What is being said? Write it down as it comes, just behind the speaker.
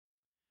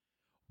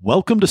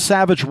Welcome to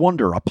Savage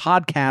Wonder, a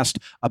podcast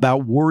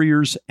about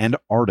warriors and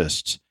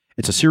artists.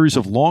 It's a series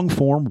of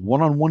long-form,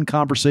 one-on-one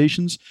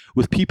conversations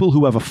with people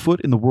who have a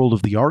foot in the world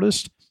of the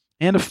artist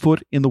and a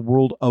foot in the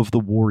world of the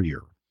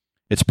warrior.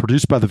 It's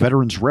produced by the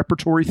Veterans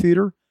Repertory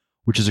Theater,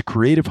 which is a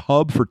creative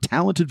hub for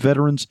talented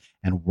veterans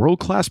and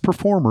world-class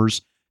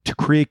performers to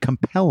create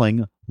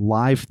compelling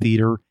live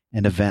theater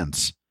and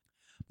events.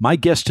 My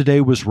guest today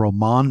was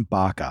Roman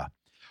Baca.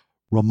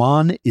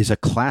 Roman is a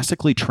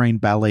classically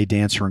trained ballet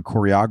dancer and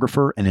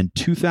choreographer, and in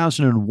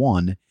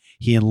 2001,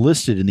 he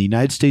enlisted in the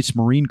United States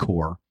Marine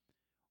Corps,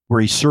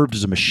 where he served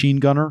as a machine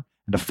gunner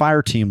and a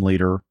fire team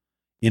leader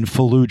in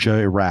Fallujah,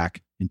 Iraq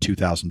in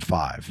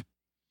 2005.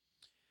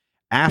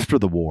 After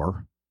the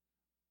war,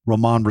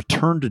 Roman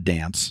returned to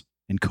dance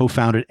and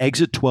co-founded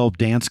Exit 12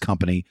 Dance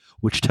Company,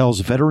 which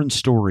tells veteran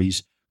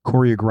stories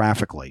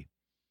choreographically.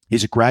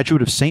 He's a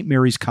graduate of St.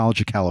 Mary's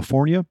College of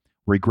California,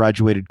 where he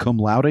graduated cum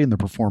laude in the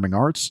performing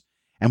arts,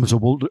 and was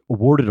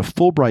awarded a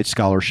Fulbright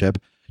scholarship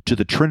to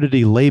the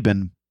Trinity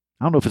Laban.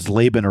 I don't know if it's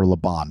Laban or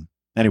Laban.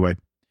 Anyway,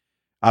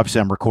 obviously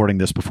I'm recording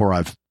this before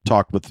I've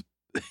talked with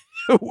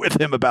with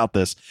him about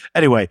this.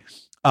 Anyway,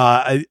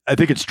 I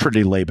think it's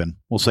Trinity Laban.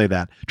 We'll say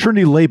that.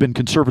 Trinity Laban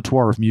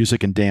Conservatoire of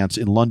Music and Dance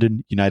in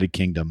London, United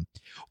Kingdom,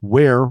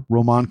 where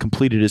Roman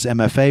completed his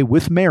MFA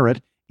with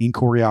merit in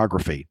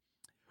choreography.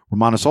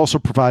 Roman has also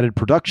provided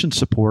production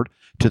support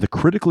to the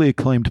critically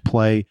acclaimed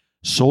play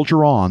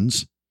Soldier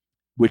On's,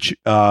 which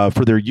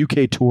for their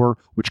UK tour,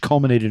 which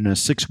culminated in a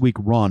 6-week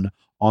run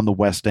on the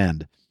West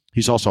End.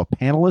 He's also a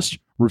panelist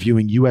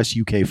reviewing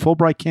US-UK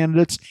Fulbright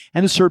candidates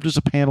and has served as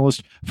a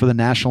panelist for the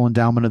National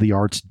Endowment of the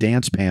Arts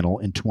Dance Panel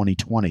in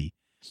 2020.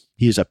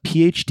 He is a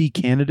PhD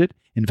candidate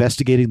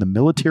investigating the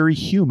military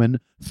human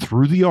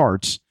through the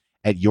arts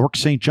at York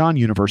St. John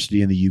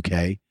University in the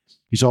UK.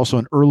 He's also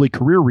an early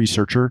career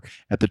researcher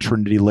at the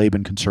Trinity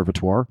Laban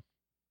Conservatoire.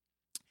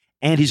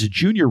 And he's a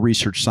junior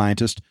research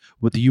scientist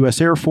with the U.S.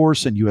 Air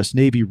Force and U.S.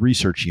 Navy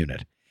Research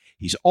Unit.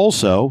 He's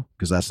also,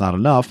 because that's not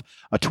enough,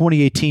 a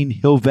 2018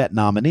 Hill Vet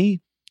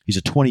nominee. He's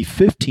a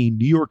 2015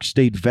 New York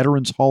State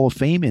Veterans Hall of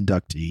Fame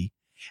inductee,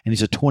 and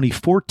he's a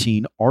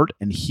 2014 Art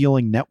and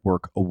Healing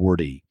Network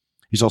awardee.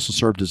 He's also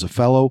served as a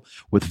fellow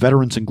with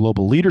Veterans in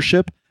Global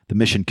Leadership, The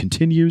Mission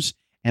Continues,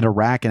 and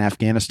Iraq and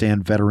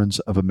Afghanistan Veterans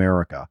of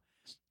America.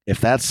 If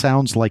that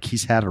sounds like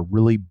he's had a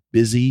really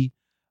busy,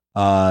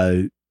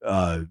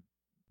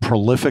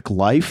 prolific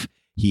life,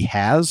 he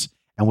has.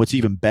 And what's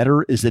even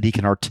better is that he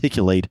can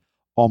articulate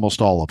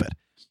almost all of it.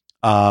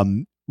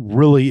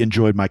 Really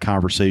enjoyed my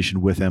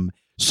conversation with him,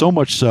 so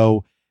much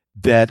so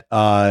that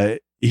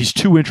he's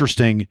too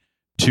interesting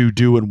to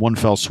do in one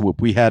fell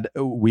swoop. He had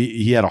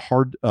a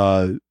hard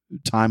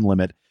time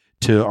limit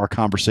to our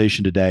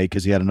conversation today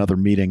because he had another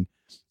meeting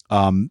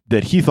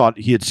that he thought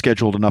he had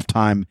scheduled enough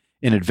time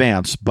in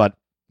advance, but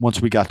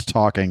once we got to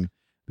talking,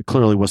 it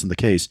clearly wasn't the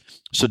case.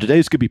 So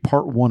today's going to be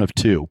part 1 of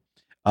 2.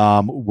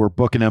 We're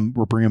booking him,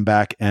 we're bringing him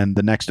back, and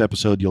the next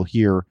episode you'll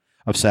hear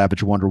of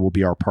Savage Wonder will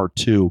be our part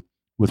 2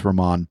 with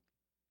Roman.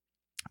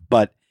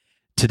 But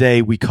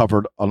today we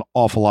covered an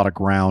awful lot of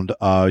ground.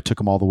 I took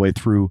him all the way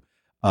through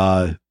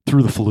the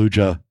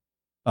Fallujah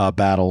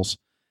battles,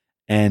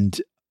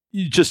 and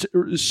just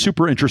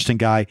super interesting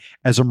guy.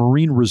 As a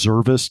Marine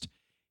reservist,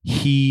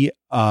 he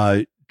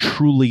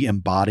truly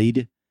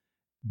embodied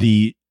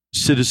the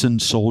citizen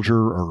soldier,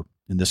 or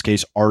in this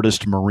case,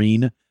 artist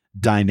Marine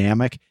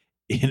dynamic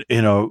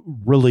in a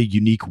really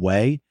unique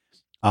way.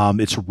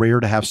 It's rare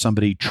to have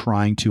somebody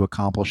trying to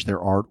accomplish their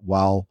art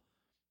while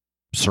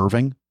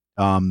serving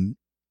and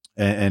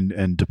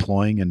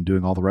deploying and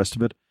doing all the rest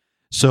of it.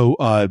 So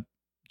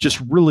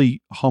just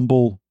really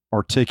humble,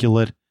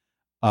 articulate,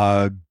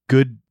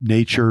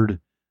 good-natured,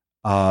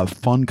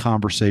 fun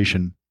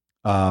conversation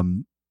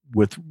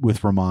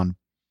with Roman.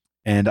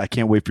 And I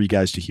can't wait for you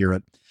guys to hear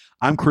it.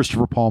 I'm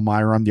Christopher Paul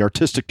Meyer. I'm the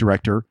artistic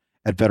director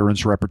at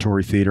Veterans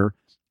Repertory Theater.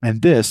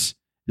 And this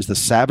is the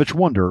Savage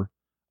Wonder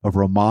of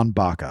Roman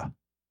Baca.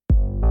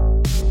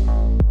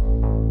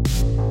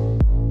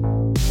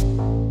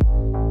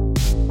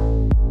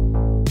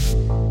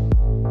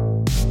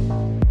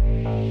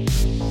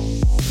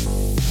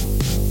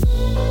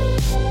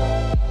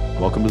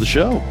 Welcome to the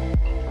show.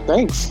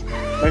 Thanks.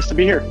 Nice to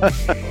be here.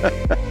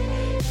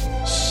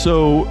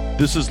 So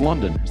this is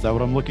London. Is that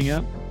what I'm looking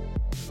at?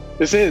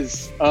 This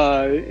is.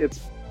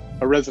 It's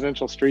a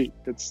residential street.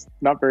 It's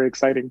not very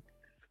exciting.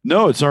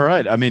 No, it's all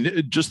right. I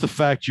mean, just the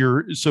fact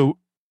you're so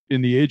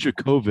in the age of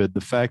COVID,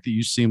 the fact that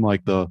you seem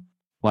like the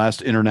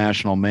last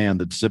international man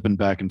that's zipping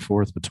back and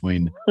forth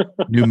between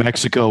New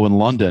Mexico and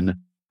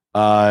London,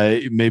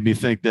 it made me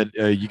think that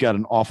you got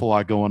an awful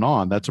lot going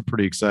on. That's a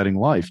pretty exciting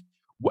life.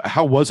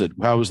 How was it?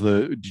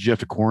 Did you have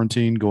to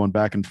quarantine going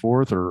back and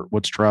forth, or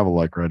what's travel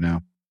like right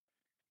now?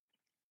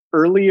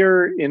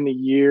 Earlier in the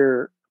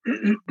year,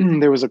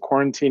 there was a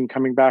quarantine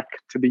coming back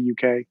to the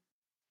UK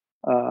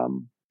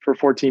for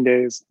 14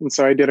 days. And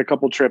so I did a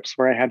couple trips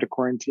where I had to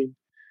quarantine.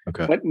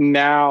 Okay. But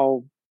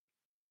now,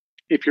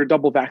 if you're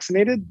double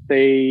vaccinated,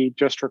 they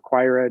just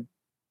require a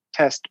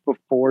test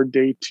before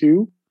day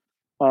 2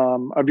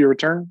 of your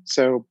return.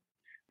 So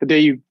the day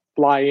you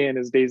fly in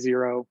is day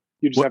 0.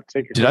 You just have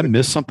to take. Did I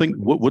miss something?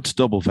 What's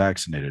double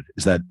vaccinated?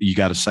 Is that you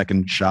got a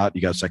second shot?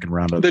 You got a second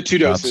round of the 2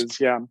 shots? doses?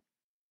 Yeah.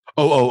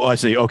 Oh, I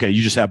see. Okay,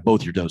 you just have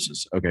both your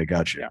doses. Okay,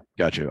 gotcha. Yeah.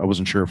 Gotcha. I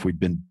wasn't sure if we'd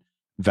been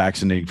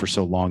vaccinating for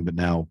so long that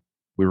now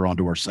we were on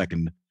to our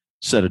second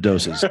set of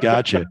doses.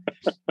 Gotcha.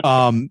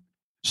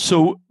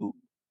 So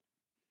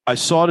I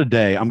saw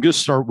today, I'm going to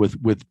start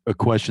with a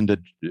question that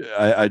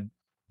I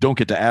don't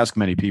get to ask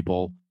many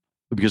people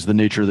because of the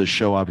nature of this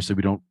show. Obviously,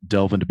 we don't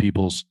delve into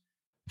people's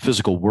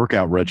physical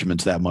workout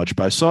regimens that much.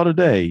 But I saw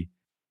today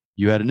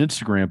you had an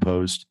Instagram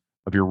post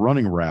of your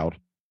running route.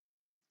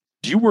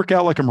 Do you work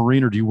out like a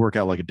Marine or do you work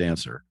out like a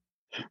dancer?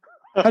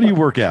 How do you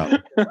work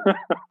out?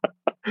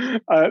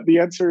 The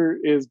answer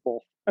is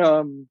both.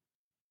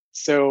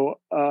 So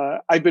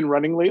I've been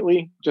running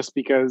lately just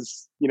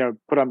because,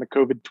 put on the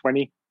COVID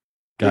 20,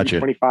 Gotcha.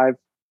 25.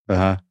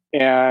 Uh-huh.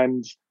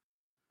 And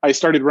I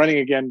started running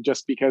again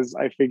just because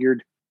I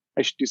figured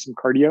I should do some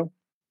cardio.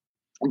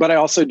 But I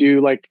also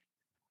do like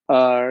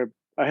a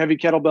heavy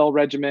kettlebell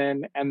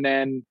regimen. And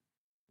then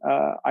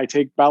I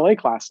take ballet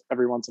class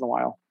every once in a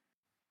while.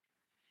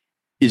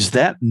 Is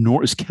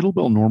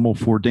kettlebell normal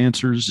for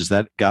dancers? Has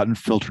that gotten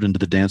filtered into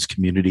the dance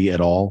community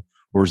at all?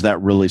 Or is that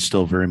really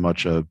still very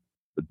much a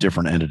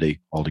different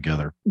entity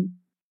altogether?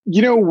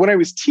 When I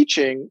was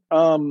teaching,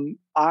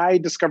 I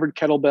discovered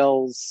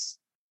kettlebells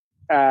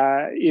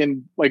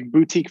in like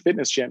boutique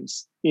fitness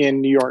gyms in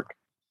New York.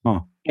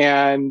 Huh.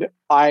 And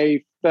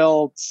I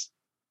felt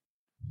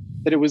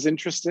that it was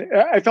interesting.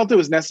 I felt it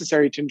was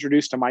necessary to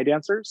introduce to my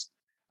dancers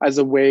as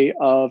a way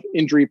of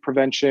injury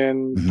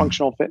prevention,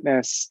 functional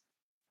fitness.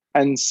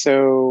 And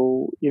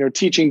so,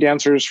 teaching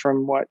dancers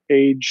from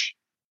age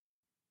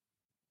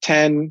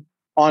 10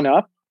 on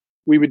up,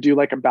 we would do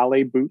like a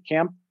ballet boot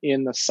camp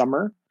in the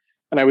summer.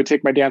 And I would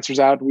take my dancers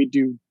out and we'd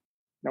do,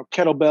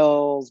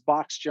 kettlebells,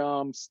 box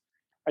jumps.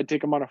 I'd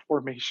take them on a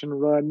formation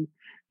run,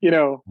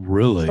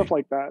 really stuff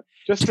like that.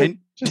 Just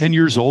 10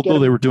 years old though,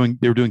 they were doing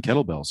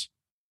kettlebells.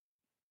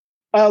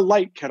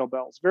 Light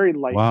kettlebells, very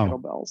light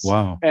kettlebells.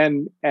 Wow.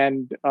 And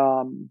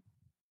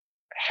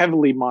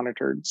heavily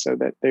monitored so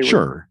that they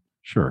were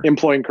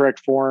employing correct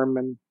form.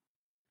 And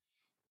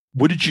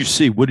what did you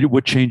see?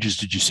 What changes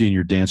did you see in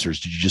your dancers?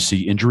 Did you just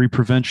see injury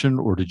prevention,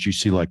 or did you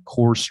see like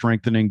core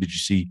strengthening?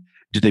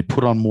 Did they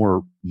put on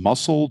more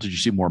muscle? Did you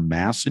see more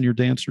mass in your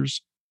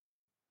dancers?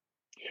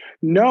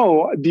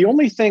 No, the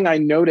only thing I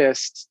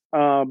noticed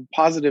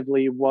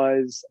positively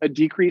was a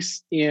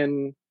decrease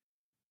in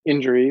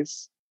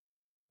injuries,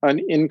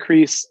 an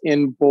increase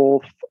in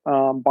both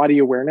body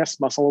awareness,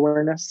 muscle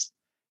awareness,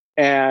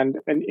 and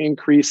an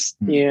increase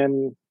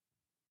in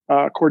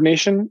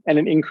coordination and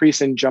an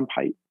increase in jump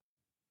height.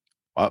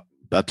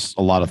 That's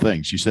a lot of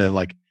things. You said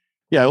like,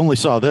 yeah, I only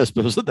saw this,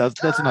 but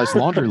that's a nice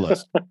laundry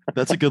list.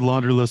 That's a good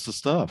laundry list of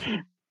stuff.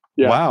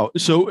 Yeah. Wow.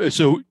 So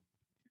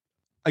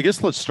I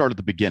guess let's start at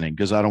the beginning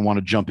because I don't want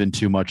to jump in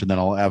too much and then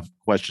I'll have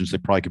questions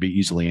that probably could be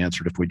easily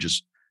answered if we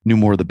just knew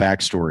more of the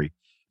backstory.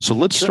 So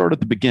let's start at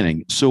the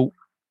beginning. So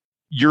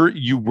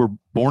you were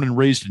born and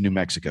raised in New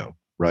Mexico,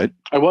 right?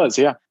 I was,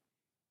 yeah.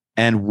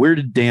 And where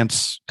did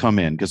dance come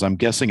in? Because I'm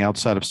guessing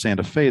outside of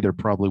Santa Fe, there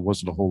probably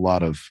wasn't a whole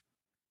lot of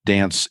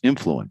dance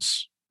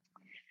influence.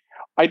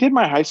 I did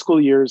my high school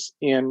years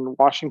in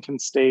Washington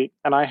State,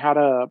 and I had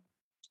a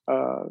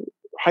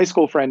high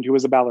school friend who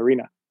was a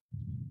ballerina.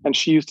 And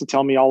she used to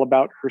tell me all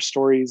about her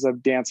stories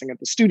of dancing at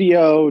the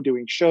studio,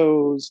 doing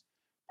shows,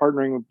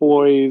 partnering with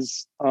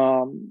boys.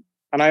 And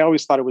I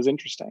always thought it was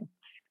interesting.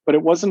 But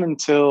it wasn't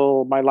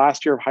until my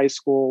last year of high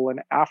school and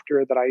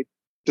after that I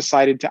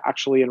decided to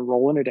actually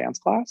enroll in a dance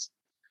class.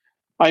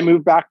 I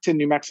moved back to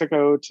New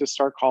Mexico to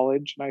start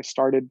college, and I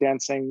started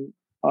dancing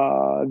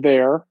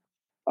there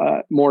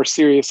more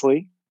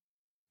seriously.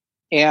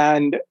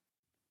 And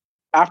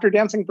after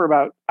dancing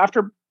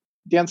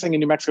in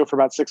New Mexico for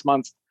about 6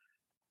 months,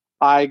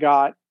 I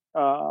got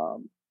a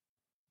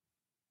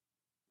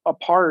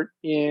part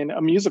in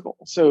a musical.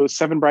 So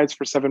Seven Brides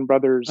for Seven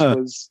Brothers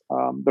was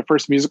the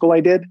first musical I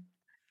did.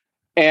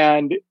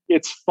 And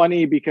it's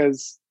funny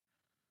because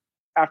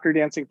after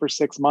dancing for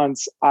 6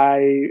 months,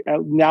 I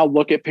now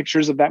look at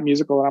pictures of that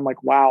musical and I'm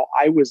like, wow,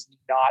 I was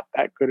not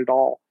that good at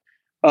all.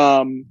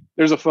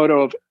 There's a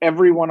photo of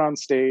everyone on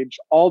stage,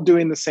 all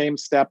doing the same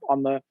step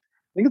on I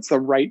think it's the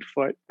right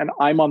foot, and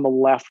I'm on the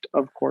left,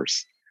 of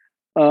course.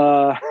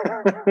 But,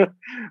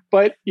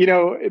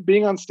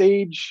 being on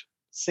stage,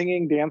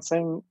 singing,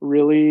 dancing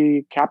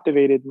really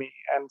captivated me.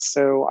 And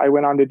so I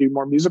went on to do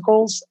more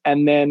musicals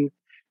and then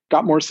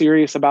got more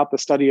serious about the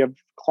study of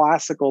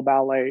classical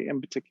ballet in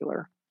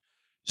particular.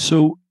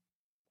 So,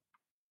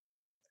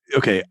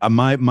 okay,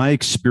 my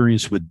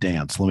experience with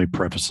dance, let me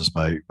preface this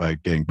by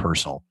getting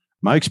personal.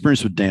 My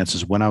experience with dance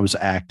is when I was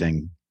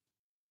acting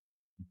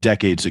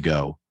decades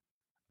ago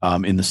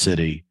in the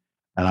city,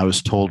 and I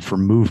was told for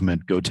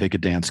movement, go take a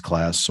dance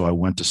class. So I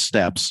went to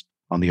Steps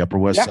on the Upper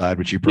West Side,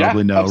 which you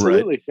probably know,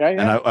 absolutely. Right?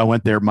 Yeah. And I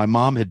went there. My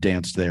mom had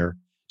danced there.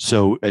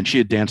 And she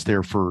had danced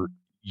there for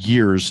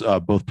years,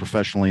 both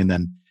professionally and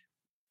then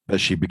as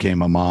she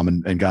became a mom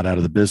and got out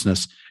of the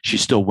business. She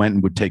still went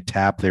and would take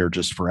tap there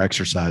just for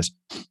exercise,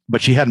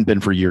 but she hadn't been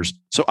for years.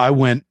 So I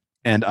went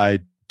and I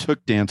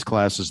took dance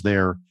classes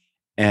there,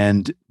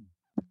 and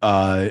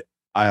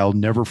I'll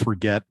never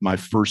forget my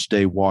first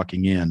day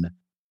walking in.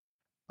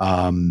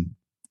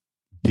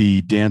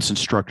 The dance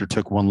instructor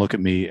took one look at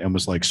me and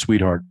was like,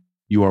 "Sweetheart,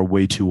 you are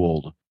way too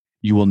old.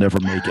 You will never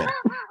make it."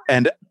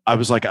 And I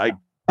was like,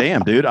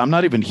 damn, dude, I'm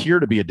not even here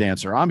to be a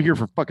dancer. I'm here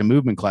for fucking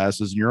movement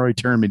classes, and you're already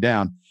tearing me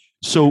down.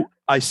 So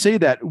I say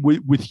that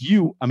with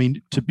you, I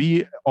mean, to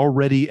be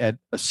already at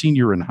a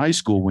senior in high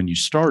school when you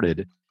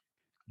started,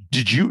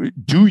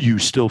 do you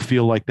still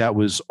feel like that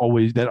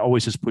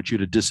always has put you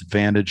at a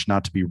disadvantage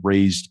not to be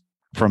raised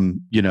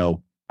from,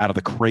 out of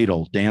the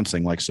cradle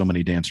dancing like so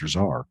many dancers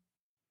are?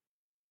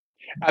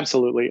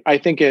 Absolutely. I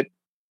think it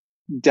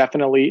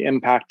definitely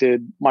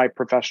impacted my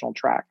professional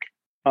track.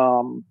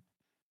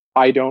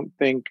 I don't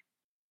think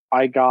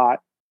I got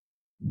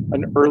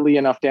an early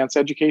enough dance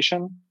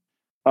education,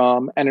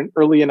 and an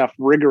early enough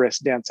rigorous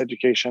dance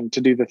education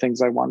to do the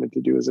things I wanted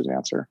to do as a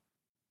dancer.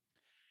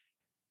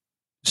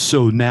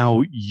 So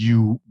now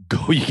you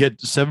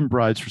get Seven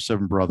Brides for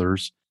Seven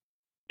Brothers.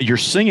 You're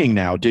singing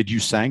now. Did you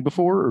sang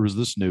before, or was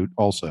this new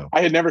also?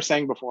 I had never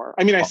sang before.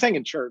 I mean, I sang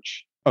in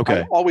church.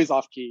 Okay. I'm always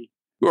off key.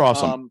 You're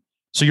awesome.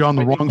 So you're on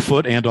the wrong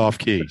foot and off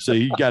key. So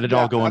you got it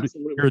all going.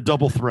 Absolutely. You're a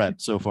double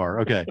threat so far.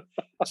 Okay.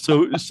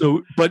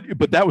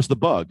 But that was the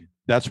bug.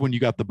 That's when you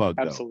got the bug.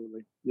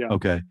 Absolutely. Though. Yeah.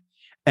 Okay.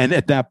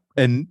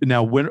 And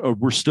now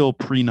we're still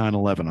pre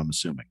 9/11, I'm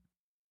assuming.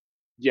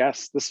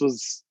 Yes, this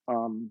was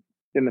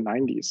in the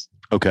 90s.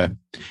 Okay.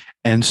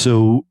 And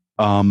so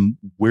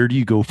where do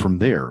you go from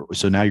there?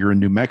 So now you're in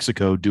New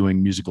Mexico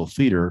doing musical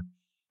theater.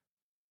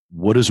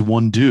 What does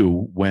one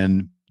do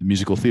when the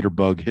musical theater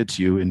bug hits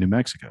you in New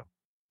Mexico?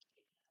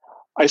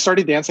 I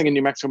started dancing in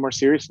New Mexico more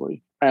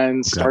seriously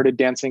and started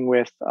dancing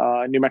with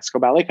New Mexico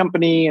Ballet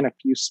Company and a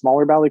few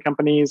smaller ballet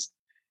companies,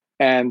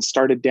 and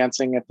started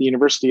dancing at the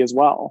university as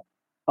well.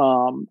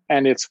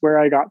 And it's where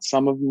I got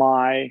some of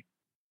my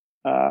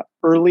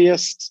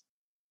earliest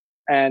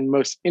and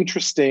most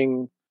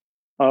interesting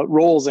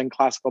roles in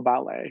classical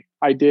ballet.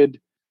 I did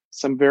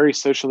some very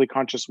socially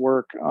conscious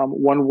work.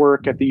 One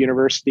work at the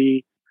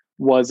university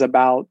was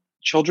about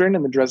children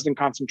in the Dresden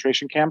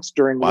concentration camps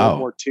during World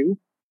War II.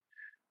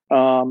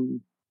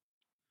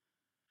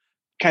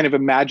 Kind of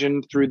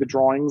imagined through the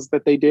drawings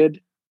that they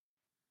did.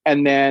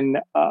 And then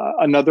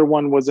another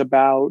one was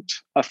about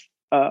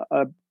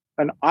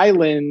an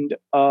island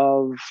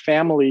of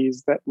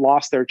families that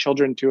lost their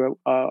children to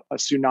a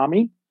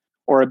tsunami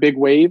or a big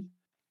wave,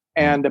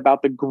 and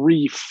about the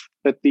grief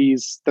that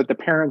the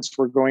parents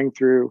were going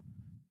through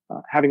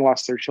having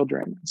lost their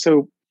children.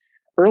 So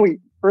early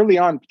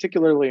on,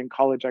 particularly in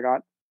college, I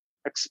got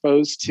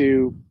exposed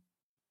to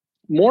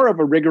more of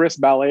a rigorous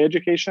ballet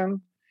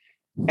education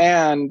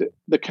and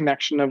the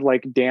connection of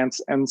like dance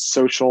and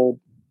social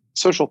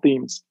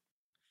themes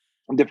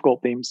and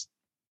difficult themes.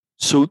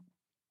 So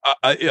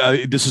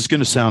this is going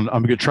to sound,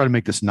 I'm going to try to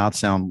make this not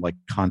sound like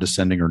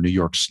condescending or New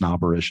York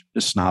snobbish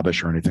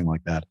or anything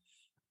like that.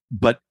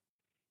 But,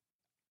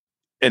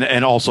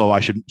 and also I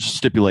should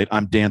stipulate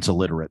I'm dance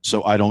illiterate.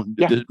 So I don't,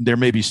 there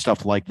may be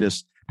stuff like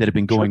this that have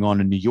been going on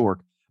in New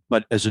York,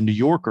 but as a New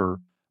Yorker,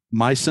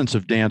 my sense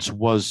of dance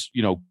was,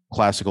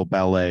 classical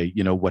ballet,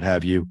 what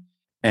have you.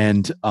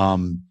 And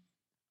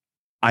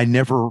I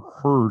never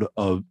heard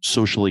of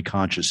socially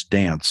conscious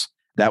dance.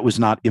 That was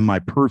not in my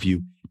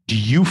purview. Do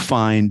you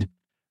find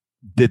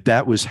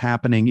that was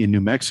happening in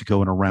New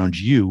Mexico and around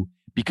you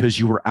because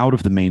you were out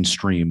of the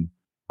mainstream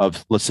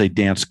of, let's say,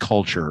 dance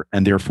culture,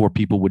 and therefore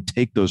people would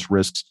take those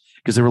risks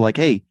because they were like,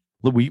 hey,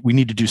 we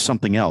need to do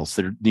something else.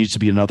 There needs to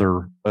be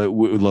another,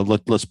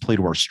 let's play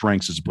to our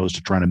strengths as opposed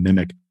to trying to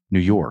mimic New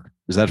York.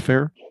 Is that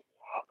fair?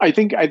 I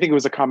think it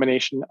was a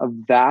combination of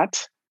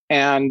that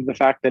and the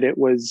fact that it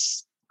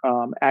was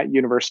at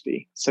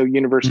university. So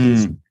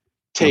universities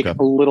take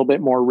a little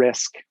bit more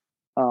risk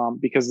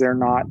because they're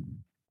not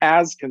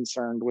as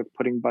concerned with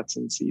putting butts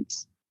in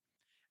seats.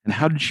 And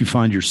how did you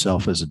find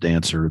yourself as a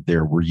dancer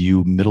there? Were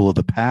you middle of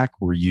the pack?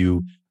 Were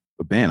you,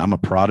 man, I'm a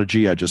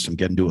prodigy, I'm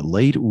getting to it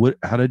late?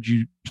 How did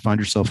you find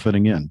yourself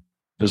fitting in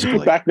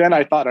physically? Back then,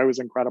 I thought I was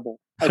incredible.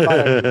 I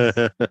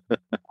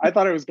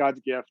thought I was God's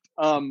gift.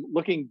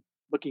 Looking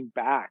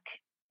back,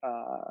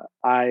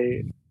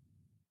 I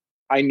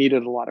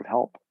needed a lot of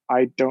help.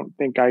 I don't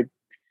think I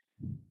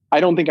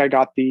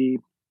got the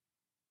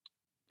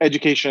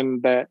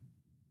education that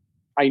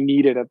I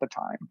needed at the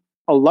time.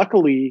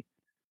 Luckily,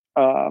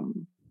 a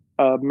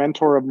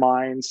mentor of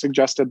mine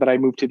suggested that I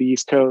move to the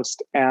East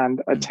Coast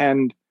and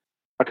attend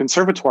a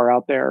conservatoire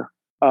out there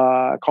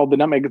called the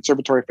Nutmeg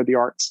Conservatory for the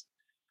Arts.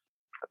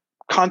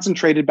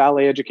 Concentrated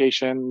ballet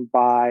education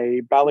by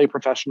ballet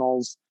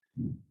professionals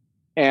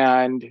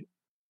and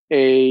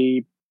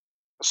a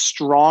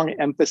strong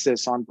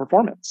emphasis on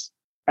performance.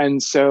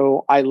 And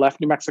so I left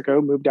New Mexico,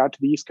 moved out to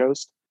the East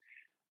Coast,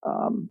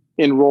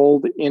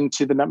 enrolled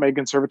into the Nutmeg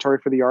Conservatory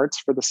for the Arts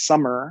for the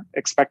summer,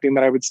 expecting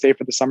that I would stay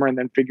for the summer and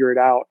then figure it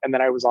out. And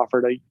then I was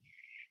offered a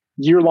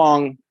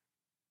year-long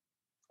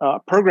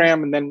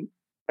program and then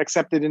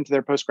accepted into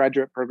their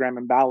postgraduate program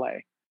in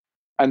ballet.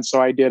 And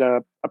so I did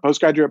a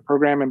postgraduate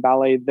program in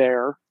ballet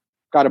there,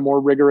 got a more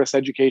rigorous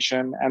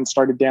education, and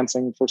started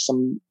dancing for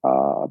some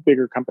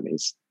bigger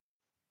companies.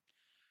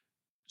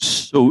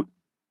 So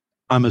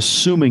I'm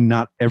assuming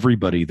not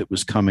everybody that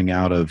was coming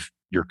out of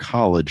your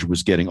college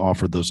was getting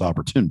offered those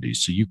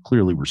opportunities. So you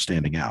clearly were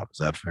standing out. Is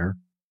that fair?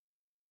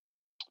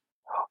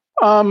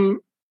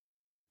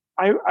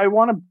 I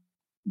want to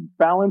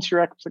balance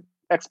your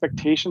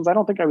expectations. I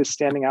don't think I was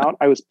standing out.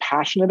 I was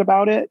passionate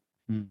about it,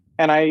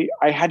 and I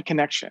had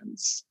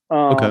connections.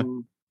 Okay.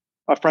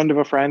 A friend of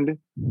a friend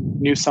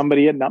knew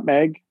somebody at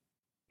Nutmeg,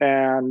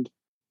 and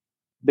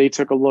they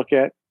took a look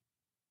at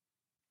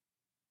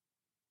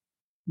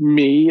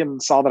me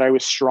and saw that I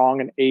was strong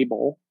and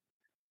able,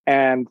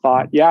 and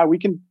thought, yeah, we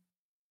can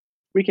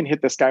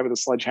hit this guy with a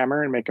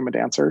sledgehammer and make him a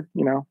dancer,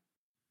 you know.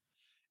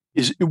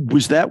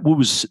 Was that what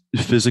was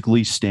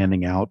physically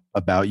standing out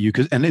about you?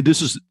 Because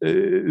this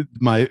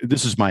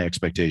is my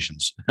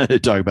expectations.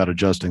 Talk about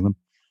adjusting them.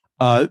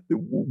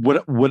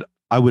 What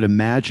I would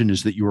imagine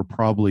is that you were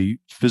probably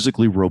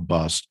physically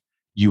robust.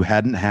 You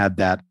hadn't had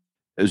that,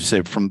 as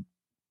you say,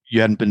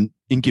 you hadn't been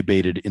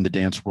incubated in the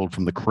dance world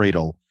from the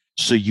cradle,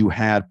 so you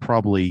had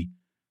probably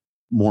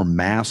more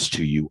mass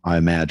to you, I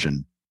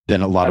imagine,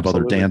 than a lot of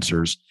other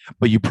dancers.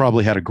 But you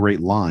probably had a great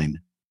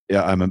line.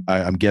 Yeah,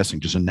 I'm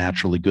guessing just a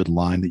naturally good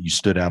line that you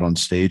stood out on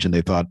stage, and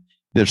they thought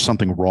there's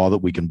something raw that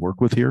we can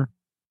work with here.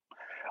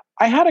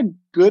 I had a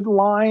good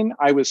line.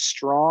 I was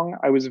strong.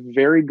 I was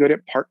very good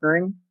at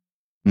partnering.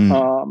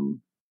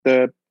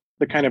 The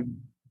kind of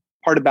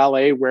part of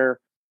ballet where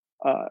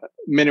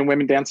men and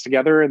women dance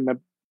together, and the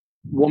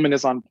woman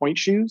is on point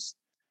shoes,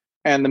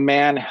 and the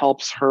man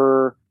helps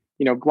her,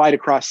 glide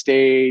across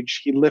stage.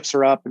 He lifts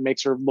her up and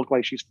makes her look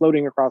like she's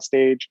floating across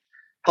stage.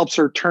 Helps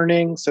her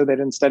turning so that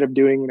instead of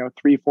doing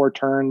 3-4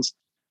 turns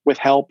with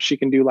help, she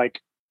can do like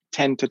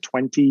 10 to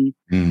 20.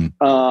 And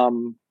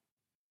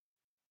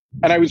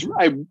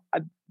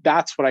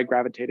that's what I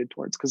gravitated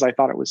towards, because I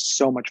thought it was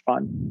so much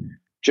fun,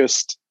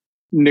 just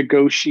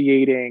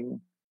negotiating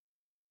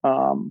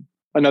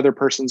another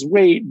person's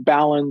weight,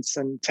 balance,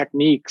 and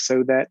technique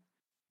so that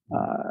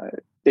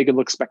they could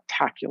look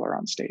spectacular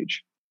on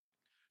stage.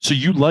 So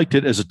you liked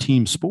it as a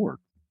team sport,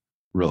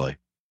 really?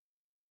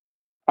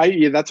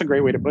 Yeah, that's a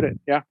great way to put it.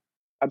 Yeah,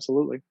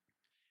 absolutely.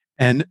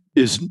 And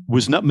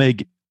was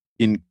Nutmeg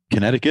in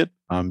Connecticut?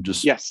 I'm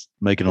just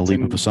making a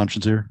leap of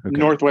assumptions here. Okay.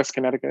 Northwest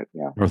Connecticut.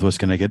 Yeah. Northwest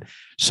Connecticut.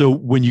 So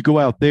when you go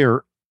out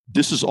there,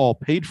 this is all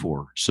paid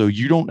for. So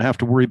you don't have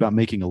to worry about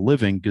making a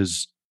living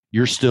because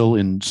you're still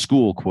in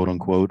school, quote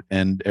unquote,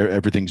 and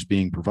everything's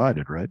being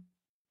provided, right?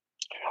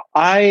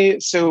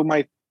 So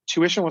my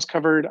tuition was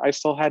covered. I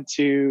still had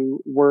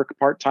to work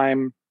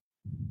part-time,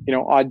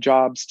 odd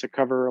jobs to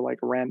cover like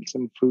rent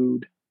and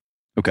food.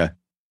 Okay.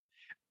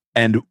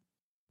 And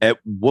at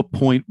what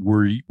point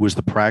was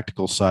the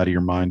practical side of your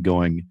mind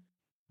going,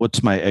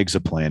 what's my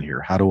exit plan here?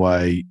 How do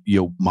I,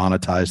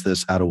 monetize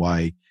this? How do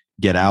I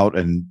get out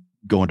and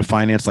go into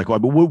finance? Like,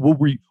 what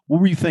were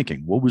you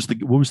thinking? What was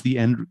the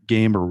end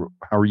game, or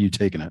how are you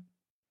taking it?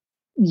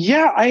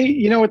 Yeah,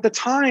 at the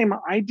time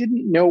I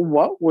didn't know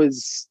what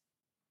was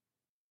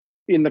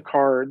in the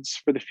cards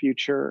for the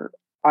future.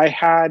 I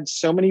had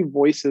so many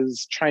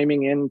voices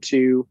chiming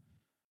into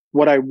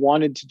what I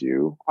wanted to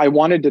do. I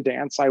wanted to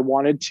dance. I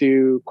wanted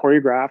to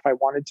choreograph. I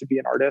wanted to be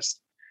an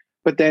artist.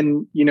 But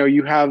then,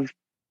 you have,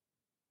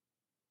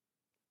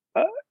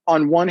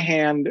 on one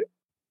hand,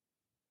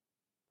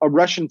 a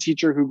Russian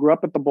teacher who grew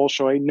up at the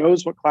Bolshoi,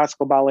 knows what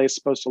classical ballet is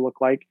supposed to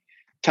look like,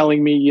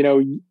 telling me,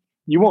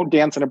 you won't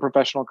dance in a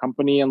professional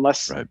company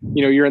unless,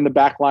 you're in the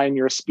back line,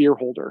 you're a spear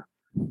holder.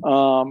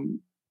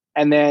 And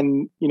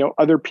then,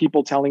 other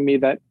people telling me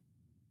that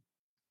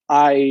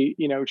I,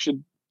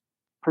 should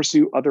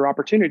pursue other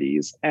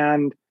opportunities.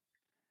 And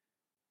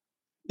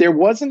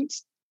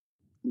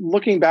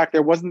looking back,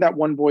 there wasn't that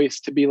one voice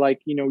to be like,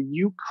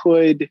 you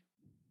could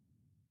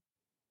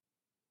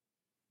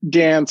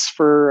dance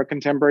for a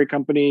contemporary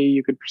company,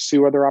 you could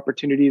pursue other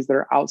opportunities that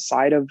are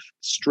outside of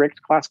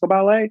strict classical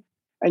ballet,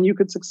 and you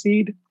could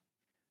succeed.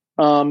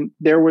 Most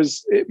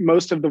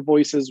of the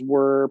voices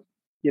were,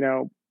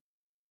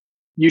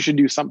 you should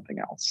do something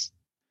else.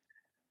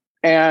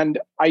 And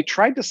I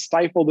tried to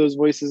stifle those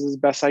voices as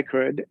best I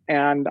could.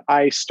 And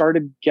I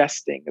started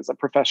guesting as a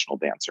professional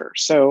dancer.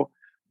 So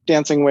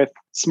dancing with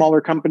smaller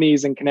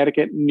companies in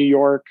Connecticut and New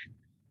York,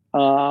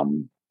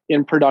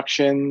 in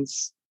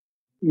productions,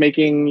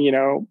 making,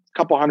 a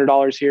couple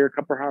 $100 here, a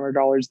couple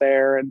 $100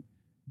 there, and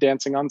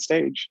dancing on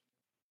stage.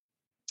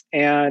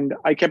 And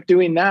I kept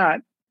doing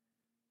that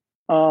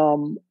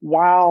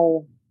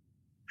while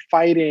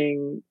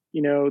fighting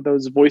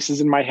those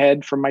voices in my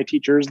head from my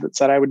teachers that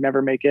said I would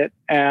never make it.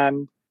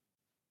 And,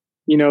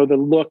 the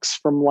looks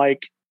from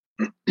like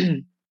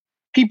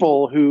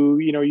people who,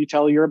 you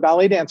tell you're a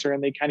ballet dancer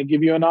and they kind of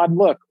give you an odd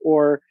look,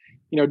 or,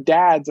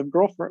 dads of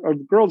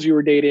girls you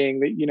were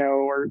dating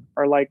that,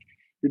 are like,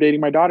 you're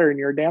dating my daughter and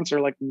you're a dancer.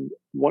 Like,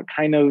 what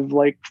kind of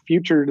like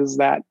future does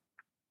that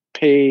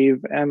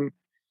pave? And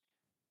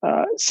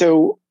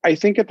So I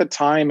think at the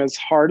time, as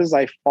hard as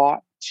I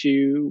fought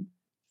to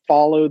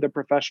follow the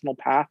professional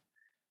path,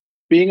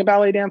 being a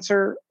ballet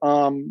dancer,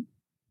 the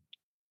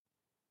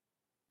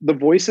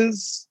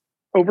voices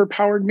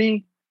overpowered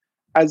me,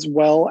 as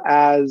well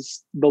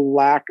as the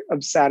lack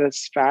of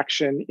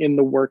satisfaction in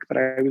the work that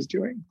I was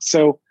doing.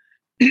 So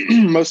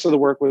most of the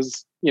work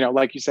was,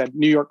 like you said,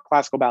 New York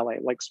classical ballet,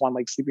 like Swan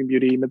Lake, Sleeping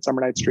Beauty,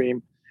 Midsummer Night's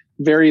Dream.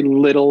 Very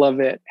little of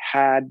it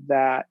had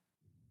that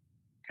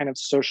kind of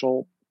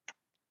social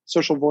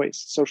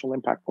voice, social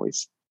impact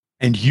voice.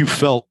 And you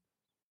felt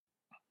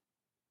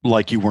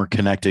like you weren't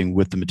connecting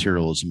with the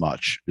material as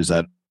much. Is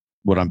that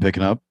what I'm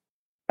picking up?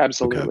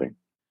 Absolutely. Okay.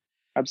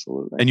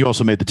 Absolutely. And you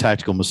also made the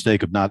tactical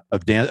mistake of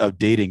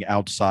dating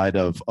outside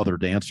of other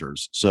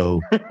dancers.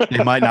 So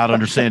they might not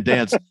understand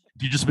dance. If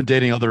you've just been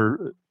dating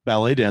other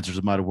ballet dancers,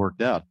 it might have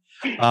worked out.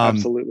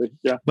 Absolutely.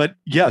 Yeah. But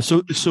yeah,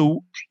 so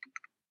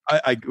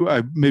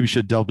I maybe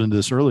should have delved into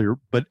this earlier,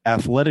 but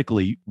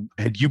athletically,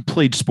 had you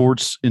played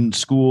sports in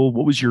school?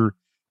 What was your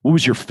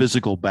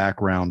physical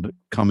background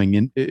coming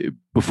in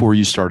before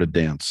you started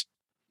dance?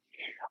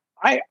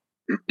 I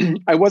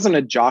wasn't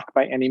a jock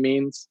by any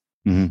means.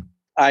 Mm-hmm.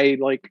 I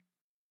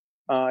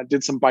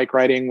did some bike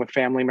riding with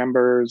family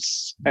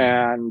members,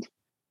 and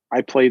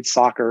I played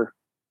soccer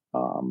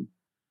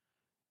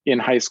in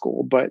high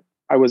school, but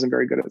I wasn't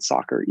very good at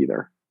soccer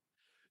either.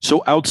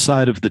 So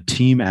outside of the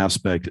team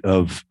aspect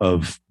of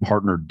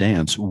partner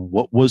dance,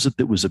 what was it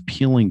that was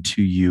appealing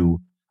to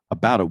you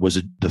about it? Was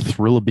it the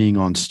thrill of being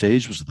on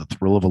stage? Was it the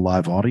thrill of a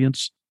live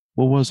audience?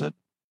 What was it?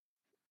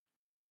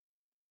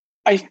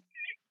 I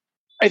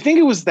think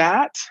it was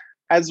that,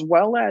 as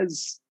well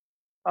as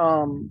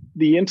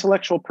the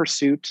intellectual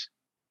pursuit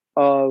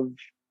of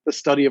the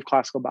study of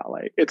classical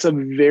ballet. It's a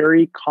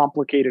very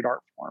complicated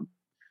art form.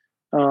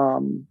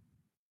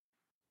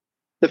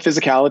 The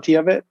physicality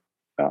of it,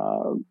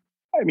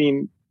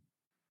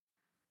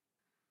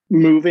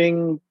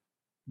 moving,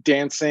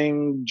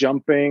 dancing,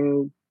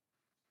 jumping,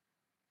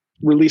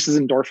 releases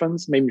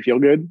endorphins, made me feel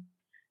good.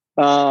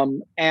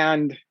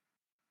 And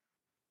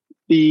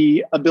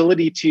the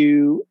ability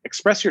to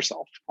express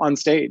yourself on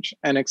stage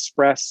and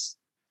express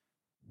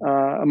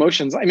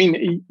emotions.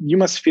 You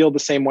must feel the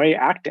same way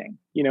acting,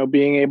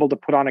 being able to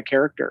put on a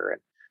character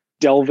and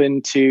delve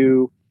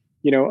into,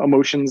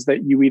 emotions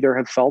that you either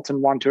have felt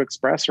and want to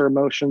express, or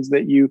emotions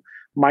that you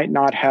might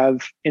not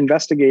have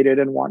investigated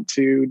and want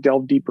to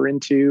delve deeper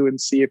into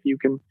and see if you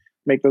can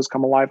make those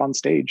come alive on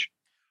stage.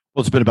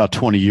 Well, it's been about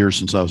 20 years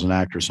since I was an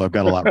actor, so I've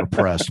got a lot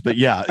repressed. But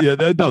yeah,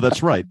 no,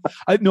 that's right.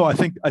 I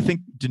think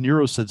De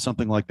Niro said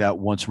something like that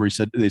once, where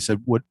they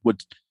said,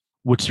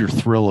 what's your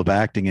thrill of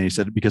acting? And he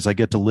said, because I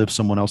get to live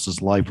someone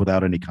else's life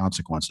without any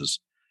consequences.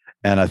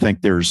 And I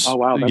think there's,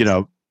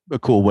 a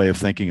cool way of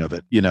thinking of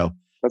it,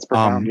 That's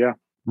profound. Yeah.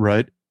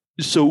 Right.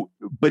 So,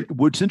 but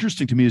what's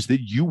interesting to me is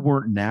that you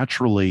weren't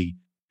naturally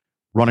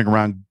running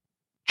around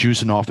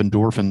juicing off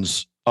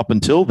endorphins up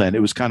until then.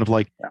 It was kind of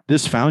like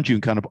this found you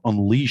and kind of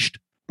unleashed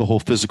the whole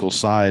physical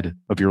side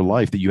of your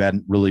life that you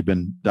hadn't really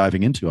been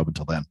diving into up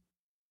until then.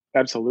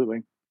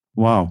 Absolutely.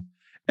 Wow.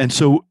 And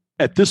so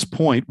at this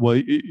point, while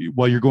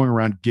you're going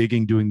around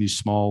gigging, doing these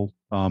small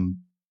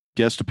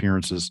guest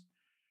appearances,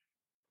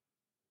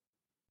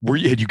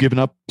 had you given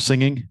up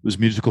singing? Was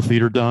musical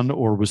theater done,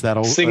 or was that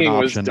all singing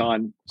was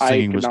done?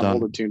 Singing I could was not done.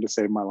 hold a tune to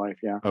save my life.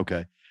 Yeah.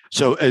 Okay.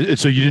 So you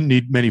didn't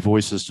need many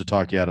voices to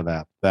talk you out of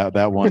that.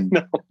 That one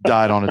No.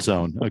 died on its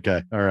own.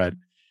 Okay. All right.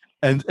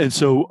 And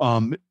so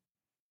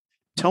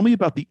tell me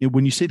about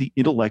when you say the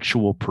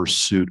intellectual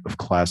pursuit of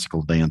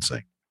classical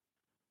dancing,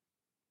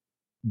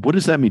 what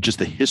does that mean? Just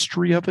the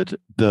history of it,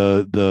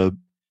 the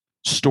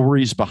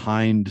stories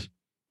behind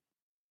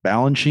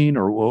Balanchine,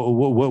 or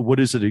what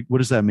is it? What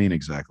does that mean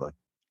exactly?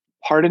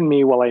 Pardon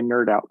me while I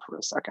nerd out for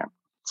a second.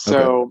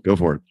 So okay, go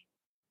for it.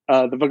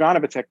 The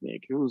Vaganova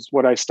technique was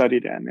what I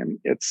studied in, and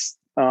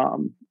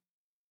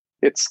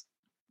it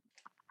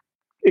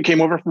came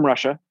over from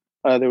Russia.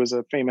 There was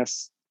a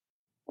famous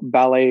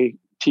ballet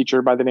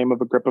teacher by the name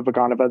of Agrippa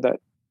Vaganova that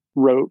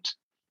wrote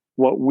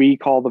what we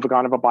call the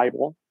Vaganova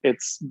Bible.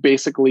 It's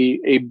basically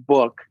a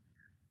book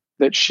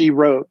that she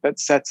wrote that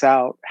sets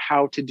out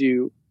how to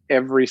do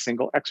every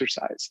single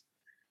exercise.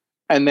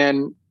 And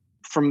then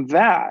from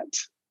that,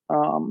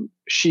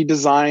 she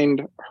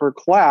designed her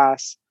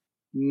class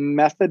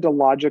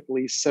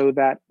methodologically so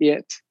that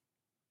it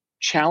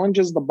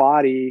challenges the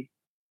body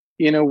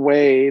in a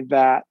way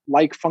that,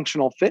 like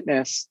functional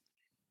fitness,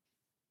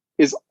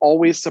 is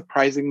always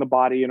surprising the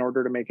body in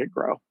order to make it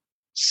grow.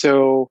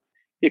 So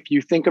if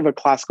you think of a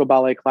classical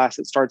ballet class,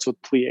 it starts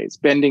with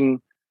pliés,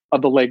 bending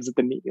of the legs at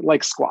the knee,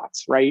 like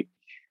squats, right?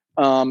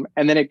 And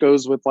then it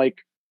goes with like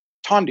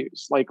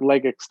tendus, like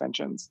leg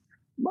extensions,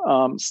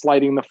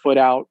 sliding the foot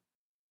out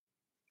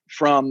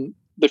from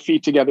the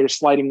feet together,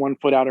 sliding one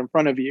foot out in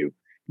front of you,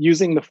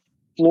 using the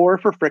floor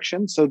for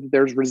friction so that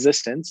there's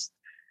resistance.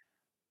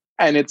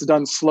 And it's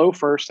done slow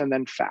first and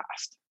then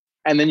fast.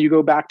 And then you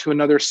go back to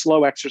another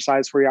slow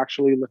exercise where you're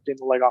actually lifting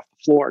the leg off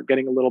the floor,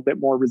 getting a little bit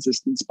more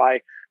resistance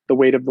by the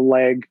weight of the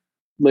leg,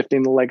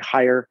 lifting the leg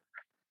higher.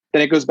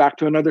 Then it goes back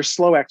to another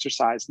slow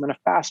exercise, and then a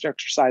fast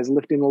exercise,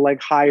 lifting the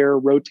leg higher,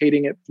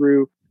 rotating it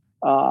through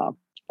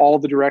all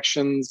the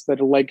directions that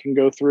a leg can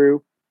go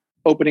through,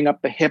 opening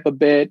up the hip a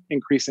bit,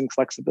 increasing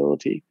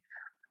flexibility.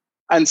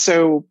 And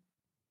so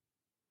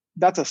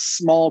that's a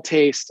small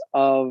taste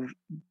of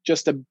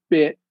just a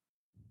bit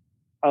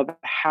of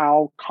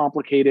how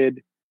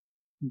complicated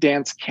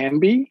dance can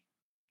be.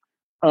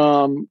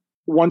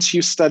 Once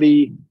you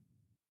study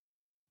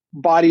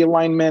body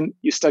alignment,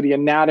 you study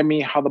anatomy,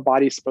 how the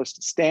body is supposed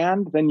to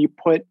stand, then you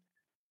put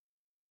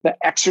the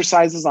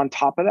exercises on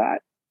top of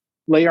that,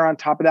 layer on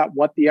top of that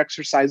what the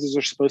exercises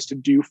are supposed to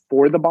do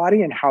for the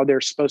body and how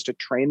they're supposed to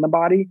train the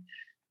body.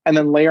 And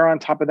then layer on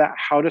top of that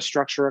how to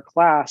structure a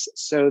class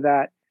so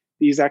that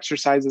these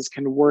exercises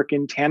can work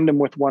in tandem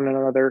with one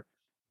another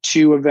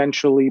to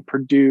eventually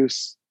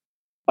produce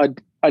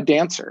a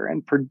dancer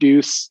and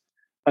produce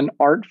an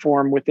art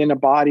form within a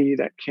body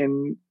that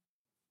can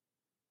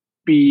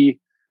be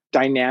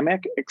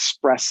dynamic,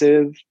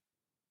 expressive,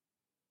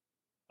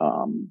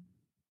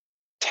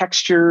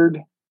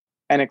 textured,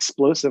 and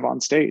explosive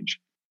on stage.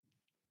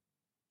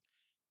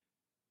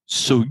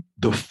 So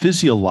the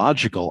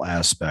physiological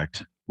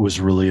aspect was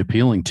really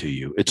appealing to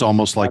you. It's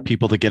almost like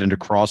people that get into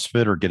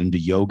CrossFit or get into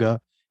yoga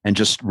and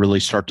just really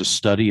start to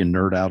study and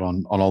nerd out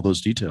on all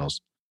those details.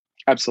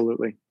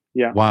 Absolutely.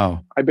 Yeah.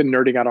 Wow. I've been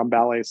nerding out on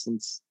ballet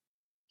since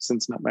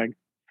Nutmeg.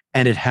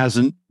 And it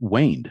hasn't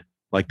waned.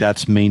 Like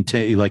that's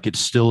maintained, like it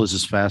still is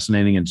as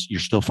fascinating and you're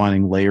still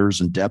finding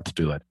layers and depth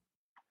to it.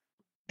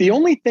 The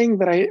only thing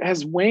that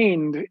has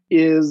waned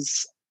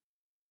is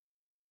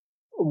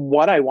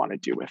what I want to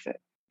do with it.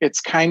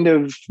 It's kind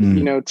of,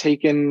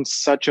 taken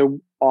such a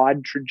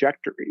odd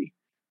trajectory,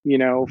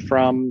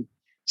 from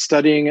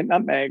studying at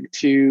Nutmeg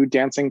to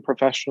dancing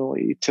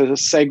professionally to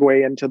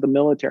segue into the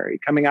military,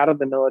 coming out of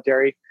the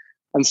military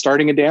and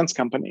starting a dance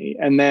company.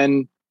 And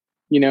then,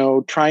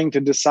 trying to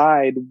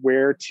decide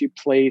where to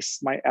place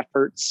my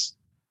efforts,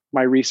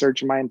 my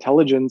research, and my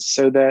intelligence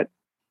so that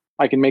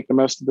I can make the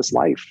most of this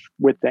life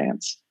with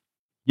dance.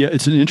 Yeah,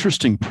 it's an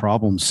interesting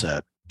problem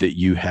set that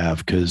you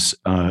have because,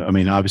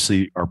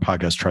 obviously our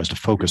podcast tries to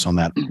focus on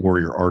that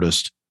warrior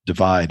artist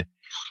divide.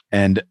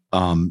 And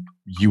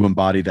you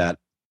embody that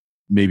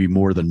maybe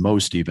more than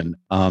most even.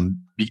 And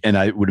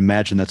I would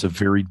imagine that's a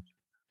very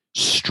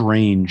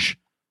strange,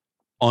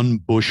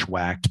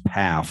 unbushwhacked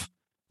path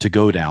to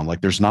go down.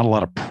 Like there's not a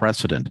lot of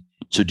precedent.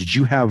 So did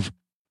you have,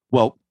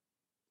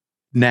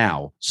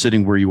 now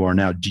sitting where you are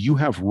now, do you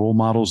have role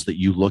models that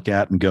you look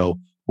at and go,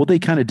 well, they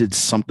kind of did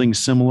something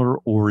similar,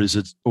 or is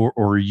it, or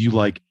are you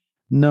like,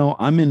 no,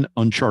 I'm in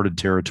uncharted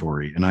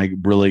territory and I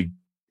really,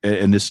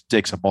 and this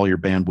takes up all your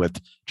bandwidth,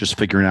 just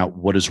figuring out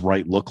what does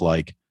right look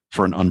like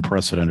for an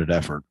unprecedented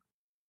effort?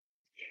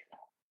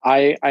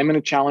 I'm going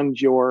to challenge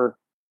your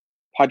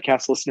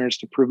podcast listeners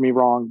to prove me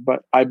wrong,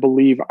 but I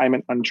believe I'm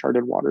in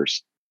uncharted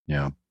waters.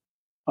 Yeah.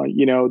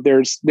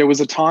 There was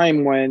a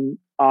time when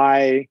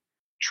I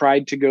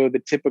tried to go the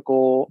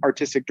typical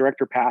artistic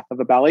director path of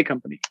a ballet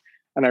company,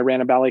 and I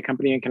ran a ballet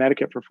company in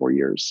Connecticut for 4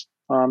 years.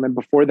 And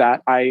before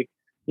that, I,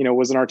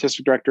 was an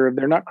artistic director of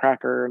their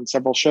Nutcracker and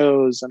several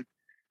shows. And,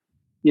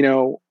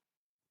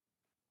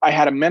 I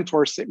had a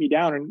mentor sit me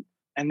down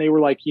and they were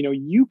like,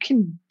 you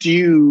can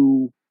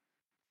do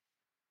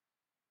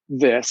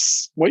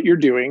this, what you're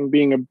doing,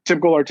 being a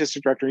typical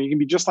artistic director, and you can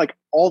be just like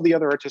all the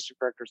other artistic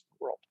directors in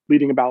the world,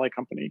 leading a ballet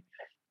company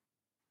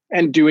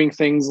and doing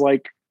things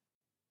like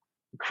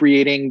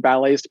creating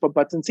ballets to put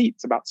butts in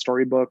seats about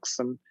storybooks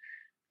and,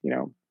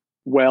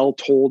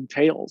 well-told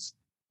tales.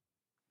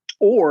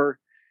 Or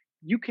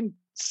you can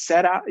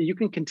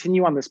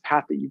continue on this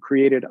path that you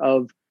created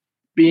of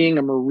being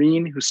a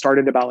Marine who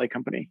started a ballet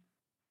company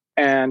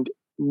and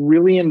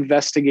really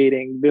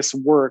investigating this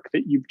work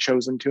that you've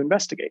chosen to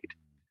investigate.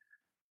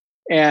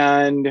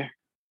 And,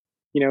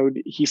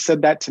 he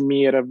said that to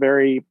me at a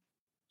very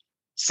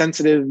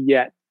sensitive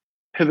yet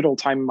pivotal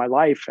time in my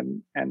life.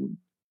 And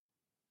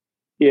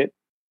it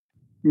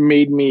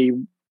made me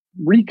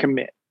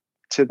recommit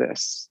to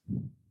this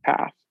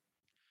path.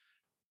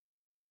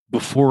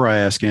 Before I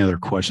ask any other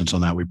questions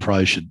on that, we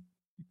probably should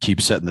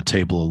keep setting the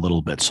table a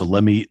little bit. So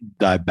let me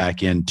dive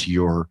back into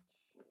your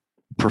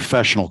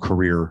professional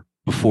career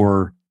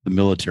before the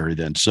military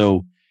then.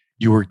 So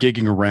you were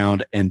gigging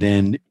around and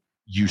then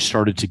you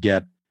started to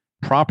get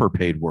proper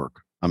paid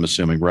work, I'm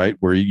assuming, right?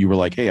 Where you were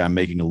like, hey, I'm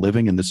making a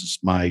living and this is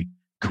my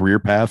career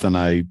path and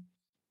I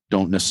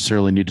don't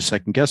necessarily need to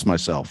second guess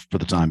myself for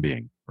the time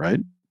being, right?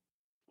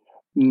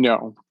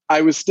 No,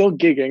 I was still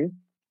gigging.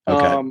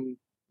 Okay.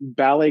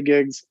 Ballet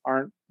gigs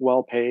aren't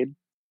well paid.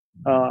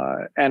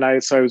 And I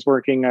was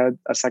working a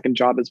second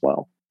job as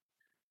well.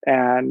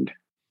 And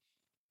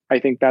I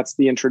think that's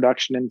the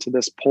introduction into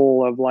this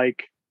pull of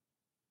like,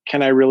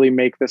 can I really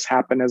make this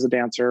happen as a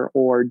dancer,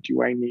 or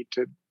do I need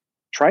to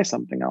try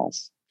something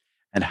else?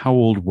 And how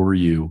old were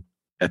you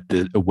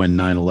when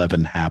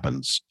 9/11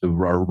 happens?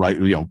 Right,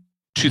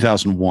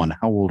 2001.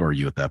 How old are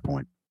you at that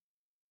point?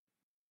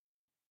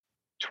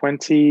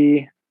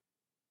 25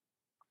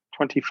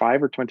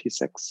 or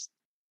 26.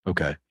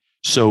 Okay.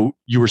 So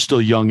you were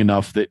still young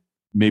enough that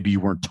maybe you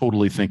weren't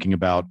totally thinking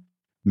about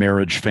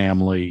marriage,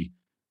 family,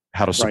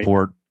 how to Right.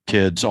 support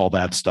kids, all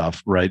that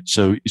stuff, right?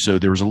 So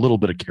there was a little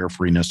bit of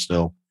carefreeness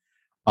still.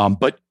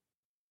 But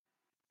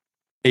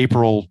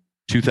April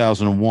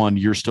 2001,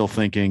 you're still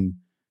thinking,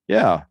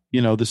 yeah,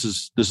 this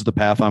is the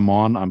path I'm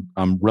on.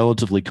 I'm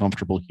relatively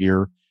comfortable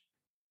here,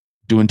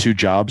 doing two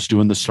jobs,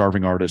 doing the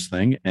starving artist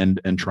thing,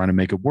 and trying to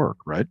make it work,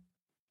 right?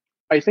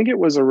 I think it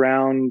was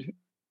around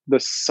the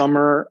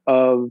summer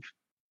of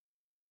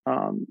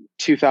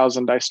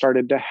 2000, I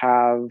started to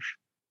have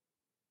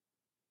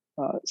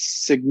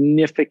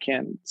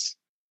significant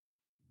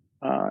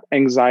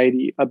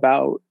anxiety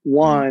about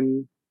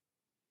one,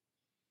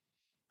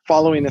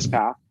 following this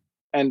path,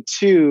 and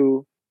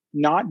two,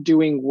 not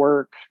doing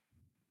work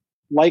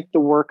like the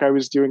work I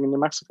was doing in New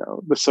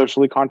Mexico, the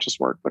socially conscious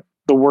work, but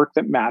the work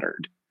that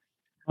mattered.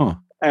 Huh.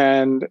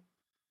 And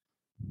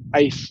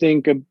I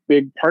think a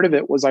big part of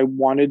it was I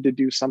wanted to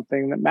do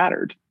something that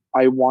mattered.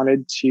 I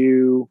wanted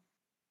to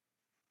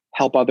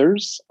help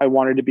others. I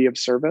wanted to be of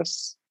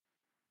service.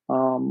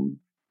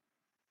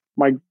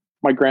 My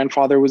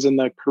grandfather was in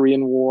the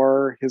Korean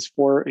War. His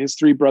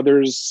three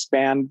brothers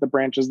spanned the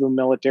branches of the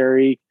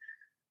military.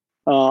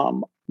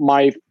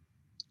 My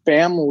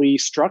family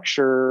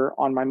structure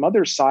on my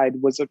mother's side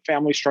was a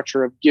family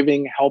structure of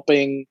giving,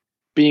 helping,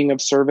 being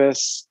of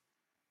service,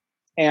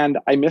 and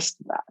I missed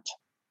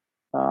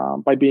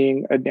that by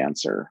being a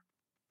dancer.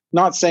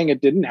 Not saying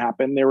it didn't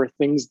happen. There were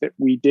things that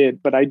we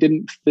did, but I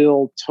didn't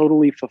feel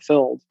totally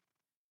fulfilled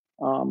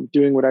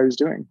doing what I was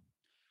doing.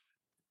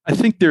 I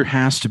think there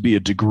has to be a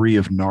degree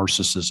of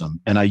narcissism,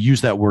 and I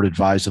use that word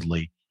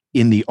advisedly,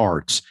 in the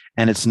arts.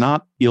 And it's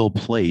not ill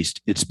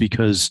placed. It's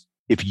because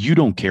if you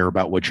don't care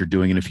about what you're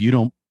doing, and if you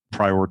don't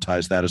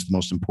prioritize that as the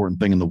most important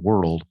thing in the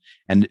world,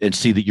 and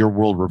see that your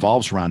world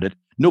revolves around it,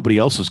 nobody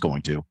else is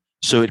going to.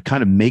 So it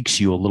kind of makes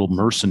you a little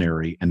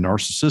mercenary and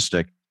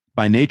narcissistic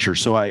by nature.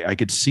 So I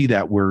could see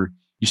that, where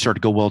you start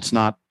to go, well, it's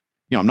not,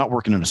 I'm not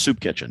working in a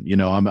soup kitchen.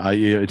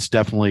 It's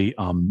definitely,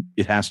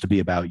 it has to be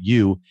about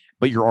you,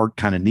 but your art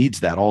kind of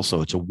needs that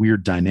also. It's a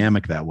weird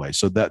dynamic that way.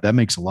 So that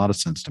makes a lot of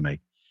sense to me.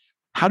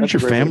 How did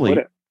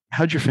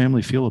how did your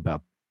family feel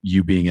about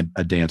you being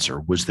a dancer?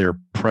 Was there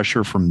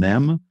pressure from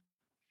them?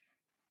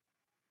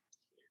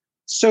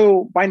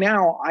 So by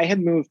now I had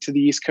moved to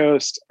the East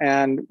Coast,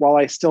 and while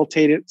I still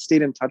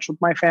stayed in touch with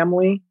my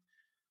family,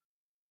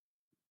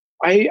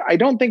 I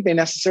don't think they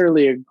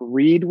necessarily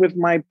agreed with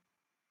my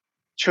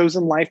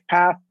chosen life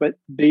path, but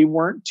they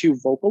weren't too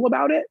vocal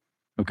about it.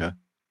 Okay.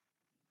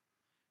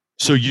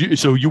 So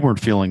you weren't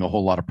feeling a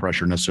whole lot of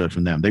pressure necessarily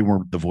from them. They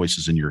weren't the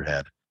voices in your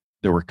head.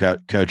 They were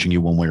coaching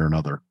you one way or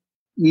another.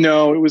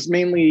 No, it was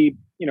mainly,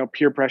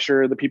 peer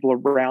pressure, the people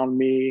around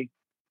me,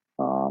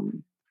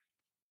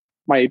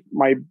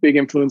 my big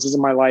influences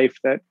in my life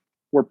that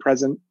were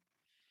present.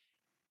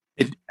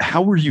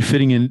 How were you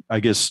fitting in,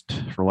 I guess,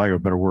 for lack of a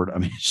better word,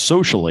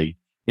 socially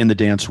in the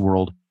dance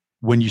world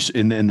when you,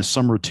 in the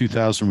summer of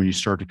 2000, when you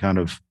start to kind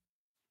of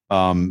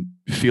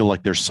feel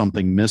like there's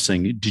something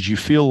missing? Did you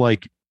feel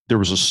like there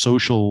was a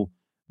social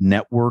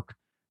network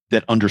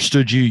that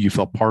understood you? You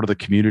felt part of the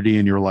community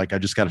and you're like, I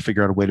just got to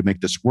figure out a way to make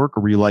this work?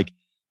 Or were you like,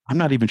 I'm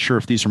not even sure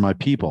if these are my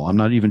people. I'm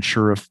not even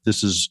sure if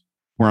this is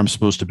where I'm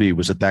supposed to be.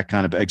 Was it that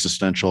kind of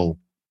existential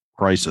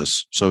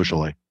crisis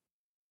socially?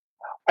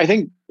 I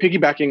think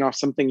piggybacking off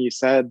something you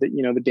said, that,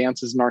 the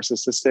dance is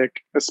narcissistic,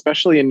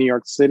 especially in New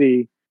York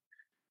City,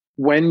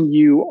 when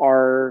you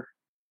are,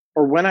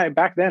 or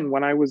back then,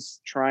 when I was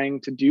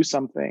trying to do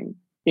something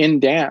in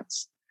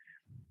dance,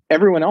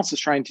 everyone else is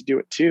trying to do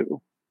it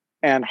too,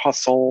 and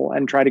hustle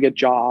and try to get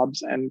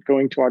jobs and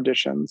going to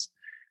auditions.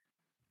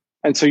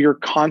 And so you're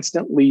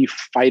constantly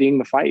fighting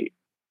the fight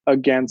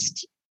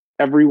against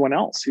everyone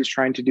else who's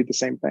trying to do the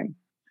same thing.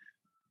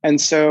 And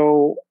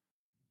so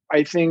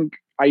I think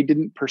I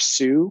didn't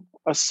pursue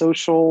a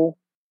social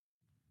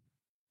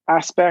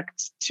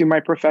aspect to my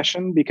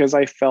profession because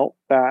I felt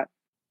that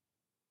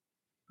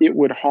it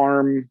would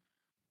harm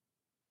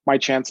my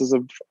chances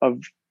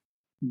of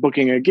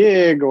booking a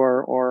gig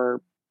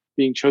or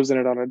being chosen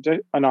at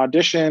an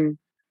audition.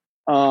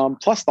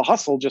 Plus the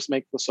hustle just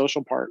makes the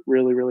social part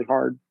really, really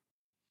hard.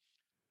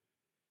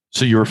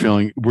 So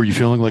were you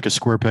feeling like a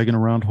square peg in a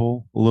round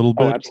hole a little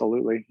bit? Oh,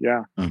 absolutely.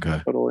 Yeah. Okay.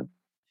 Totally.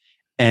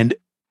 And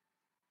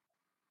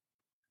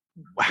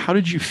how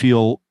did you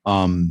feel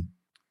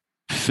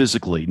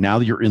physically now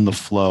that you're in the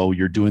flow,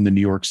 you're doing the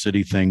New York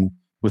City thing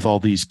with all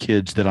these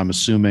kids that I'm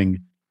assuming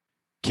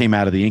came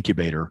out of the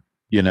incubator,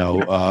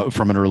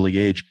 from an early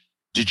age?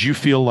 Did you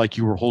feel like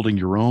you were holding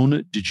your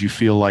own? Did you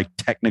feel like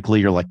technically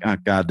you're like, oh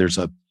God,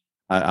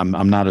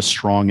 I'm not as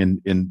strong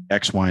in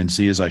X, Y, and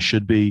Z as I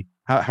should be?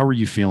 How are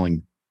you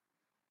feeling?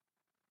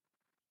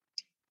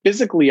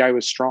 Physically, I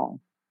was strong.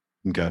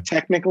 Okay.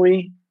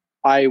 Technically,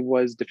 I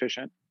was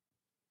deficient.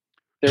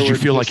 Did you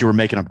feel like you were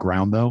making up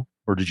ground though?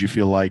 Or did you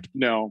feel like?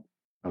 No.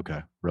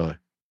 Okay. Really?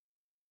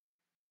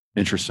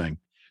 Interesting.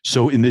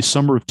 So in the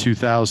summer of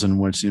 2000,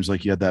 when it seems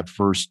like you had that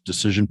first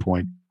decision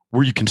point,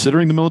 Were you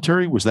considering the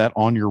military? Was that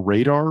on your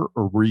radar,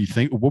 or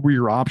what were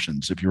your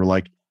options? If you were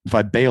like, if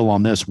I bail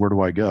on this, where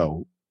do I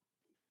go?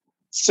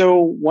 So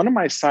one of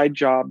my side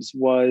jobs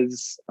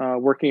was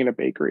working in a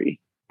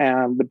bakery,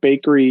 and the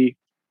bakery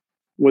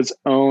was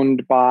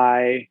owned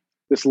by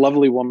this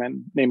lovely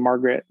woman named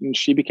Margaret, and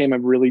she became a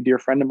really dear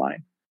friend of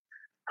mine.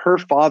 Her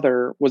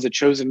father was a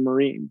chosen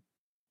Marine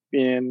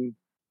in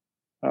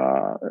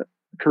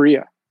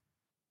Korea,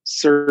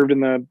 served in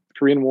the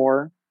Korean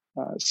War,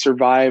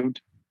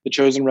 survived the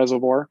Chosin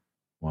Reservoir.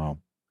 Wow.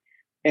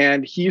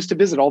 And he used to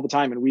visit all the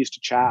time, and we used to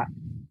chat.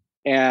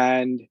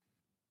 And,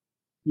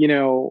 you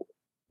know,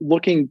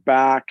 looking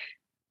back,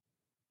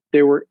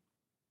 there were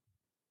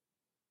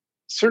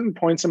certain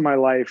points in my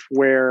life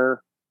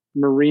where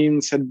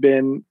Marines had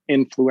been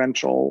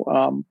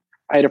influential.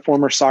 I had a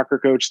former soccer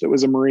coach that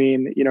was a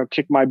Marine, you know,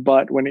 kick my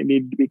butt when it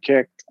needed to be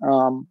kicked.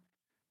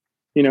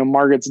 You know,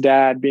 Margaret's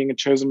dad being a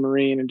chosen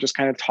Marine and just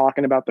kind of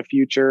talking about the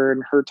future,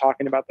 and her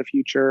talking about the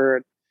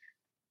future.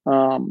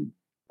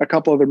 A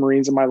couple of the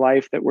Marines in my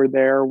life that were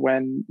there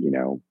when, you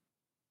know,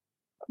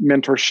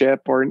 mentorship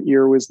or an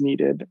ear was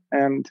needed,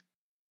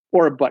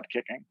 or a butt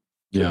kicking,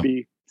 to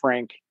be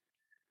frank.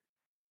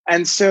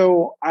 And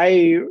so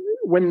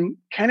when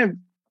kind of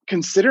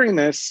considering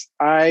this,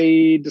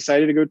 I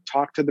decided to go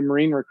talk to the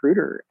Marine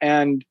recruiter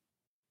and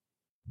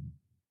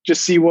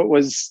just see what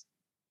was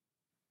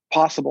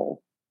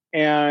possible.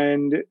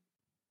 And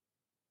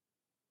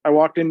I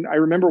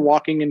remember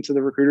walking into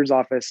the recruiter's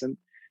office, and,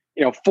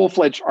 you know,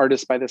 full-fledged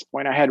artist by this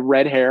point. I had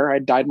red hair. I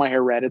dyed my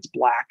hair red. It's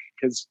black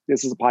because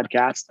this is a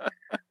podcast.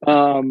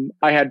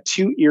 I had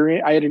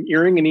I had an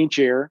earring in each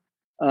ear.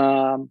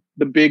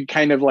 The big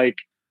kind of like,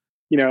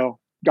 you know,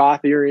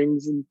 goth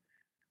earrings. And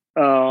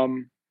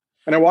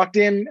I walked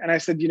in and I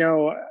said, you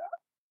know,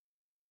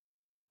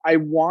 I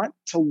want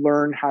to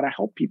learn how to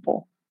help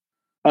people,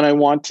 and I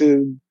want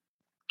to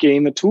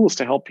gain the tools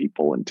to help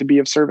people and to be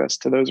of service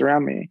to those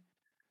around me.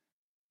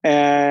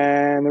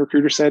 And the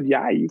recruiter said,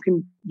 yeah, you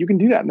can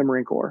do that in the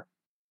Marine Corps.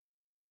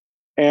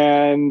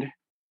 And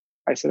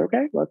I said,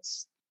 okay,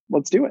 let's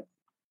do it.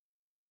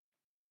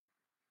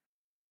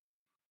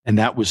 And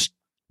that was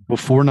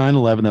before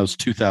 9/11. That was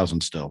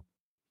 2000 still.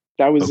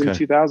 That was in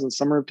 2000,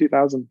 summer of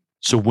 2000.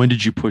 So when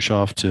did you push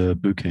off to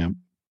boot camp?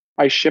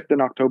 I shipped in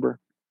October.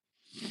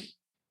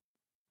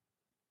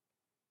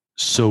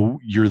 So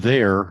you're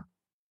there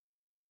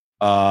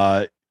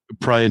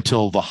probably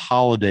until the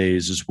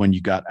holidays is when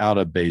you got out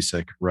of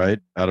basic, right?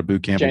 Out of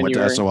boot camp January.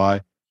 And went to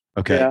SOI.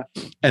 Okay. Yeah.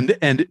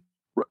 And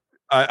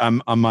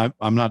I'm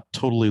not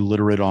totally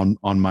literate on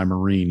my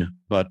Marine,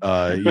 but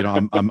you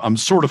know, I'm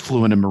sort of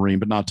fluent in Marine,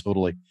 but not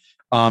totally.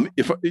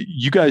 If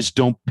you guys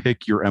don't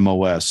pick your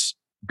MOS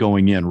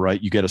going in,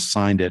 right? You get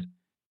assigned it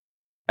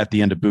at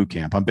the end of boot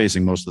camp. I'm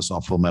basing most of this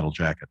off Full Metal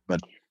Jacket,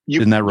 but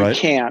isn't that right?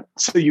 You can't.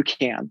 So you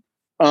can.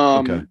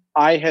 Okay.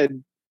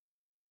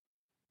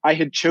 I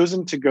had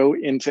chosen to go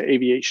into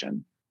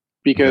aviation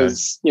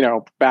because, you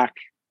know, back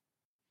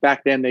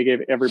then they gave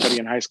everybody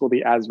in high school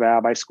the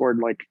ASVAB. I scored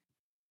like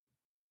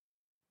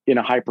in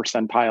a high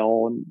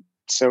percentile, and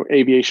so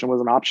aviation was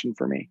an option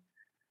for me.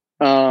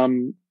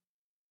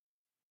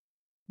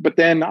 But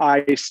then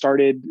I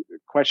started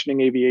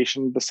questioning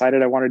aviation,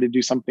 decided I wanted to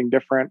do something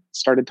different,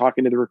 started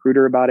talking to the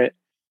recruiter about it.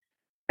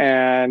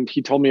 And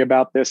he told me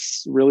about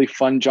this really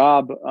fun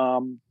job,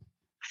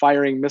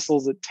 firing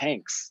missiles at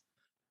tanks.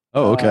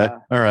 Oh, okay.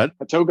 All right.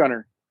 A tow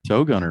gunner.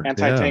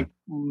 Anti-tank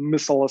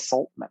missile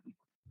assaultman.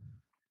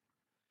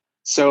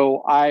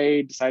 So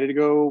I decided to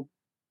go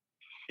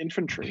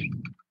infantry.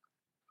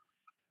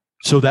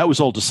 So that was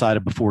all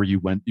decided before you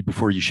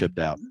shipped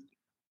out.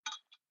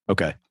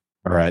 Okay.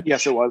 All right.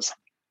 Yes, it was.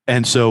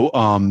 And so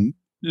then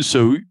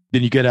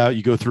you get out,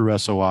 you go through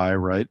SOI,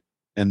 right?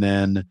 And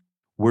then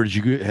where did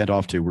you head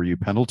off to? Were you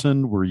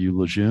Pendleton? Were you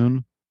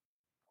Lejeune?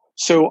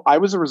 So I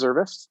was a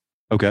reservist.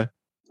 Okay.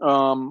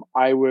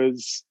 I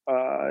was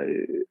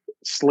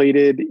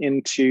slated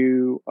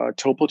into a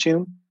tow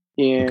platoon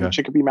in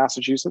Chicopee,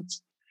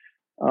 Massachusetts.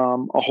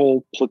 A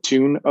whole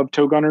platoon of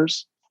tow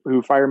gunners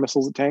who fire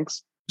missiles at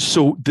tanks.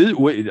 So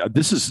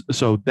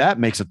that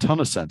makes a ton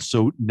of sense.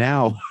 So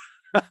now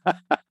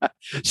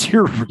so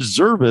you're a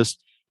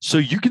reservist, so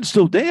you can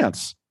still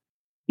dance.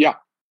 Yeah.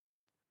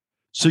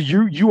 So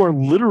you are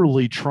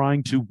literally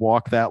trying to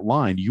walk that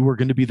line. You are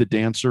going to be the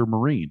dancer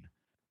Marine,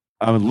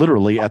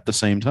 literally at the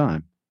same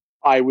time.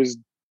 I was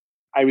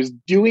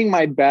doing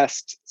my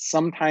best,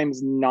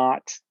 sometimes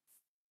not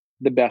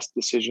the best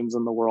decisions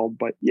in the world,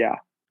 but yeah,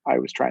 I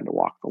was trying to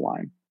walk the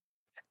line.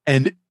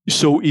 And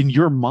so in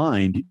your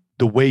mind,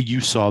 the way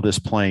you saw this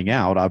playing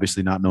out,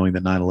 obviously not knowing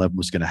that 9/11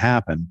 was going to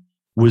happen,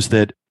 was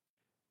that,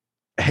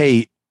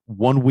 hey,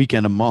 1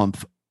 weekend a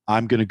month,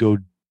 I'm going to go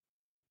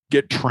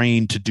get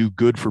trained to do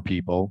good for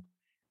people.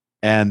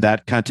 And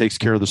that kind of takes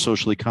care of the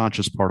socially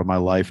conscious part of my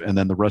life. And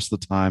then the rest of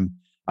the time,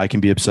 I can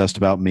be obsessed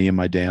about me and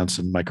my dance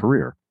and my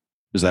career.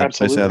 Is that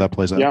I say how that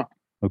plays out? Yeah.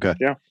 Okay.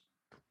 Yeah.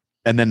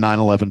 And then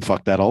 9/11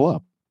 fucked that all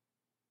up.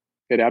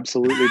 It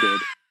absolutely did.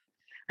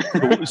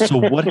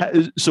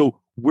 So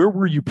where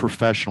were you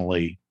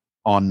professionally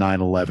on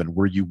 9/11?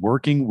 Were you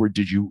working?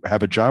 Did you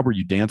have a job? Were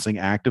you dancing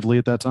actively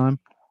at that time?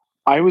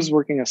 I was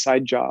working a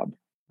side job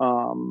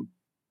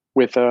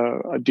with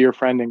a dear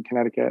friend in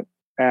Connecticut,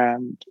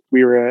 and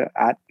we were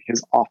at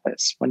his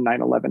office when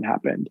 9/11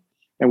 happened,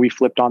 and we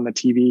flipped on the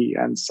TV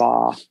and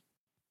saw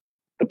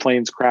the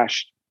planes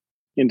crash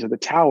into the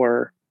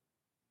tower.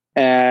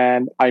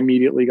 And I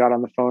immediately got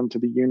on the phone to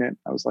the unit.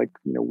 I was like,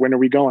 when are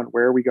we going?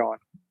 Where are we going?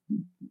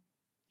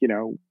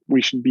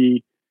 We should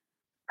be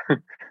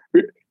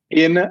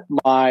in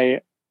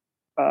my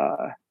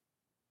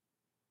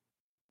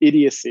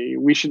idiocy.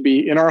 We should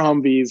be in our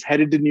Humvees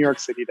headed to New York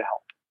City to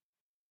help.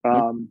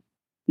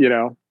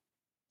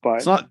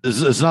 But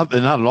it's not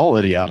at all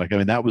idiotic. I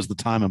mean, that was the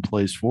time and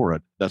place for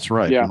it. That's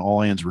right. Yeah. When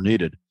all hands were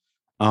needed.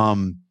 How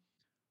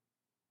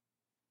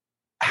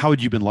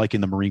had you been liking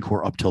the Marine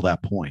Corps up till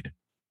that point?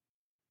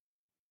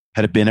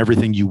 Had it been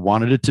everything you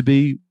wanted it to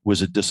be?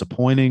 Was it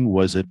disappointing?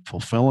 Was it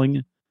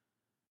fulfilling?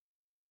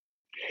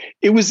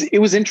 It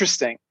was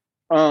interesting.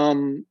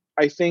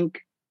 I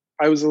think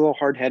I was a little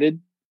hard-headed.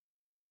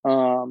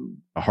 A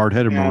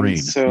hard-headed Marine.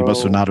 So, you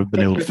must have not have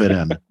been able to fit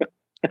in.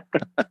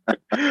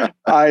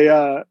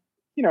 I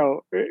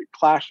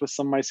clashed with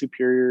some of my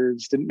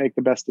superiors, didn't make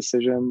the best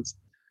decisions.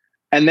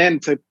 And then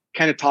to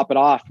kind of top it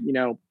off,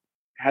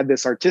 had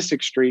this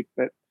artistic streak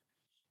that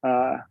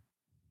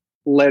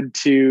led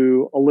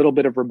to a little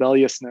bit of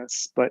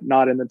rebelliousness, but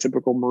not in the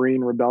typical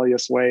Marine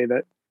rebellious way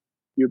that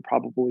you'd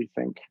probably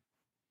think.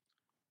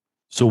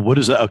 So what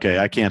is that? Okay,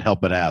 I can't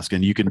help but ask,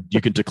 and you can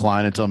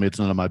decline and tell me it's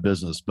none of my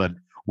business, but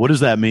what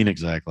does that mean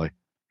exactly?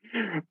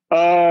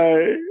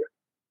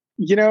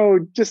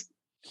 Just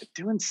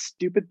doing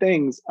stupid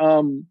things.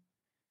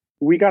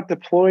 We got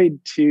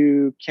deployed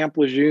to Camp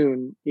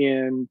Lejeune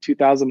in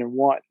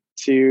 2001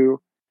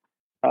 to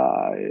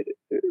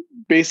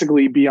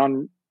basically be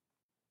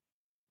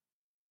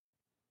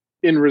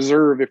in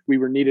reserve if we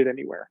were needed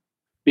anywhere,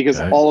 because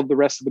all of the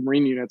rest of the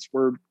Marine units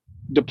were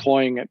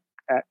deploying at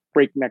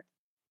breakneck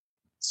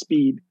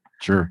speed.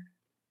 Sure.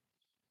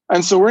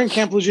 And so we're in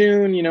Camp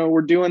Lejeune,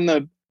 we're doing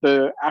the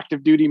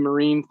active duty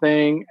Marine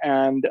thing.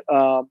 And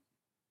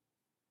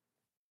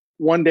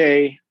one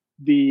day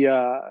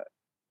the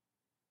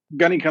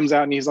gunny comes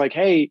out and he's like,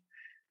 "Hey,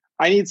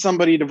 I need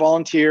somebody to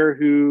volunteer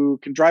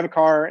who can drive a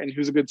car and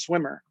who's a good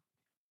swimmer."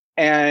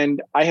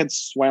 And I had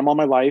swam all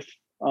my life,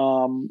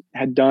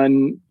 had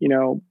done,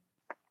 the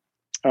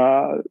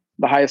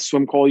highest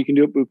swim call you can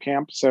do at boot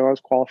camp. So I was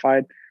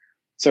qualified.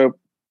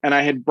 And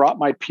I had brought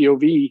my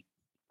POV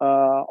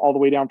all the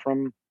way down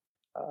from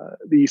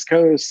the East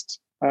Coast,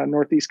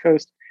 Northeast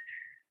Coast.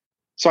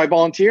 So I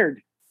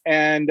volunteered.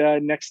 And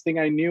next thing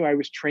I knew, I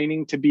was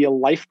training to be a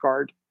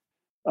lifeguard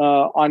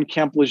on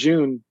Camp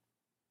Lejeune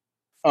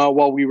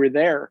while we were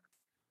there.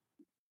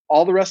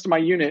 All the rest of my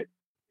unit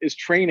is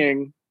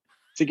training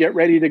to get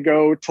ready to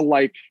go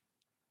to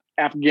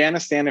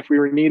Afghanistan if we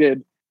were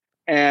needed.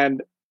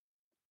 And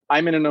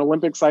I'm in an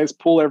Olympic-sized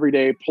pool every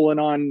day, pulling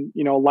on,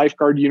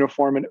 lifeguard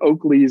uniform and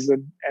Oakleys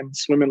and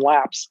swimming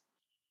laps.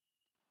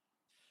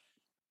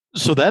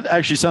 So that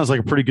actually sounds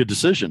like a pretty good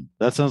decision.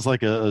 That sounds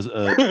like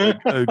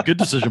a good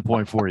decision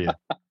point for you.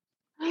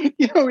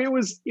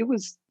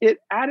 It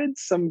added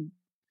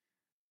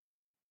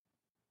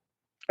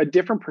a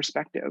different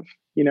perspective,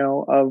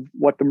 of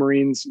what the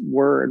Marines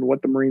were and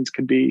what the Marines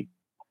could be.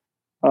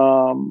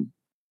 In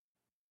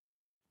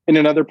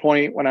another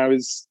point, when I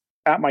was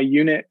at my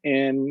unit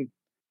in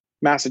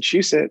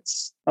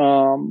Massachusetts,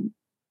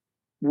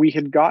 we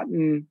had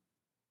gotten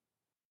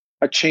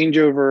a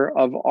changeover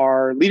of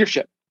our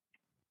leadership,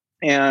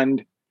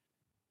 and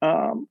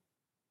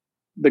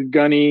the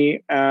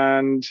gunny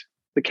and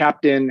the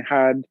captain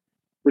had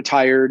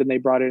retired, and they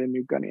brought in a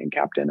new gunny and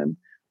captain. And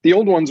the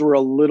old ones were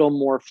a little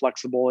more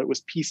flexible. It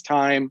was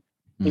peacetime.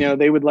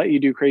 They would let you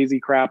do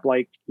crazy crap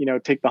like,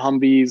 take the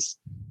Humvees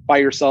by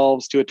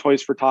yourselves to a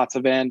Toys for Tots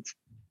event,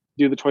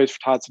 do the Toys for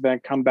Tots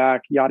event, come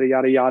back, yada,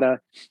 yada, yada.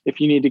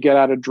 If you need to get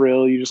out of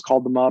drill, you just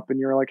called them up and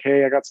you're like,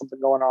 "Hey, I got something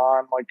going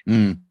on.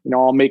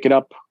 I'll make it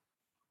up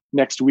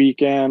next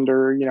weekend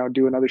or,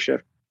 do another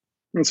shift."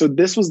 And so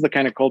this was the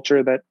kind of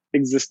culture that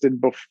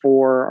existed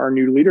before our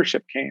new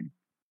leadership came.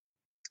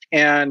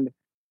 And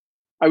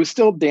I was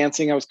still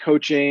dancing, I was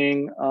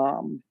coaching,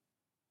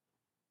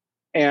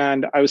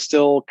 and I was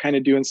still kind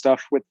of doing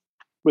stuff with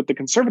the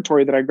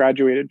conservatory that I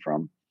graduated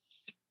from.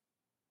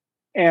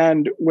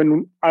 And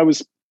when I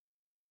was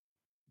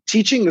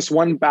teaching this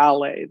one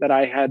ballet that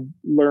I had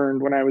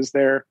learned when I was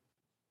there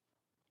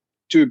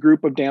to a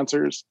group of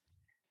dancers,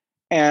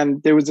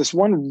 and there was this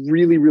one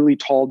really, really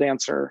tall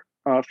dancer,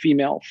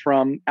 female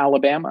from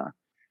Alabama,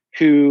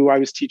 who I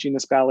was teaching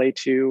this ballet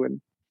to. And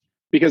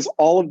because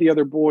all of the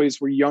other boys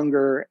were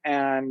younger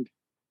and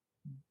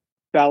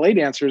ballet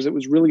dancers, it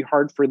was really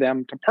hard for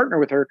them to partner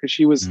with her because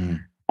she was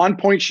on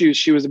point shoes.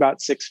 She was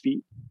about 6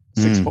 feet,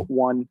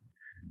 6'1".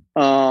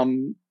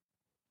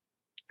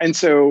 And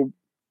so,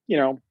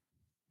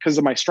 because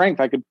of my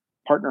strength, I could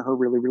partner her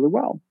really, really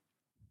well.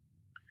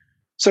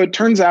 So it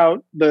turns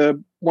out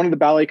one of the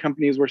ballet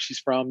companies where she's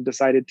from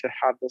decided to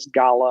have this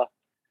gala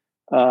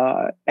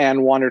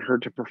and wanted her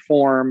to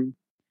perform.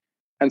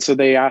 And so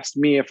they asked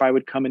me if I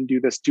would come and do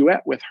this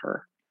duet with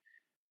her.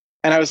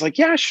 And I was like,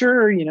 yeah,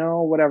 sure,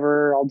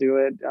 whatever, I'll do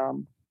it.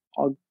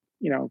 I'll,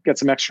 get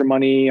some extra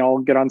money. I'll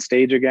get on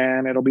stage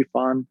again. It'll be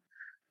fun.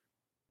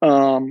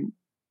 And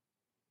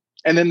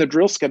then the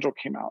drill schedule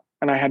came out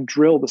and I had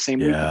drill the same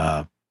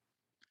weekend.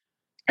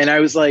 And I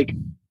was like,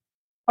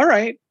 all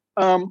right,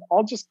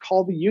 I'll just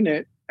call the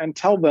unit and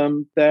tell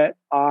them that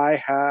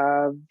I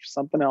have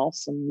something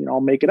else and,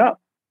 I'll make it up.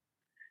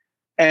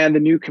 And the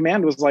new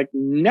command was like,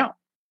 no,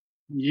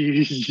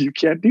 you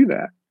can't do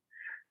that.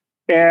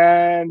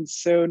 And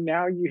so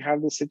now you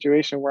have this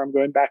situation where I'm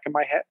going back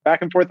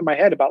and forth in my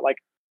head about like,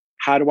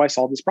 how do I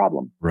solve this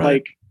problem? Right.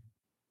 Like,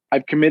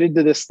 I've committed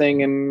to this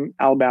thing in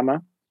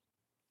Alabama.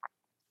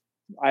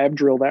 I have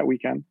drill that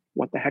weekend.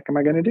 What the heck am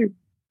I going to do?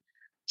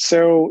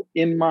 So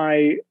in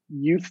my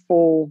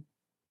youthful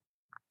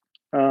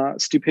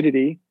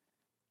stupidity,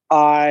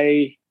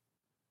 we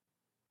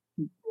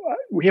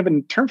have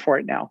a term for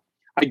it now.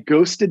 I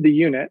ghosted the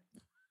unit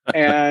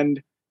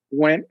and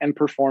went and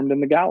performed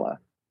in the gala.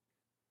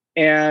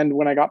 And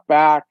when I got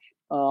back,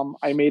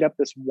 I made up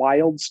this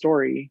wild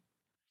story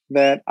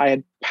that I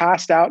had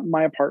passed out in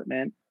my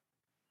apartment,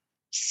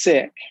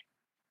 sick,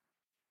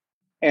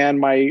 and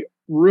my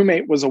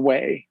roommate was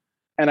away,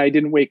 and I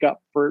didn't wake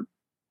up for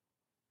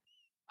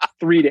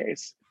 3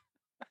 days.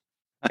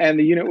 And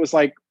the unit was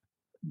like,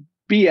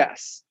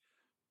 BS.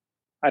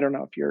 I don't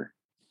know if you're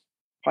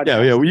podcast.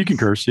 Yeah, well, you can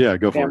curse. Yeah,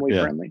 go for it. Family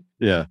friendly.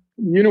 Yeah.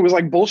 Unit was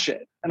like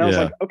bullshit. And I was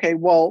like, okay,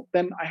 well,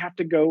 then I have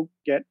to go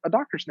get a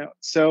doctor's note.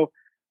 So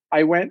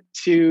I went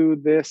to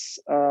this.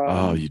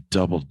 You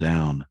doubled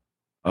down.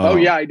 Oh,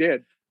 yeah, I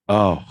did.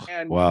 Oh,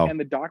 wow. And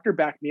the doctor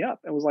backed me up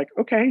and was like,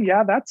 okay,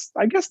 yeah,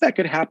 I guess that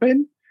could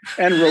happen.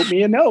 And wrote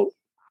me a note.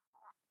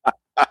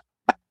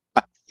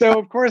 So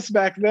of course,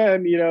 back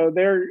then,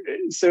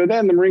 so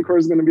then the Marine Corps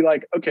is going to be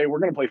like, okay, we're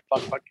going to play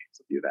fuck games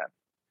with you then.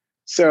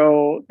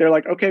 So they're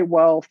like, okay,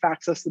 well,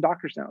 fax us the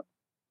doctor's note.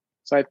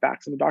 So I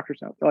faxed them the doctor's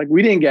note. They're like,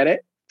 we didn't get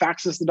it.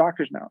 Fax us the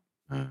doctor's note.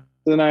 So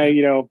then I,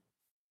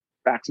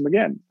 fax them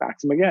again.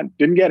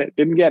 Didn't get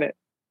it.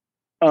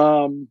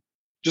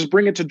 Just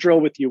bring it to drill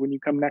with you when you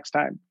come next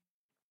time.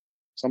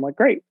 So I'm like,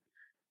 great.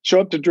 Show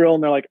up to drill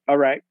and they're like, all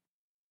right,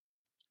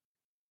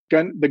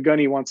 the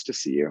gunny wants to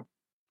see you.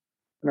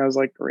 And I was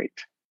like, great.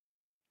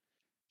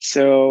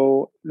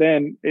 So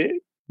then,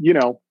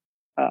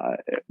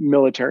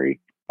 military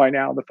by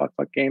now, the fuck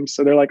games.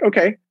 So they're like,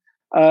 okay,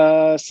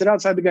 sit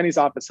outside the gunny's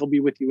office. He'll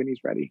be with you when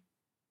he's ready.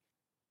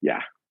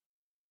 Yeah.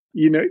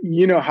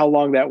 You know how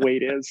long that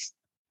wait is.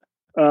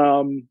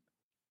 And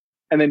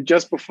then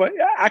just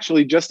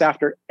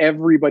after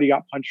everybody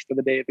got punched for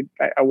the day,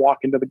 I walk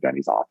into the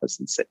gunny's office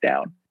and sit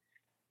down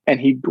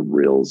and he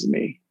grills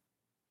me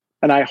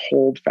and I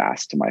hold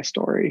fast to my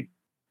story.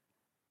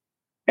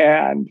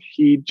 And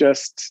he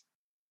just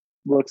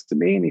looks at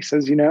me and he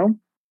says,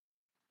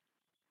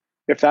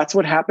 if that's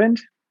what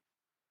happened,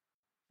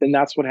 then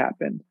that's what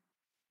happened.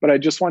 But I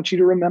just want you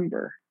to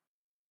remember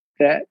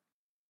that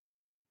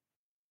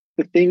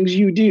the things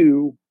you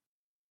do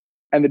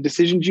and the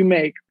decisions you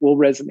make will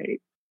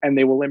resonate and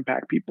they will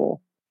impact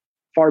people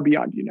far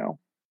beyond,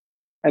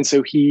 And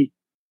so he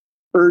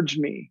urged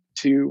me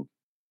to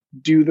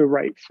do the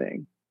right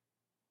thing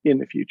in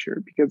the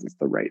future because it's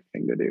the right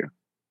thing to do.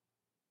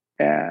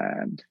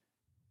 And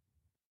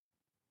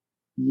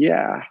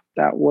yeah,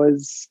 that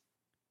was.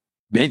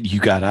 Man, you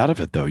got out of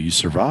it though. You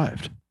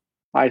survived.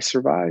 I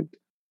survived.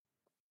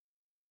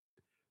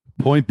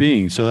 Point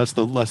being, so that's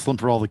the lesson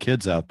for all the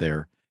kids out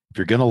there. If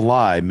you're going to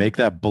lie, make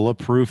that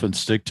bulletproof and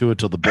stick to it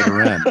till the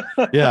bitter end.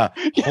 Yeah.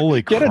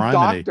 Holy Get criminy.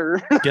 A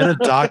doctor. Get a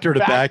doctor to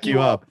back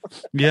you up.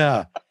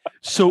 Yeah.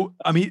 So,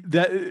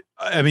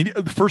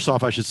 first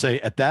off, I should say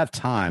at that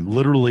time,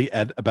 literally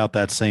at about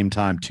that same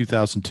time,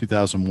 2000,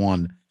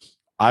 2001,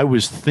 I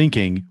was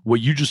thinking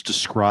what you just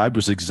described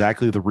was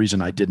exactly the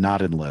reason I did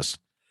not enlist.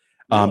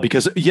 Really?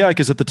 Because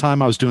at the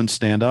time I was doing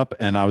stand-up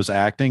and I was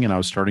acting and I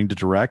was starting to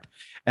direct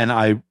and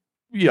I'd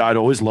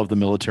always loved the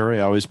military.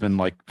 I always been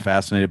like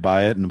fascinated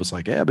by it and it was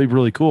like, yeah, it'd be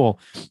really cool.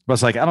 But I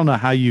was like, I don't know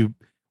how you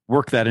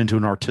work that into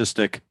an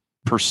artistic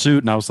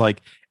pursuit. And I was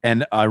like,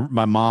 and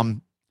my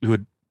mom who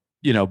had,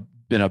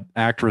 been an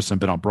actress and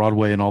been on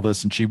Broadway and all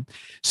this. And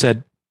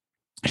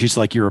she's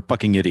like, you're a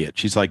fucking idiot.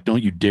 She's like,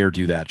 don't you dare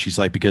do that. She's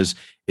like, because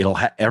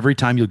every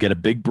time you'll get a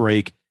big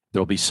break,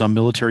 there'll be some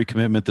military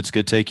commitment that's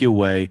going to take you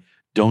away.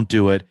 Don't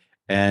do it.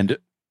 And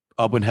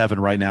up in heaven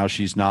right now,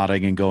 she's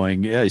nodding and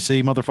going, yeah,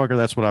 see, motherfucker,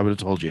 that's what I would have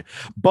told you.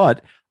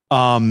 But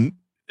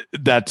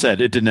that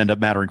said, it didn't end up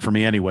mattering for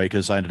me anyway,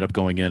 because I ended up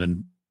going in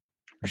and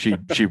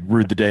she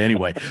ruined the day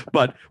anyway.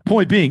 But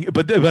point being,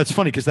 but that's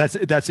funny because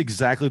that's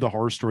exactly the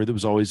horror story that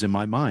was always in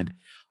my mind.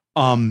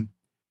 Did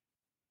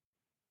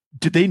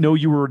they know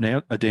you were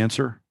a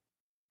dancer?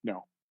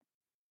 No.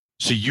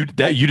 So you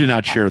did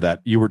not share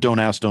that. You were don't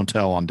ask, don't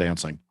tell on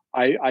dancing.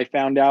 I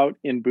found out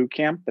in boot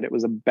camp that it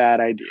was a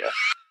bad idea.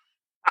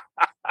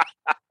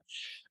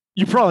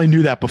 You probably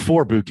knew that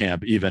before boot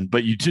camp even,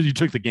 but you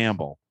took the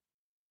gamble.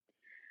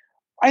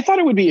 I thought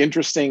it would be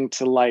interesting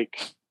to like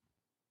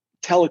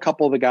tell a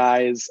couple of the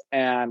guys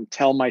and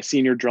tell my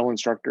senior drill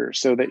instructor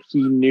so that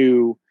he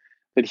knew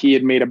that he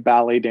had made a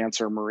ballet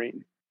dancer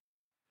Marine.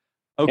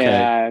 Okay.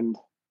 And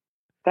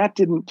that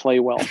didn't play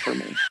well for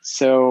me.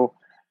 So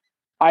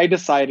I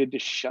decided to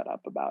shut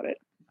up about it.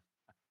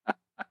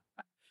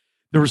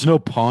 There was no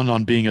pun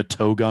on being a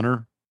toe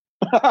gunner.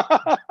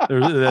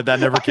 That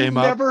never came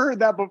up. Never heard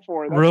that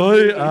before. That's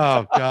really? amazing.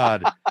 Oh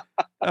God.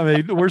 I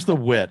mean, where's the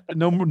wit?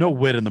 No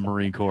wit in the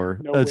Marine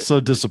Corps. That's so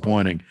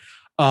disappointing.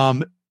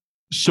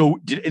 So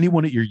did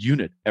anyone at your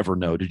unit ever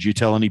know? Did you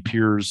tell any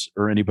peers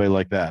or anybody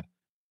like that?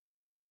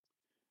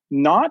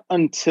 Not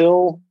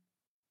until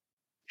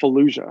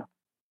Fallujah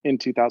in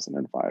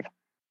 2005.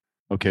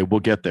 Okay, we'll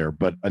get there.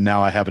 But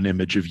now I have an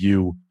image of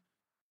you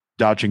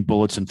dodging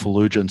bullets in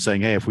Fallujah and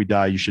saying, "Hey, if we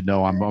die, you should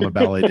know I'm a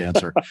ballet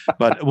dancer."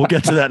 But we'll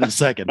get to that in a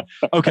second.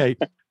 Okay.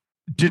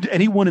 Did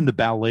anyone in the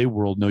ballet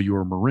world know you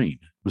were a Marine?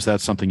 Was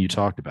that something you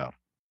talked about?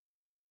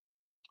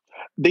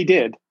 They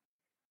did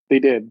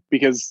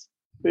because,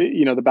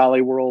 you know, the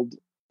ballet world,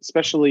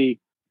 especially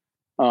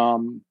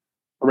around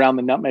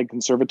the Nutmeg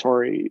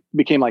Conservatory,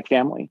 became like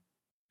family.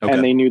 Okay.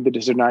 And they knew the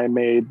decision I had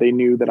made. They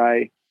knew that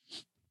I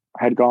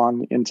had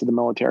gone into the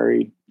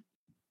military.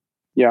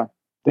 Yeah.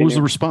 What was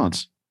the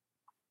response?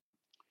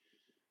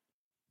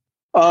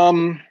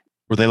 Were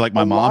they like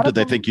my mom? Did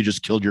they think you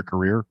just killed your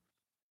career?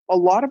 A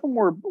lot of them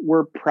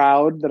were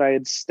proud that I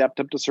had stepped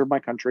up to serve my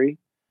country.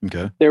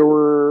 Okay. There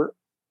were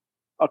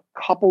a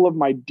couple of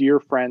my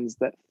dear friends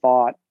that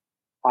thought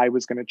I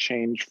was going to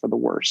change for the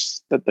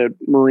worse, that the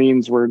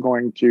Marines were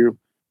going to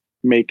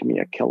make me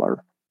a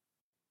killer.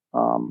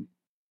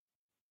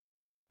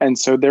 And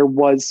so there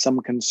was some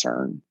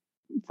concern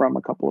from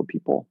a couple of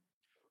people.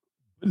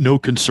 No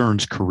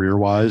concerns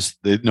career-wise?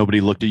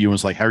 Nobody looked at you and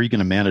was like, how are you going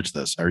to manage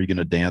this? How are you going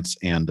to dance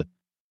and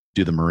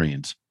do the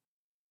Marines?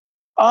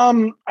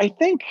 I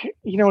think,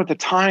 you know, at the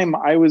time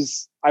I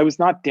was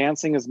not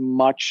dancing as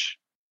much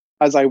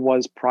as I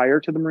was prior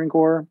to the Marine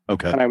Corps.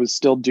 Okay. And I was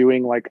still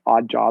doing like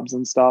odd jobs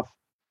and stuff.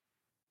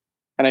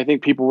 And I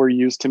think people were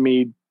used to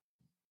me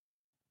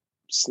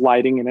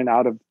sliding in and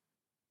out of,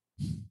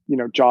 you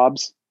know,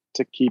 jobs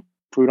to keep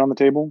food on the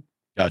table.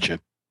 Gotcha.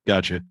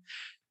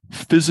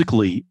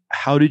 Physically,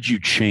 how did you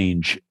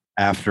change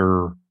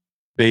after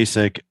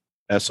basic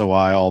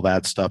SOI, all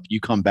that stuff?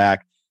 You come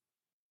back.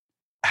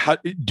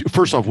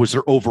 First off, was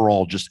there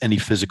overall just any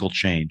physical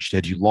change?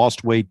 Had you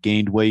lost weight,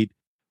 gained weight?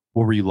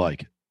 What were you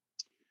like?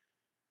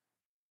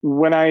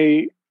 Of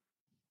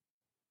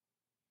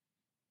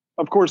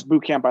course,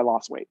 boot camp, I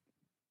lost weight.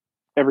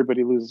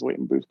 Everybody loses weight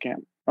in boot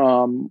camp.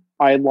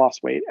 I had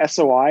lost weight.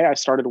 SOI, I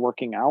started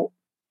working out.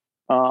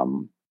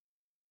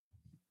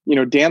 You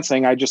know,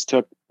 dancing, I just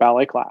took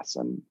ballet class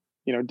and,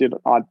 you know, did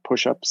odd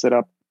push-up,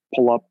 sit-up,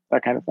 pull-up,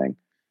 that kind of thing.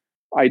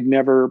 I'd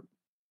never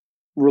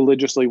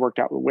religiously worked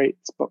out with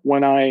weights. But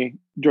when I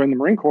joined the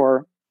Marine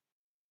Corps,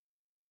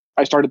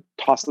 I started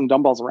tossing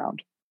dumbbells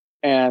around.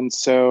 And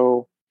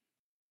so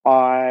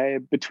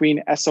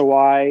between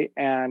SOI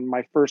and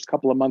my first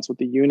couple of months with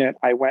the unit,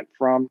 I went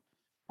from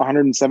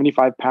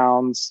 175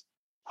 pounds,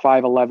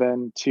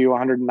 5'11", to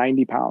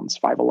 190 pounds,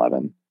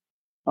 5'11".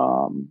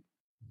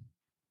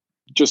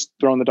 Just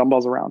throwing the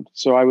dumbbells around.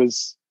 So I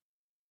was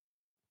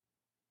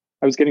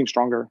getting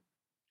stronger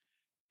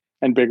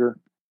and bigger.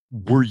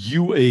 Were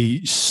you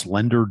a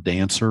slender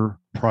dancer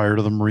prior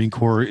to the Marine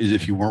Corps?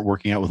 If you weren't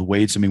working out with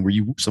weights, I mean, were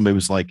you somebody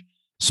was like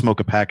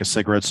smoke a pack of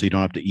cigarettes so you don't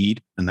have to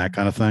eat and that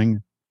kind of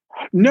thing?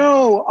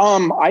 No,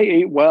 I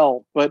ate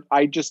well, but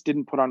I just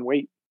didn't put on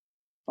weight.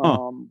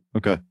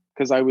 Okay.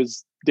 Because I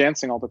was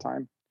dancing all the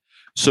time.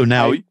 So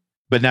now,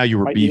 but now you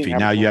were beefy.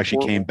 Now you actually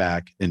horrible. Came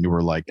back and you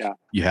were like,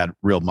 you had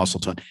real muscle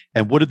tone.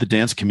 And what did the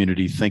dance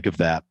community think of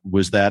that?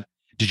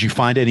 Did you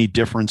find any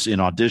difference in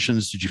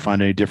auditions? Did you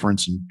find any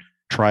difference in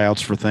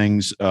tryouts for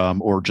things,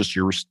 or just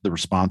the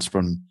response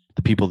from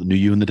the people that knew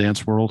you in the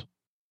dance world?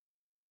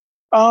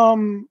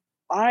 So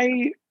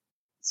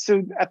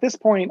at this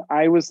point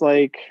I was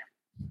like,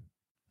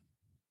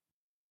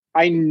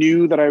 I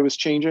knew that I was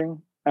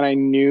changing, and I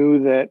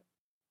knew that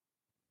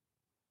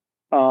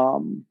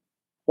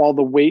while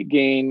the weight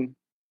gain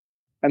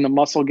and the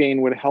muscle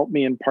gain would help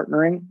me in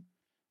partnering,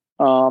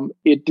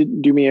 it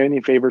didn't do me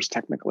any favors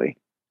technically.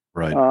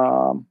 Right.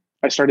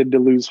 I started to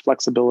lose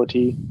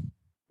flexibility,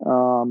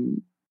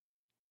 and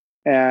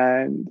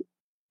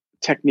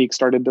technique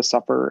started to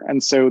suffer.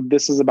 And so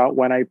this is about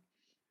when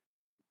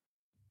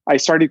I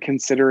started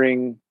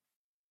considering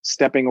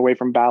stepping away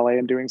from ballet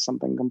and doing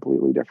something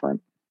completely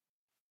different.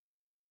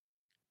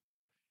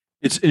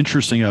 It's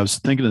interesting. I was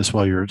thinking this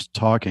while you were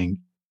talking.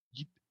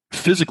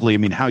 Physically, I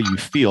mean, how you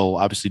feel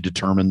obviously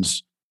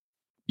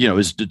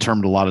is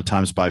determined a lot of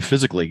times by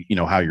physically,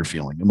 how you're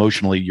feeling.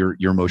 Emotionally, your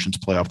emotions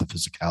play off the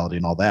physicality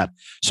and all that.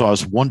 So I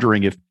was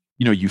wondering if,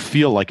 you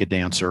feel like a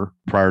dancer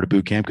prior to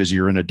boot camp because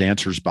you're in a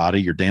dancer's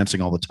body, you're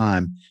dancing all the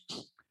time.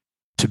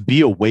 To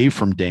be away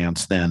from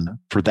dance then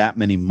for that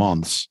many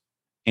months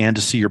and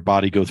to see your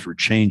body go through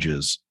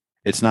changes,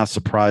 it's not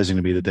surprising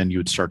to me that then you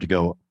would start to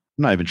go,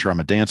 I'm not even sure I'm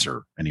a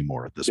dancer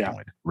anymore at this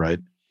point, right?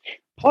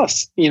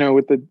 Plus,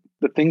 with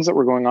the things that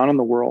were going on in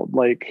the world,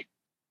 like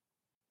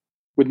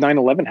with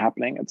 9/11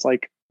 happening, it's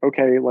like,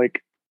 okay,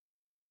 like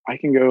I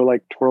can go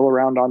like twirl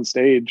around on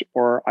stage,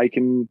 or I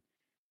can,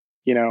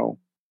 you know,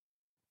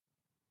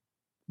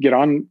 get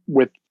on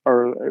with,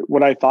 or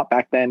what I thought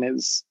back then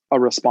is a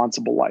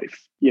responsible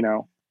life,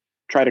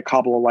 try to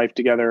cobble a life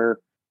together,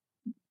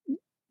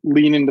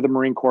 lean into the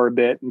Marine Corps a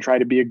bit and try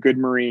to be a good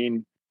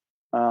Marine,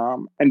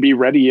 and be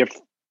ready if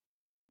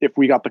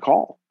we got the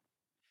call.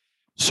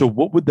 So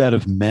what would that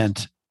have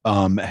meant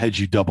had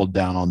you doubled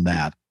down on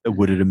that?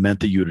 Would it have meant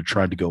that you would have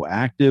tried to go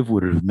active?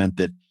 Would it have meant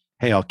that,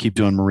 hey, I'll keep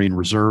doing Marine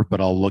Reserve,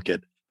 but I'll look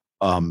at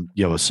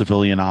a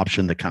civilian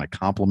option that kind of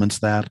complements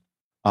that?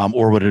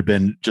 Or would it have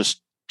been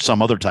just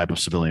some other type of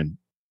civilian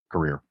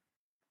career?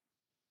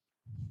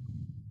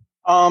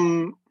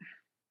 Gosh,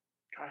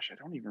 I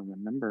don't even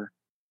remember.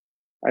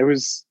 I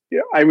was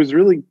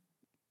really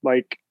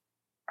like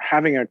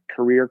having a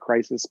career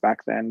crisis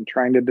back then,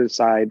 trying to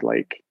decide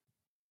like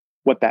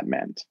what that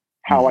meant,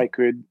 how I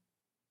could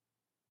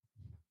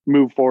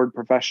move forward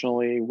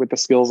professionally with the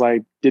skills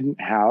I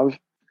didn't have,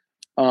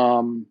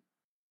 and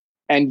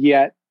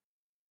yet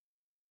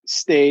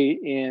stay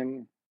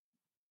in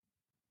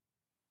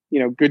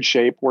good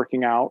shape,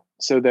 working out,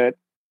 so that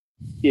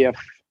if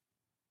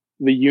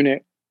the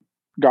unit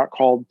got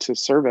called to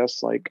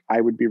service, like I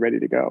would be ready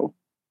to go.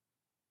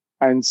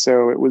 And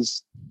so it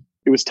was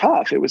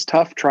tough. It was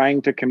tough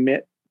trying to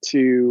commit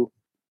to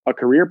a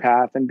career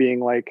path and being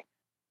like,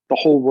 the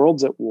whole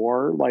world's at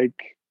war. Like,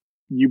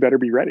 you better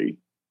be ready.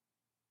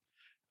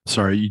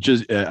 Sorry,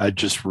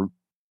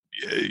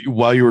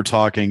 while you were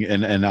talking,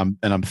 and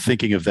I'm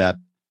thinking of that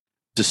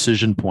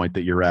decision point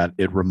that you're at,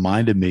 it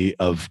reminded me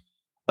of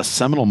a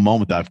seminal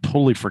moment that I've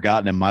totally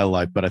forgotten in my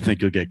life, but I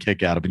think you'll get a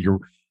kick out of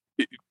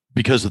it.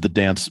 Because of the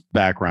dance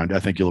background, I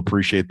think you'll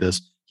appreciate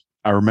this.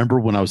 I remember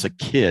when I was a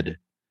kid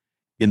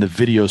in the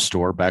video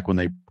store, back when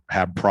they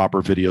had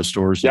proper video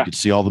stores, you could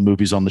see all the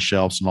movies on the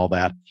shelves and all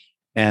that.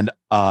 And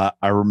I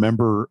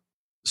remember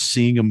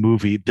seeing a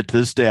movie that to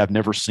this day I've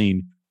never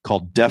seen,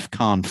 called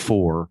DEFCON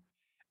 4.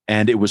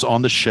 And it was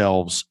on the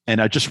shelves.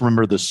 And I just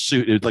remember the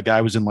suit. The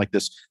guy was in like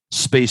this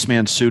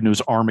spaceman suit, and it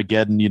was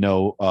Armageddon,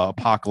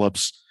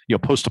 apocalypse,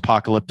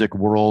 post-apocalyptic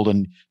world,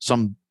 and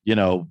some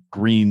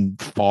green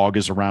fog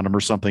is around him or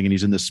something, and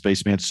he's in this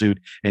spaceman suit,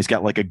 and he's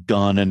got like a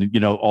gun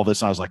and all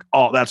this. And I was like,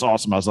 oh, that's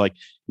awesome. I was like,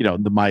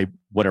 my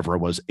whatever it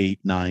was, 8,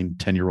 9,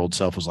 10-year-old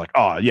self was like,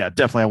 oh yeah,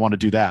 definitely I want to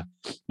do that.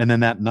 And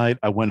then that night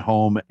I went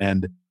home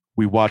and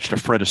we watched a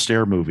Fred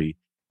Astaire movie,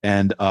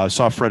 and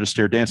saw Fred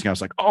Astaire dancing. I was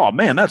like, oh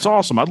man, that's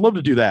awesome. I'd love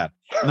to do that.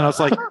 And then I was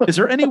like, is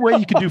there any way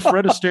you could do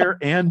Fred Astaire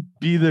and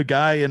be the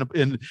guy in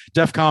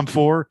DEFCON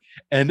 4?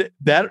 And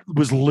that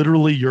was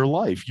literally your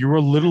life. You were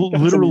literally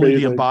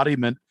amazing. The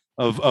embodiment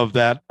of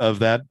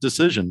that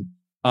decision.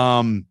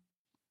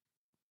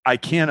 I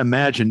can't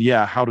imagine,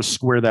 how to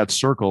square that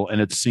circle. And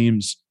it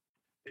seems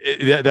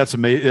that's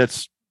amazing.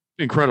 That's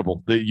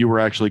incredible that you were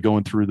actually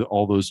going through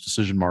all those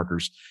decision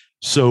markers.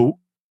 So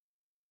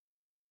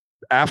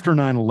after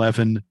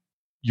 9/11,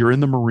 you're in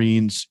the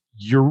Marines,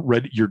 you're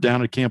ready, you're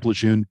down at Camp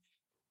Lejeune.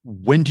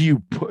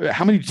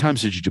 How many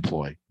times did you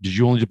deploy? Did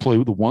you only deploy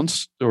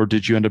once, or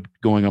did you end up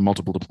going on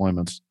multiple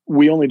deployments?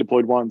 We only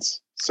deployed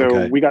once.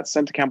 So we got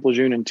sent to Camp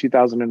Lejeune in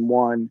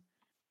 2001,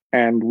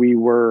 and we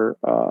were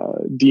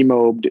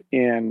demobbed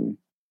in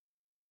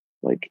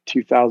like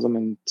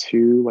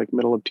 2002, like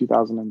middle of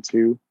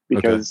 2002,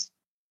 because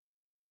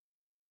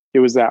it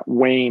was that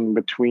wane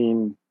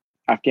between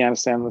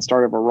Afghanistan and the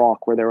start of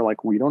Iraq where they were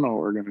like, we don't know what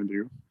we're going to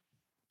do.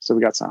 So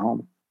we got sent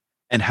home.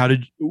 And how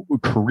did,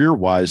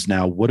 career-wise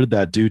now, what did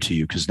that do to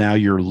you? Because now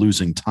you're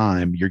losing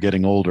time, you're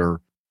getting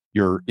older,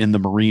 you're in the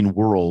Marine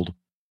world,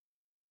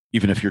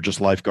 even if you're just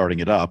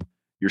lifeguarding it up,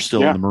 you're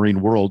still in the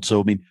Marine world.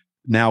 So,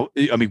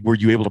 were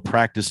you able to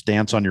practice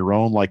dance on your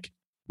own? Like,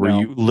 were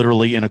you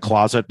literally in a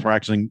closet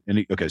practicing?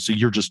 So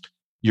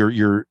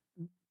you're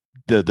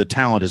the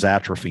talent is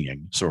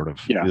atrophying, sort of,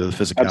 the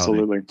physicality.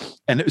 Absolutely.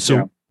 And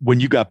so when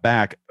you got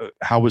back,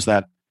 how was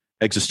that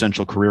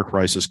existential career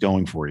crisis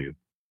going for you?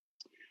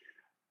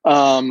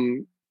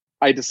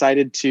 I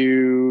decided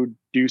to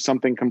do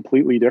something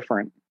completely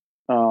different.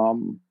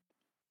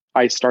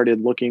 I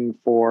started looking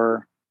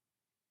for,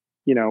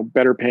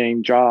 better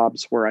paying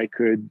jobs where I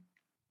could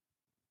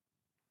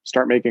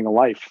start making a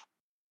life.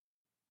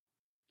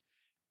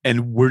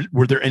 And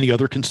were there any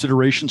other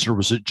considerations, or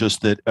was it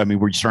just that,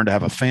 were you starting to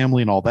have a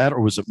family and all that,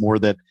 or was it more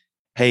that,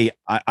 hey,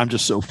 I'm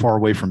just so far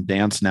away from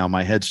dance now,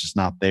 my head's just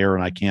not there,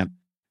 and I can't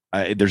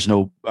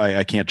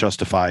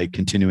justify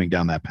continuing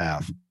down that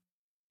path?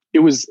 It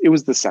was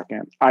the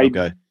second.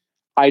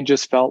 I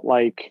just felt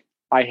like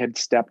I had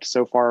stepped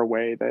so far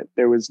away that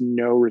there was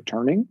no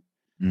returning,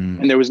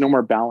 and there was no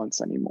more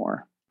balance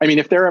anymore.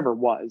 If there ever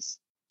was,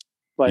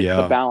 but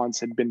the balance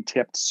had been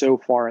tipped so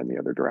far in the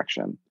other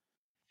direction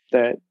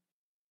that.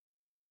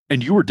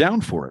 And you were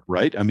down for it,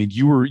 right?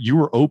 You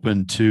were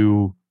open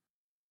to,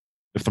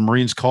 if the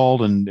Marines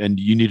called and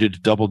you needed to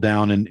double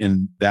down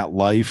in that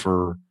life,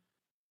 or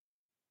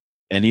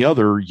any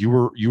other, you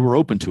were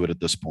open to it at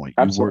this point.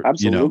 You were,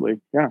 Absolutely.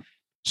 Yeah.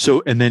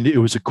 So, and then it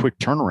was a quick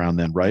turnaround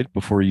then, right?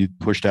 Before you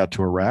pushed out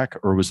to Iraq,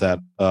 or was that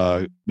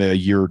a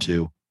year or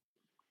two?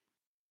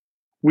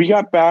 We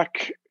got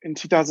back in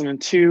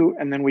 2002,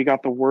 and then we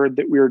got the word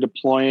that we were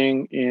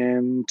deploying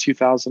in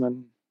 2000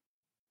 and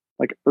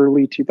like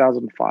early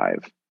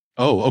 2005.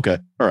 Oh, okay.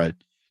 All right.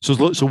 So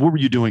what were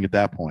you doing at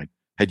that point?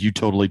 Had you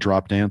totally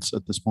dropped dance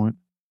at this point?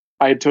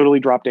 I had totally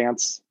dropped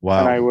dance.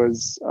 Wow. And I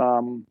was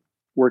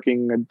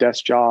working a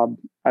desk job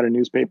at a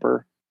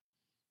newspaper.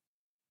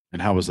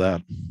 And how was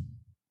that?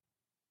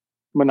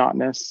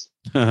 Monotonous.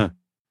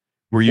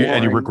 Were you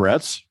any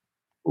regrets?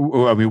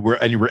 I mean,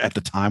 at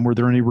the time, were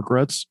there any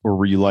regrets, or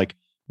were you like,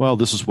 well,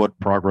 this is what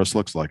progress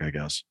looks like, I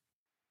guess?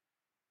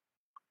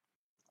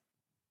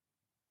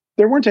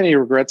 There weren't any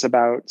regrets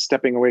about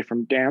stepping away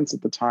from dance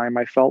at the time.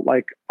 I felt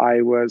like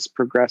I was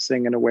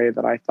progressing in a way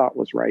that I thought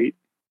was right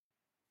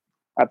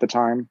at the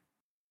time.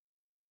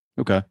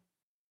 Okay.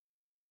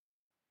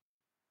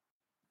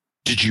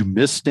 Did you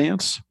miss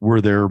dance?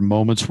 Were there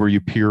moments where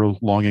you peer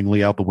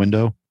longingly out the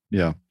window?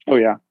 Yeah. Oh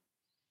yeah,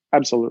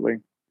 absolutely.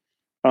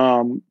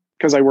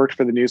 Because I worked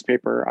for the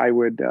newspaper, I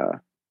would,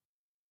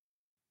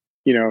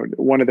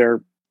 one of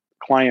their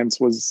clients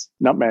was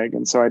Nutmeg,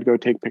 and so I'd go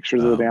take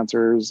pictures of the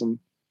dancers and,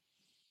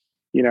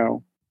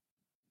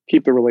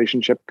 keep the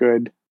relationship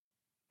good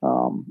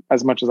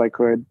as much as I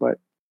could. But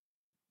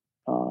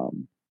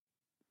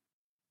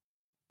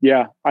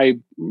yeah,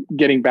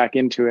 getting back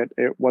into it,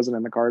 it wasn't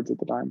in the cards at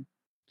the time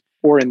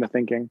or in the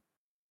thinking.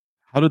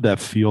 How did that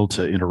feel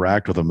to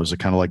interact with them? Was it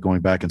kind of like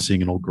going back and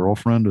seeing an old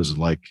girlfriend? Was it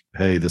like,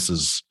 hey,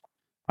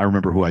 I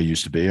remember who I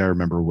used to be. I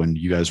remember when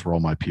you guys were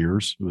all my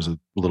peers. It was a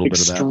little bit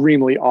of that.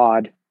 Extremely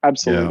odd.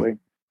 Absolutely.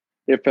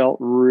 Yeah. It felt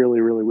really,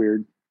 really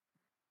weird.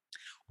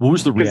 What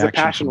was the reaction? Because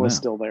the passion was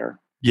still there.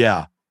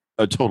 Yeah,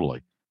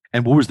 totally.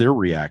 And what was their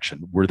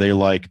reaction? Were they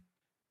like,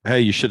 hey,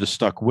 you should have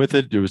stuck with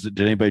it? Did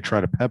anybody try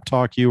to pep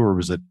talk you, or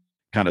was it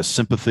kind of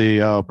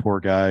sympathy? Oh, poor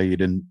guy, you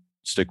didn't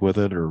stick with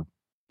it? Or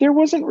there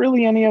wasn't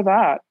really any of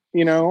that.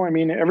 I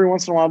mean, every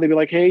once in a while they'd be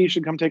like, hey, you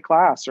should come take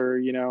class, or,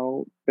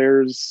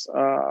 there's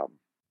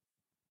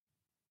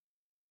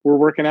we're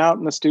working out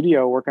in the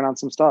studio, working on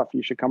some stuff.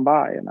 You should come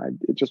by.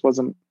 And it just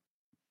wasn't,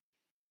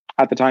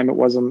 at the time, it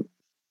wasn't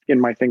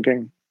in my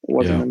thinking. It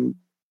wasn't in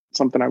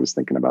something I was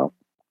thinking about.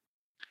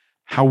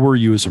 How were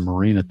you as a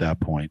Marine at that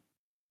point?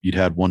 You'd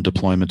had one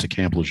deployment to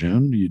Camp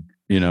Lejeune. You'd,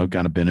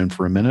 kind of been in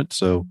for a minute.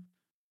 So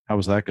how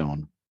was that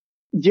going?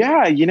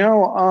 Yeah.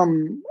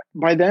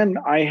 By then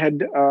I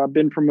had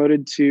been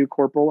promoted to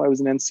corporal. I was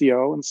an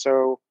NCO. And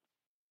so,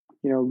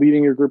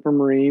 leading a group of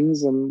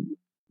Marines and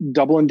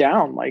doubling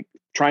down, like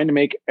trying to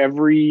make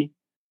every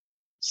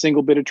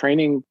single bit of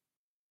training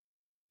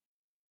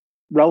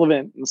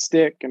relevant and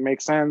stick and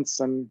make sense,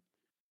 and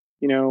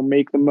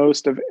make the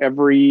most of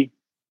every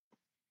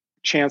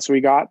chance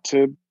we got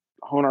to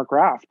hone our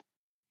craft,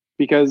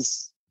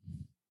 because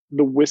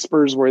the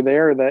whispers were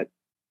there that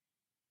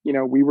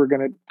we were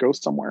going to go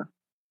somewhere.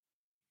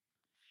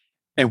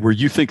 And were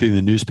you thinking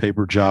the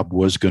newspaper job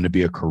was going to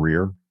be a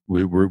career?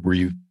 Were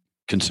you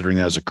considering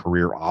that as a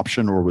career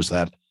option, or was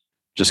that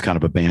just kind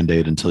of a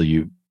Band-Aid until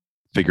you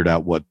figured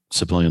out what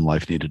civilian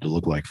life needed to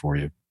look like for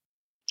you?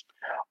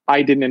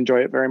 I didn't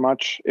enjoy it very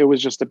much. It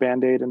was just a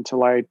Band-Aid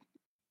until I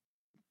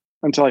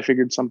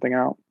figured something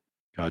out.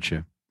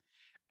 Gotcha.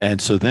 And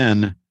so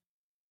then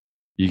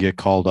you get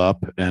called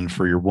up, and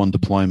for your one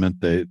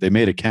deployment, they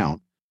made it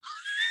count.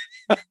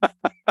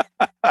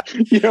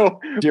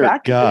 Dear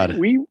God,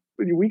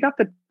 we got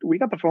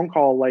the phone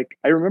call. Like,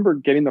 I remember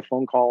getting the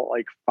phone call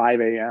like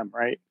 5 a.m.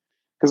 right?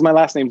 Because my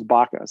last name's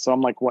Baca, so I'm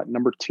like, what,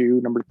 number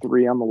 2, number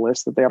 3 on the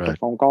list that they have to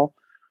phone call.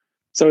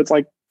 So it's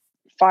like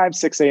 5,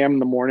 6 a.m. in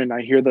the morning.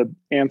 I hear the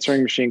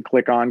answering machine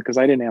click on because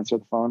I didn't answer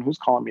the phone. Who's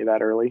calling me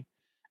that early?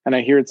 And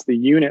I hear it's the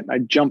unit. And I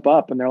jump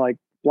up, and they're like,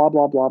 blah,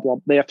 blah, blah, blah.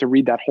 They have to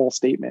read that whole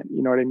statement.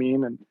 You know what I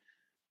mean?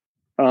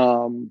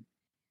 And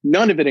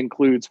none of it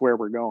includes where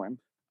we're going.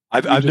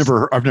 I've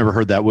never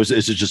heard that.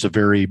 Is it just a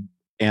very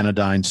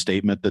anodyne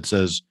statement that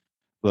says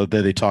that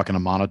they talk in a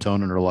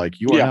monotone and are like,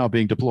 you are now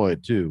being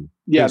deployed to?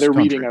 Yeah, they're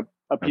reading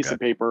a piece of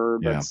paper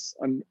that's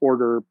an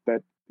order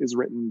that is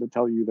written to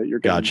tell you that you're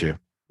getting Got you.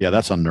 Yeah,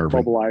 that's unnerving.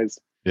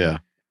 Mobilized. Yeah.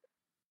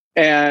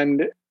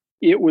 And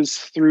it was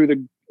through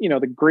the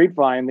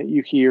grapevine that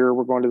you hear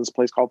we're going to this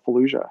place called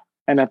Fallujah.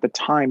 And at the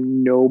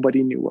time,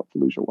 nobody knew what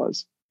Fallujah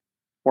was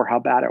or how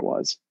bad it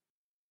was.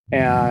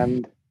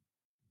 And,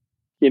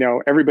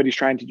 everybody's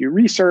trying to do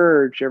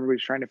research.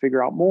 Everybody's trying to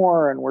figure out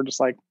more. And we're just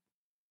like,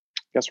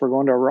 guess we're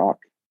going to Iraq,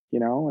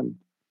 and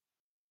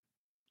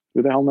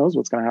who the hell knows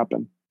what's going to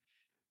happen.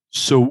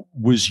 So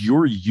was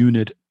your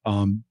unit,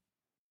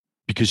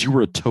 because you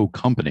were a tow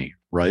company,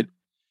 right?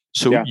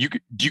 So you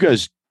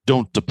guys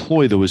don't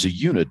deploy though as a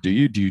unit, do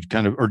you? Do you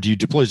do you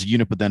deploy as a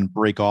unit, but then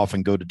break off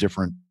and get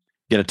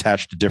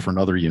attached to different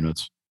other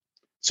units?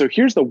 So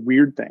here's the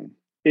weird thing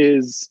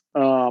is,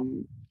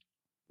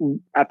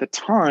 at the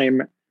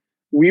time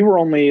we were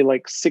only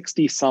like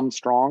 60 some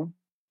strong.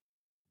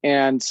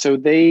 And so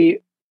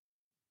they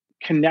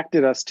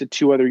connected us to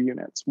two other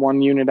units,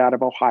 one unit out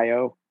of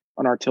Ohio,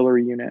 an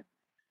artillery unit,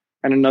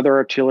 and another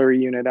artillery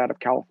unit out of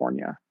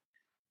California.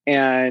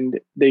 And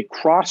they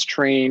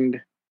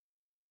cross-trained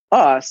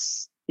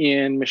us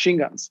in machine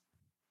guns.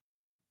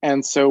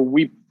 And so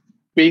we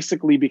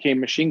basically became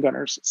machine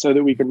gunners so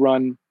that we could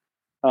run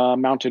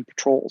mounted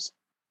patrols.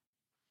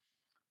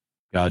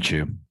 Got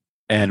you.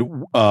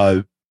 And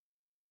what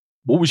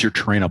was your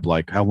train up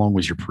like? How long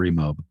was your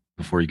pre-mob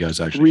before you guys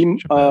actually?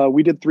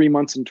 We did 3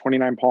 months in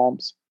 29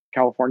 Palms,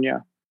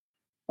 California,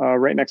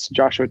 right next to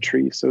Joshua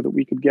Tree, so that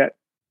we could get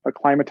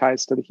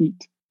acclimatized to the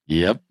heat.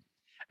 Yep.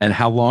 And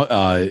how long?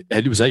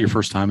 Ed, was that your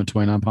first time in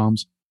 29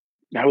 Palms?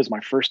 That was my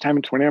first time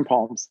in 29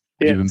 Palms.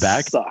 Have you been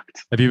back?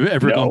 Sucked. Have you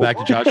ever gone back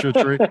to Joshua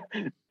Tree?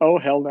 Oh,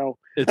 hell no.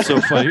 It's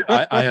so funny.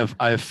 I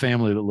have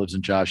family that lives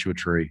in Joshua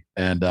Tree,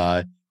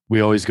 and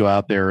we always go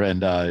out there,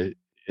 and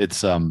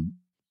it's I'm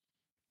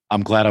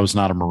glad I was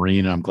not a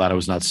Marine, and I'm glad I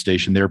was not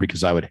stationed there,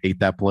 because I would hate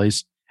that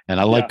place. And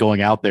I like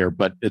going out there,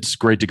 but it's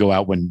great to go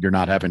out when you're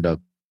not having to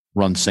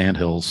run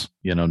sandhills,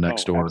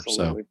 next door.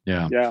 Absolutely. So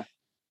yeah. Yeah.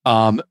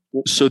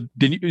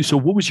 So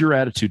what was your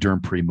attitude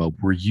during pre-mob?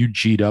 Were you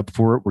G'd up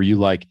for it? Were you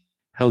like,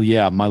 hell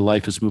yeah, my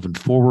life is moving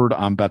forward,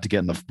 I'm about to get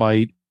in the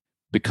fight,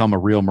 become a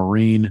real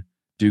Marine,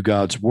 do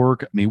God's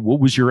work? I mean, what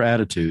was your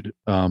attitude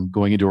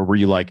going into it? Were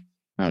you like,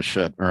 oh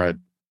shit, all right,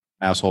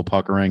 asshole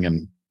puckering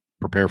and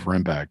prepare for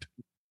impact?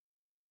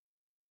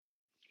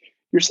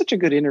 You're such a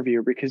good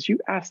interviewer because you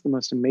ask the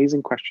most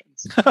amazing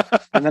questions.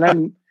 and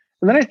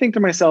then I think to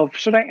myself,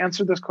 should I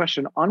answer this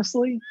question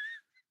honestly,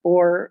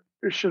 or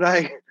should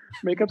I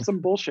make up some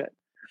bullshit?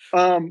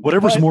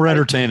 Whatever's more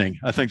entertaining.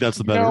 I think that's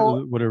the better,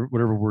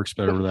 whatever works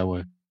better that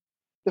way.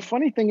 The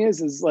funny thing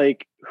is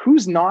like,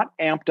 who's not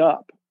amped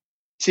up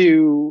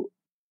to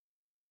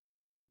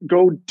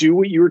go do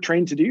what you were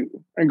trained to do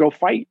and go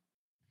fight?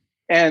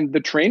 And the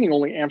training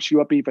only amps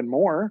you up even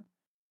more,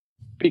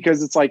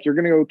 because it's like, you're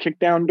going to go kick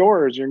down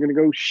doors, you're going to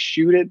go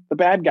shoot at the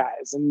bad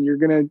guys, and you're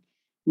going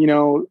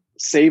to,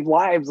 save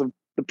lives of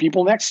the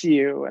people next to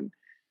you. And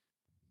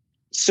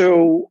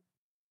so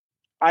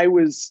I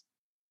was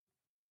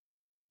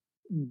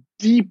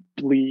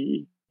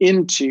deeply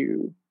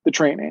into the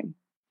training,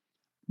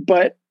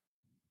 but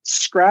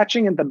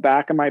scratching at the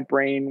back of my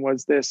brain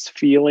was this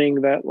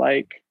feeling that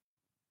like,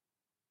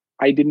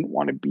 I didn't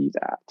want to be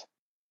that.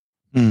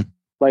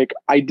 Like,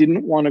 I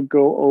didn't want to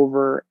go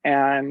over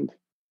and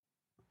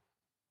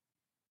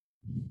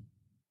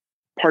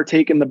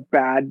partake in the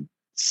bad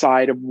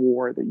side of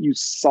war that you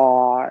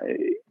saw,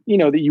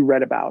 that you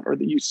read about, or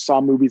that you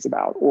saw movies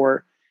about,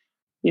 or,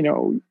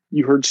 you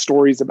heard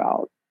stories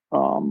about.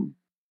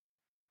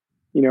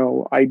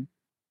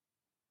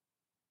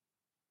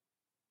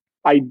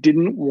 I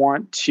didn't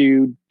want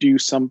to do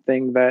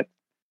something that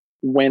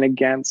went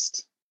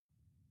against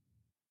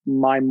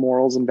my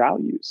morals and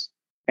values.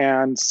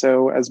 And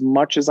so as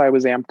much as I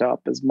was amped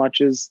up, as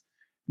much as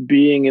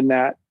being in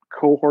that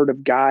cohort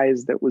of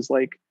guys that was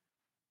like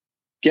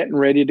getting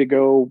ready to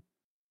go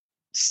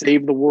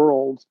save the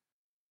world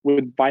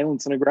with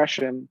violence and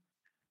aggression,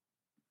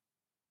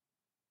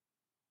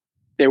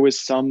 there was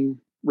some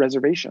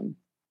reservation.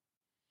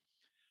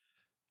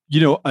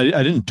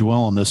 I didn't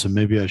dwell on this, and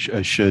maybe I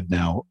should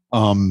now,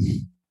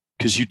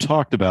 because you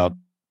talked about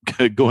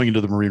going into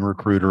the Marine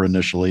Recruiter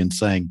initially and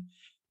saying,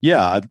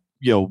 yeah,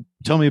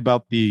 tell me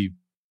about the,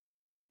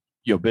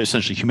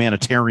 essentially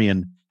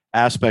humanitarian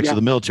aspects of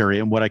the military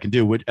and what I can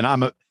do. And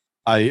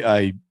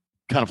I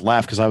kind of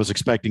laughed because I was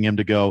expecting him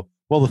to go,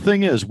 well, the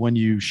thing is, when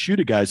you shoot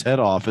a guy's head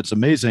off, it's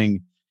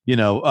amazing,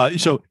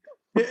 so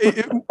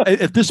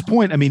at this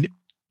point, I mean,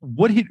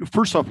 what had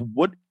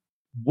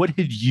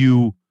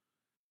you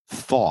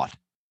thought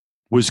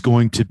was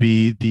going to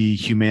be the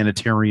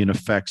humanitarian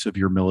effects of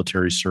your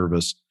military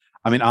service?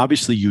 I mean,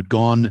 obviously your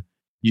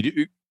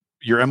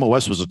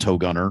MOS was a tow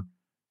gunner.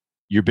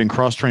 You've been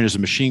cross-trained as a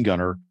machine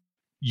gunner.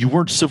 You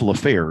weren't civil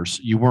affairs.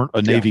 You weren't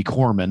a Navy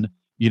corpsman.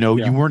 You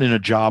weren't in a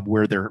job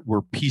where there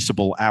were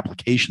peaceable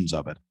applications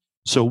of it.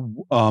 So,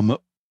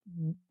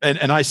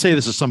 and I say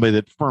this as somebody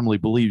that firmly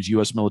believes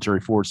U.S. military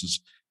forces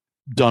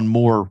done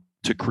more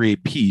to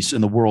create peace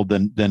in the world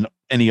than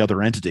any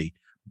other entity.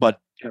 But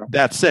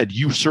that said,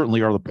 you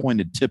certainly are the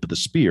pointed tip of the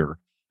spear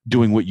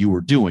doing what you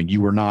were doing.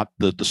 You were not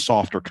the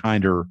softer,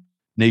 kinder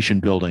nation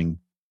building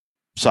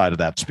side of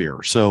that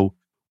spear. So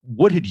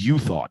what had you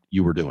thought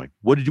you were doing?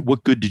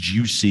 What good did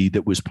you see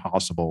that was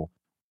possible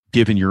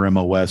given your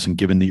MOS and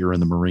given that you're in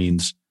the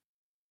Marines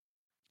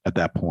at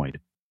that point?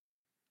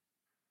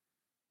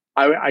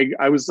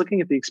 I was looking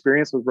at the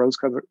experience with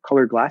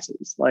rose-colored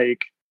glasses,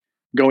 like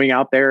going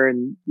out there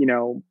and,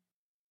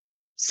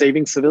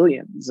 saving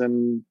civilians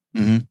and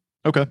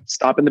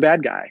stopping the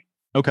bad guy.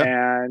 Okay.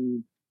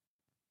 And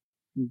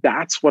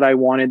that's what I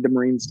wanted the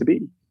Marines to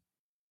be.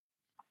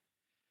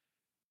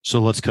 So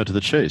let's cut to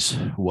the chase.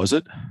 Was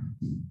it?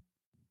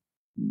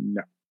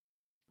 No.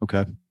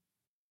 Okay.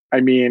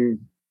 I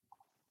mean,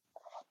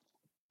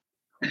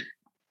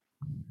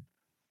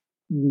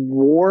 the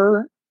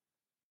war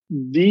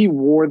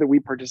that we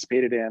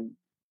participated in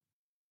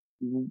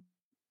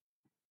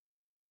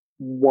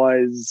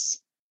was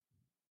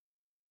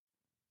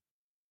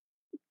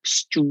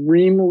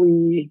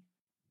extremely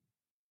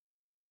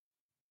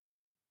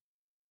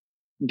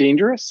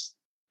dangerous,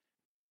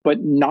 but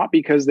not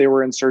because they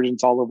were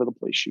insurgents all over the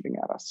place shooting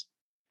at us.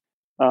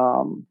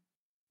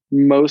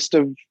 Most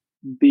of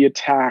the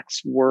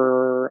attacks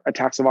were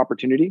attacks of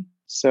opportunity.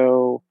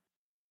 So,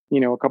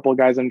 a couple of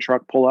guys in a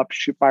truck pull up,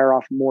 fire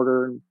off a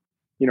mortar,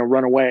 and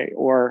run away,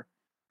 or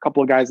a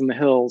couple of guys in the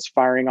hills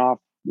firing off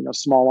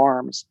small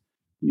arms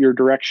your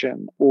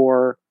direction,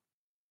 or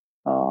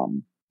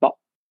the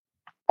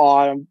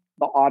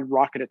odd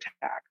rocket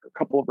attack, or a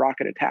couple of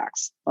rocket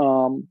attacks,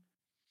 or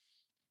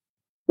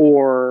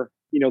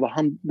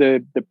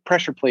the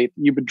pressure plate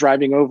you've been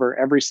driving over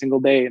every single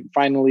day, and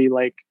finally,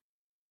 like,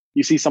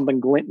 you see something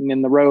glinting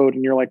in the road,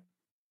 and you're like,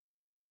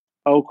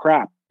 oh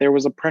crap, there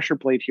was a pressure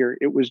plate here.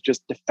 It was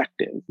just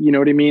defective. You know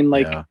what I mean?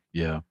 Like,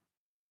 yeah.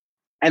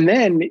 And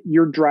then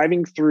you're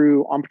driving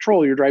through on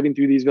patrol. You're driving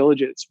through these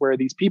villages where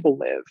these people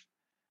live,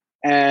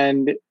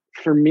 and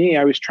for me,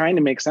 I was trying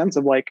to make sense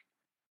of, like,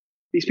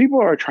 these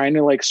people are trying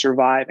to, like,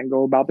 survive and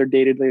go about their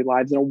day-to-day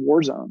lives in a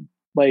war zone.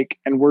 Like,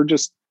 and we're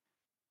just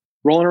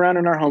rolling around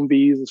in our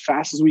Humvees as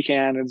fast as we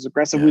can, as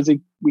aggressive as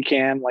we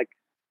can, like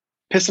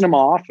pissing them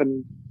off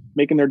and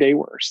making their day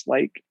worse.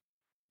 Like,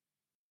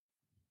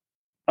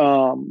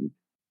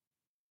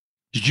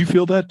 did you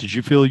feel that? Did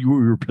you feel you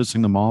were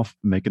pissing them off,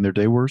 making their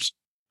day worse?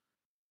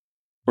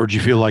 Or do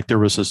you feel like there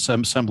was a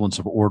semblance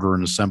of order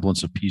and a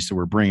semblance of peace that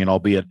we're bringing,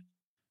 albeit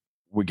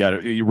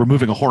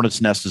removing a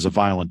hornet's nest is a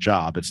violent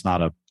job. It's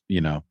not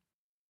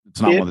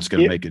it's not one that's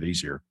going to make it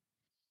easier.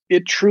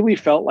 It truly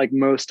felt like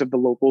most of the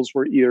locals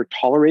were either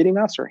tolerating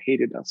us or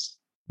hated us.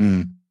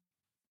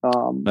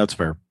 That's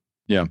fair.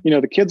 Yeah.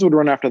 The kids would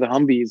run after the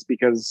Humvees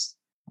because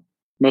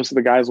most of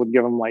the guys would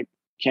give them, like,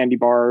 candy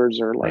bars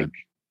or, like,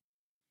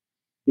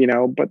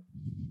 but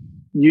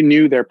you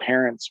knew their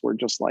parents were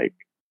just like,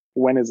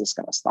 when is this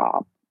going to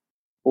stop?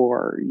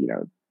 Or,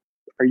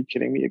 are you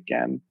kidding me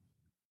again?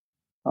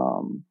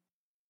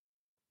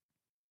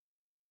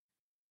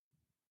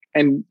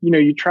 And,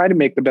 you try to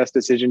make the best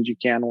decisions you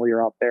can while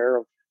you're out there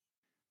of,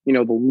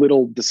 the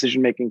little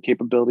decision-making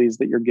capabilities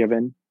that you're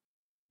given.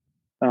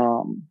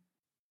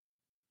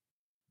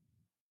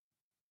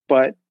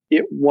 But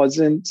it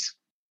wasn't,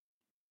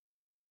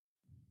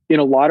 in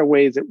a lot of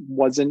ways, it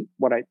wasn't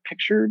what I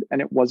pictured,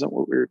 and it wasn't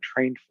what we were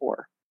trained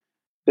for.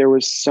 There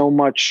was so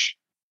much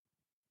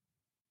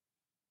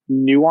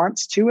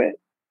nuance to it,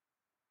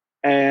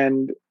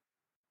 and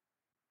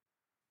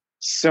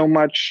so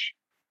many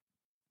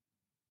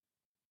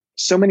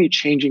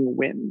changing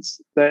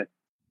winds that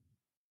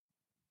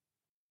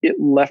it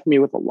left me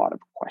with a lot of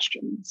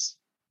questions.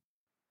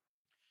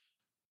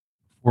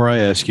 Before I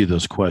ask you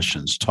those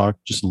questions, talk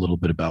just a little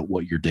bit about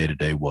what your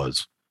day-to-day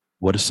was.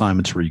 What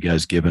assignments were you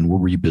guys given? What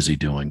were you busy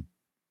doing?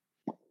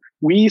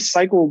 We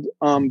cycled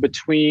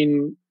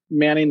between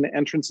manning the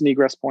entrance and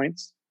egress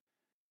points,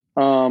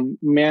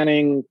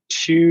 manning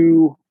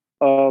 2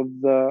 of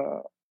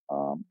the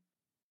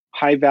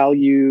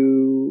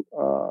high-value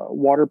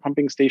water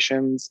pumping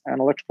stations and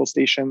electrical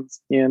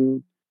stations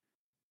in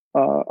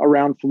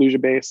around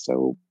Fallujah Base.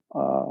 So,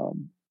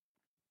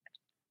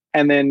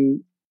 and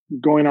then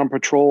going on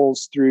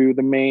patrols through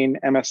the main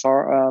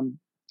MSR,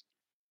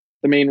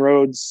 the main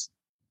roads,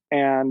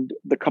 and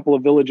the couple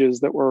of villages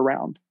that were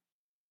around,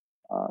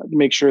 to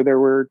make sure there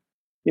were,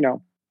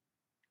 no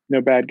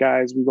bad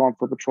guys. We go on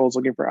for patrols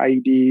looking for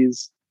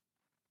IEDs.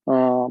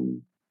 Were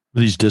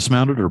these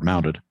dismounted or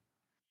mounted?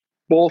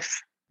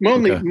 Both.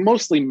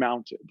 Mostly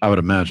mounted. I would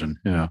imagine.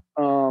 Yeah.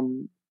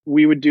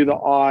 We would do the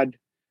odd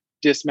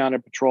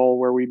dismounted patrol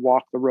where we'd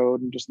walk the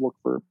road and just look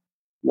for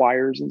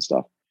wires and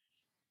stuff.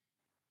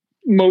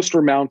 Most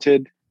were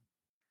mounted.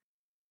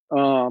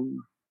 But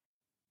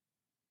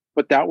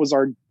that was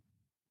our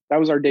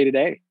day to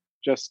day.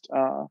 Just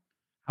how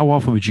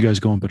often would you guys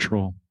go on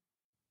patrol?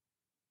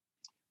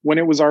 When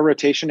it was our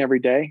rotation every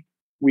day,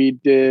 we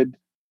did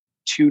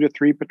 2 to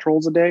 3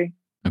 patrols a day.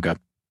 Okay.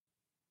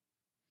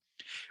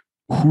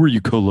 Who were you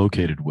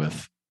co-located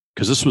with?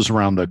 Because this was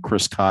around the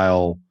Chris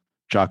Kyle,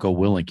 Jocko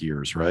Willink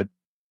years, right?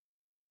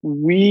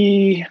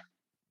 We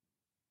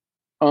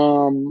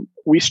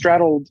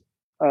straddled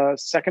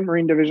 2nd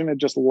Marine Division had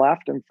just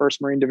left, and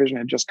 1st Marine Division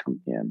had just come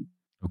in,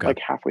 like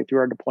halfway through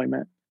our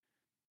deployment.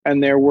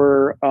 And there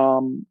were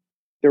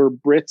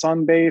Brits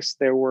on base,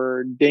 there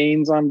were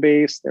Danes on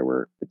base, there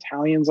were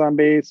Italians on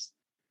base.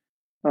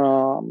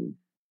 I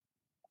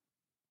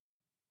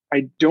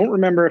don't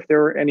remember if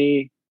there were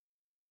any.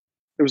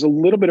 There was a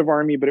little bit of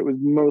Army, but it was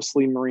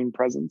mostly Marine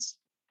presence.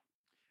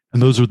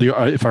 And those were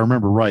if I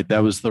remember right,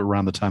 that was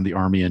around the time the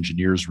Army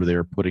engineers were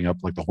there putting up,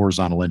 like, the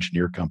Horizontal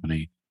Engineer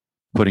Company,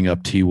 putting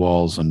up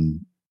T-walls and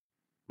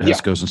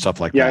HESCOs and stuff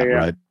like that,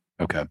 right?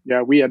 Okay.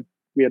 Yeah, we had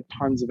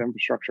tons of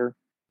infrastructure.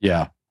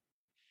 Yeah.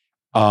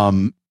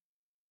 Was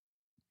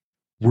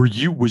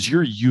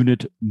your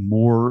unit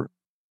more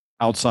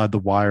outside the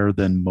wire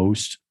than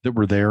most that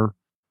were there?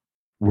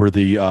 Were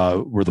the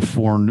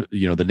foreign,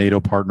 the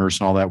NATO partners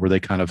and all that, were they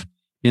kind of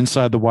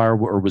inside the wire,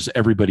 or was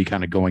everybody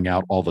kind of going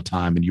out all the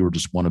time and you were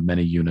just one of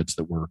many units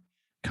that were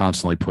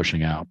constantly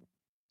pushing out?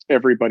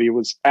 Everybody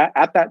was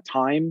at that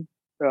time.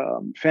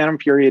 Phantom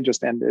Fury had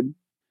just ended,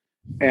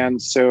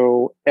 and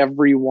so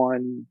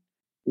everyone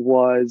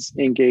was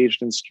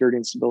engaged in security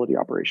and stability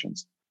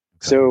operations.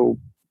 Okay. So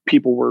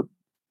people were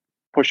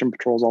pushing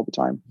patrols all the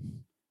time.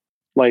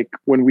 Like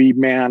when we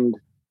manned,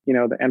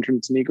 the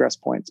entrance and egress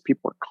points,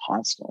 people were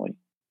constantly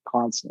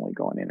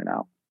going in and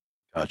out.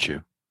 Got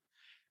you.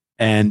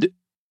 And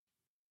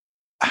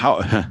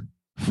how?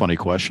 Funny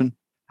question.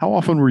 How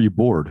often were you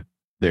bored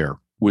there?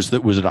 Was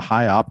it a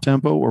high op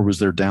tempo, or was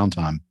there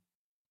downtime?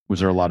 Was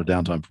there a lot of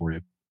downtime for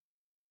you?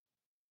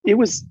 It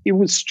was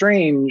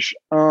strange.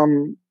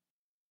 When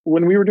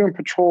we were doing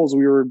patrols,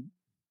 we were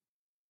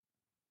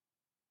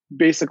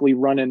basically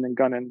running and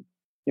gunning,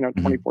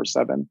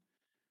 24/7.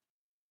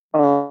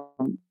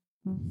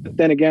 But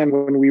then again,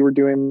 when we were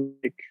doing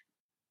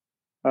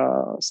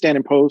stand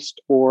and post,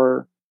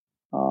 or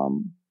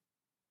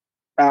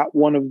at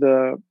one of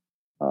the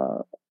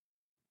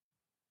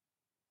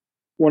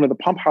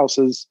pump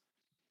houses,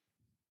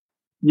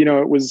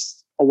 it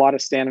was a lot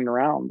of standing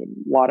around and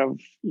a lot of,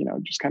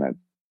 just kind of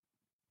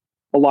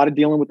a lot of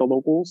dealing with the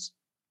locals.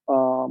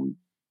 When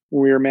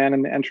we were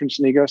manning the entrance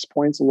and egress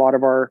points, a lot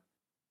of our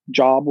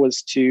job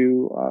was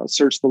to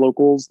search the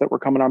locals that were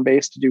coming on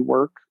base to do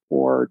work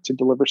or to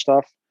deliver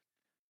stuff.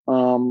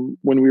 When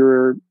we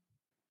were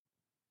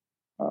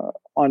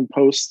on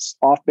posts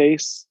off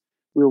base,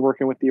 we were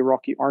working with the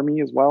Iraqi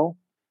army as well.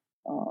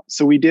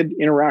 So we did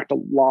interact a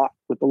lot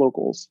with the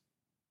locals.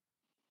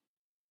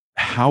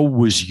 How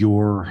was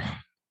your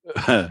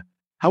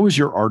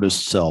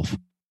artist self?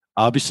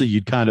 Obviously,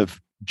 you'd kind of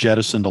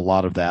jettisoned a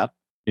lot of that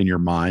in your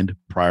mind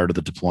prior to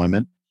the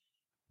deployment.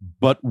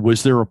 But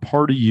was there a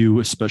part of you,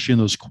 especially in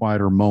those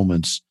quieter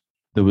moments,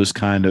 that was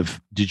kind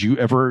of, did you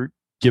ever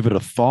give it a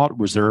thought?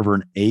 Was there ever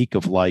an ache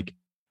of like,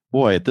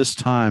 boy, at this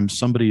time,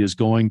 somebody is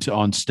going to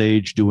on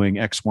stage doing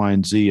X, Y,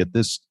 and Z at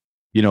this,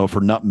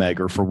 for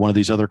Nutmeg or for one of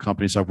these other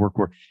companies I've worked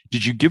for?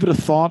 Did you give it a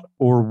thought,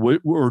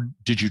 or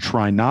did you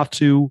try not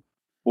to,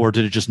 or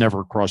did it just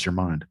never cross your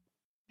mind?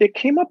 It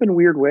came up in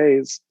weird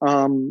ways.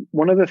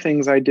 One of the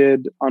things I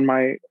did on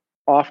my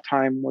off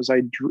time was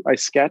I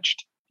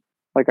sketched.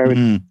 Like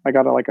I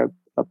got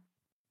a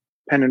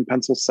pen and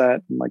pencil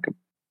set and like a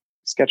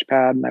sketch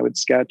pad, and I would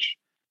sketch.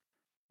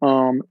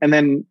 And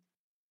then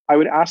I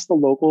would ask the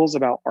locals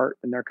about art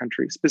in their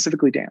country,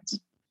 specifically dance.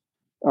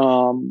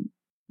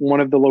 One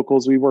of the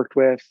locals we worked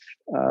with,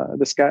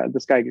 this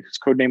guy whose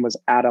code name was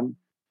Adam,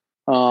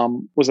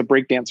 was a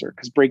break dancer,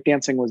 because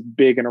breakdancing was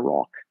big in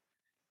Iraq.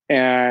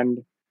 And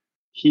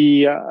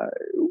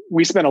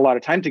we spent a lot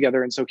of time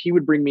together. And so he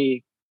would bring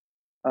me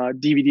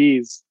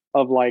DVDs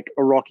of like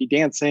Iraqi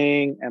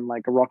dancing and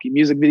like Iraqi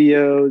music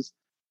videos,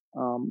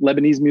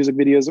 Lebanese music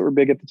videos that were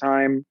big at the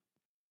time.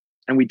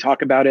 And we'd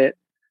talk about it.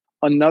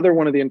 Another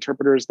one of the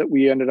interpreters that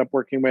we ended up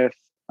working with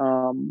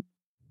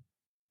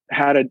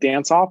had a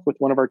dance off with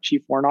one of our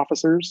chief warrant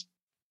officers,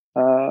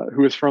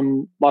 who was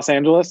from Los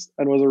Angeles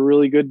and was a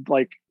really good,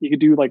 like, he could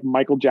do like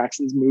Michael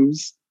Jackson's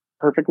moves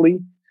perfectly.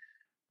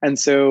 And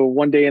so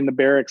one day in the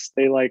barracks,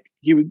 the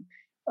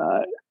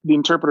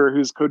interpreter,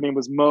 whose code name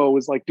was Mo,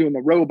 was like doing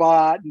the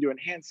robot and doing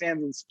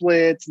handstands and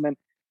splits. And then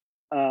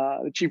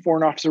the chief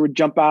warrant officer would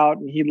jump out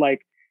and he'd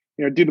like,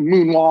 do the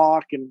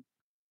moonwalk. And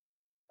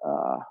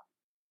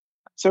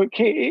so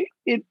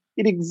it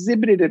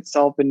exhibited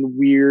itself in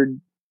weird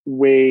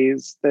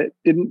ways that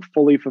didn't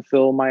fully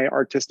fulfill my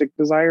artistic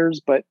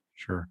desires, but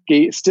sure,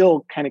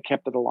 still kind of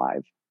kept it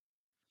alive.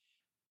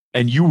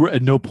 And you were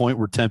at no point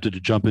were tempted to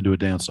jump into a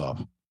dance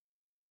off?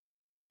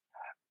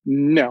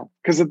 No,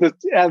 because at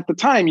the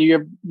time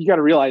you got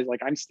to realize, like,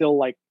 I'm still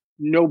like,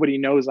 nobody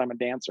knows I'm a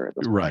dancer at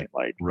this point.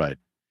 Like, right.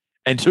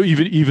 And so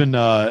even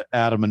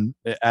Adam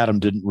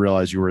didn't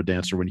realize you were a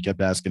dancer when you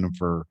kept asking him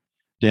for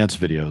dance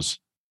videos.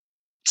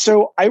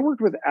 So I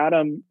worked with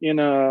Adam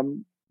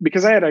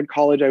because I had at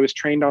college, I was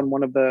trained on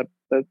one of the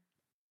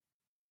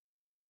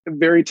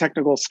very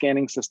technical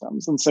scanning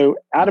systems. And so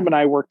Adam and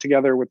I worked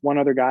together with one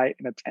other guy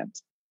in a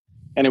tent,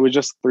 and it was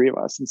just three of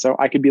us. And so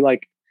I could be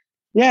like,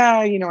 yeah,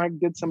 I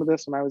did some of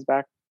this when I was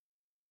back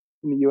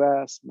in the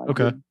US. And I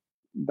did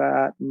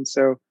that. And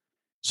so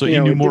he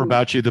knew more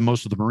about you than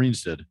most of the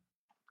Marines did.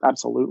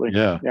 Absolutely.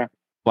 Yeah.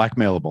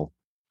 Blackmailable,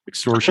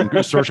 extortion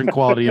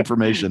quality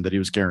information that he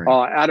was carrying.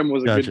 Adam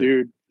was a good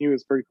dude. He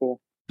was pretty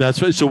cool.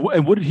 That's right. So,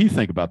 and what did he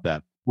think about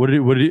that?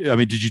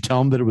 Did you tell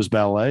him that it was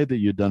ballet, that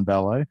you'd done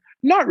ballet?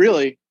 Not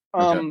really.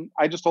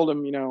 I just told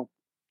him,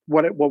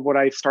 what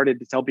I started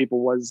to tell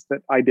people was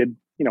that I did,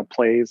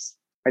 plays.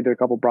 I did a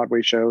couple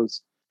Broadway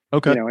shows.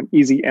 Okay. An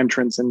easy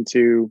entrance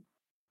into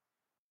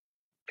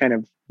kind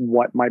of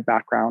what my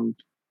background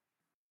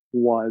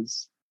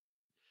was.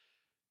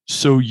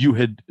 So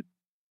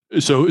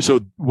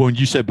when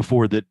you said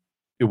before that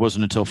it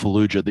wasn't until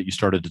Fallujah that you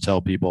started to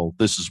tell people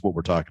this is what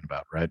we're talking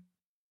about, right?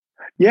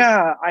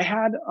 Yeah, I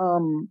had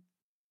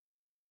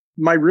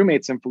my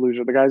roommates in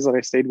Fallujah, the guys that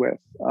I stayed with,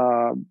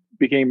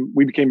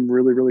 we became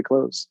really, really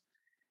close.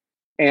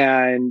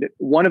 And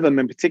one of them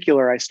in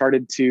particular, I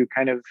started to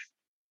kind of,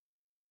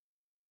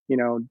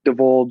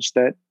 divulge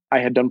that I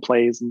had done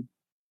plays and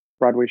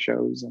Broadway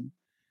shows. And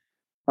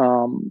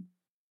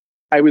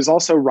I was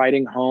also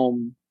writing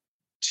home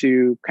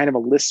to kind of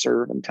a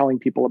listserv and telling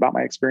people about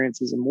my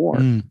experiences and more.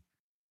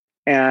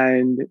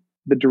 And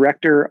the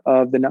director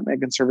of the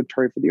Nutmeg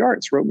Conservatory for the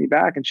Arts wrote me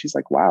back, and she's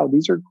like, wow,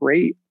 these are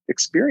great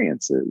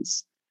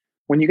experiences.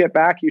 When you get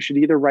back, you should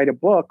either write a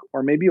book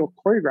or maybe you'll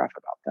choreograph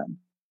about them.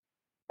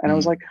 And I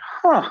was like,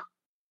 huh.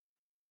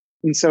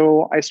 And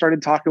so I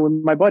started talking with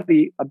my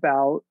buddy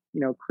about,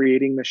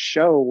 creating the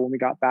show when we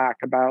got back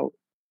about,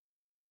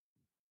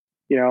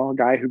 a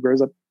guy who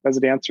grows up as a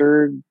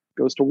dancer,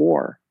 goes to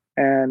war.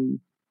 And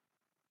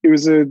it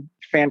was a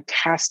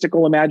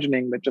fantastical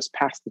imagining that just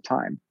passed the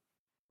time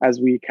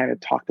as we kind of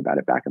talked about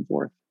it back and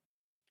forth.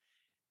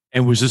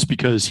 And was this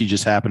because he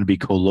just happened to be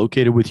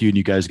co-located with you and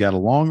you guys got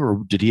along,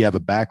 or did he have a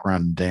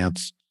background in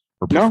dance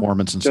or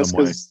performance in some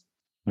way?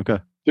 Okay.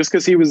 Just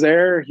because he was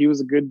there, he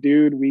was a good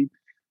dude. We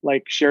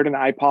shared an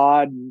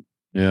iPod. And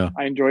yeah.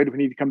 I enjoyed when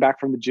he'd come back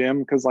from the gym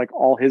because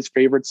all his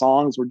favorite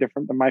songs were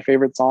different than my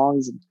favorite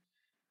songs and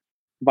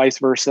vice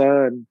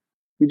versa. And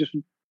we just,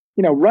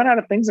 run out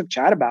of things to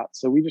chat about.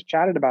 So we just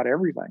chatted about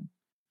everything.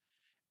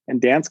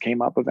 And dance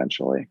came up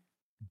eventually.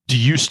 Do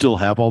you still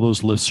have all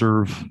those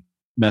listserv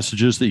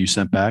messages that you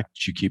sent back?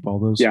 Did you keep all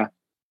those? Yeah,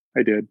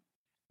 I did.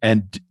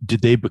 And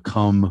did they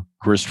become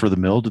grist for the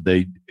mill? Did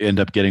they end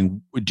up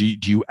getting, do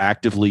you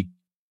actively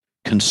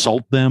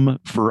consult them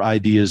for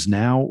ideas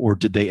now, or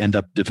did they end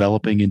up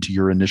developing into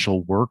your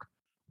initial work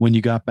when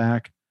you got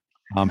back?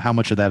 How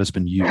much of that has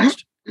been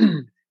used?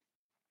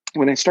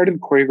 When I started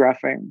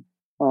choreographing,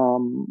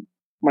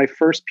 my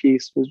first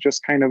piece was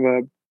just kind of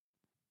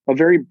a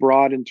very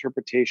broad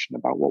interpretation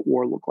about what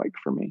war looked like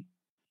for me.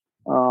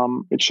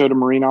 It showed a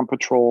Marine on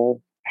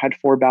patrol, had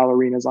 4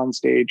 ballerinas on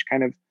stage,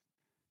 kind of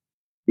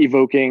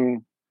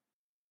evoking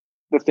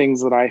the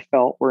things that I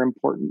felt were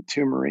important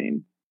to a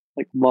Marine,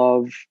 like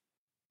love,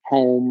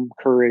 home,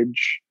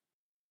 courage.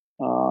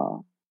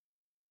 And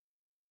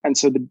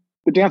so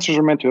the dancers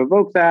were meant to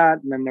evoke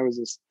that. And then there was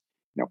this,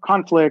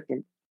 conflict,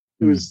 and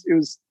it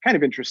was kind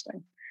of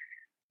interesting.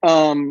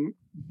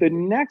 The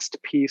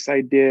next piece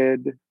I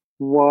did,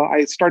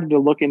 I started to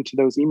look into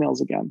those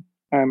emails again.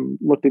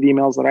 Looked at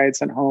emails that I had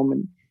sent home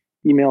and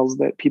emails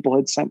that people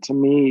had sent to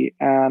me.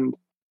 And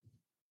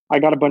I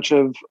got a bunch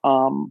of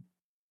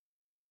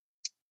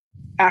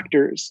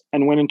actors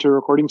and went into a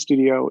recording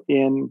studio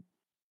in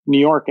New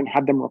York and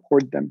had them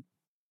record them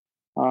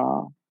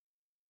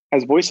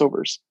as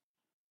voiceovers,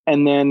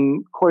 and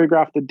then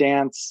choreographed a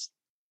dance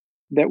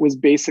that was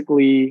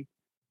basically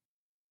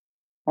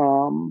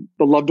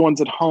the loved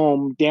ones at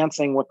home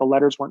dancing what the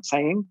letters weren't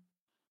saying.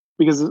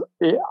 Because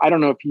I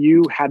don't know if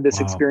you had this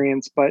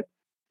experience, but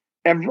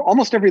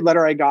almost every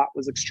letter I got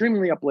was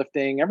extremely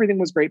uplifting. Everything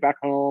was great back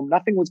home.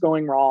 Nothing was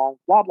going wrong,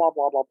 blah, blah,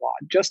 blah, blah, blah,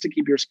 just to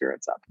keep your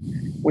spirits up.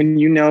 When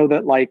you know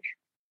that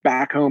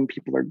back home,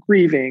 people are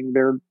grieving,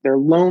 they're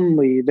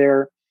lonely,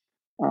 they're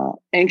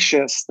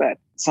anxious that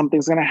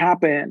something's going to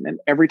happen. And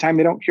every time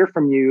they don't hear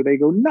from you, they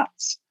go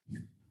nuts.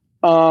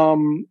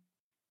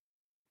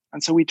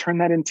 And so we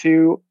turned that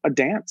into a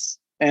dance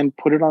and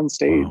put it on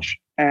stage.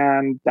 Wow.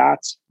 And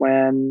that's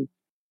when,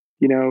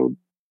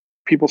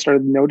 people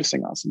started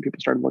noticing us and people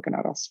started looking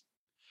at us.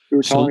 We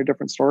were telling a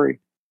different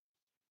story.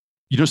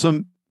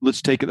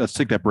 Let's take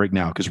that break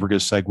now, because we're going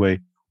to segue.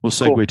 We'll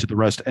segue to the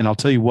rest. And I'll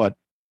tell you what,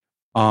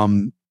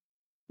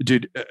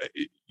 dude,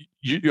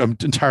 I'm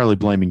entirely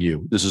blaming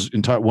you. This is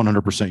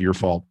 100% your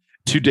fault.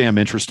 Too damn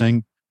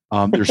interesting.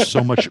 There's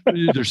so much,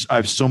 I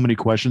have so many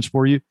questions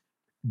for you.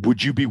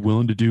 Would you be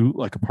willing to do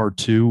a part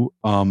 2?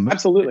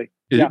 Absolutely.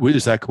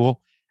 Is that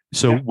cool?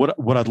 So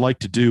what I'd like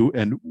to do,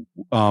 and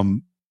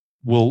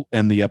we'll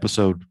end the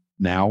episode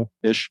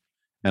now-ish,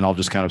 and I'll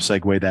just kind of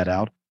segue that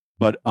out.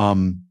 But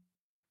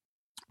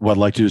what I'd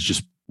like to do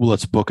is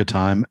let's book a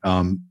time,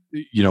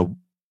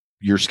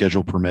 your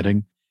schedule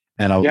permitting,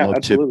 and I'll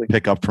love to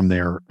pick up from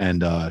there.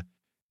 And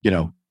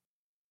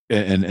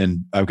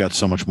and I've got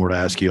so much more to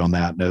ask you on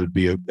that. And it would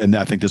be and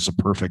I think this is a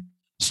perfect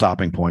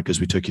stopping point,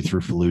 because we took you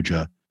through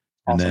Fallujah,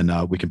 and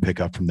then we can pick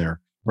up from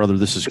there. Brother,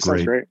 this is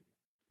great.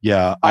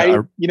 Yeah.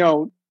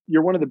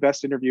 You're one of the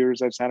best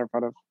interviewers I've sat in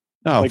front of.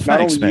 Oh, thanks, not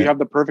only do man. you have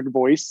the perfect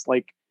voice,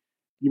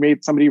 you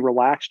made somebody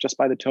relax just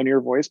by the tone of your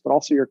voice, but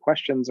also your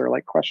questions are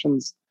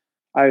questions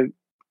I've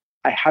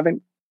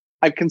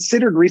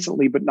considered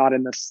recently, but not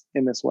in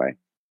this way.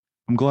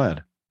 I'm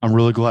glad. I'm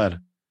really glad.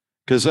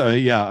 Because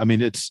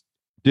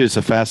it's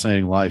a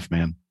fascinating life,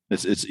 man.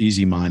 It's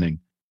easy mining.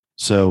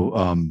 So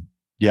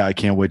I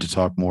can't wait to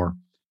talk more.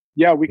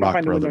 Yeah, we can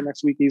find a window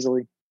next week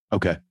easily.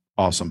 Okay,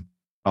 awesome.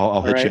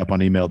 I'll hit you up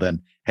on email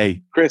then.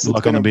 Hey, Chris, good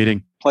luck on the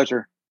meeting.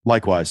 Pleasure.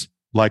 Likewise.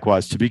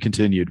 To be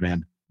continued,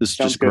 man. This is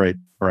just great.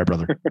 All right,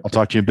 brother. I'll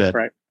talk to you in a bit.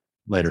 Right.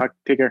 Later.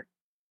 Take care.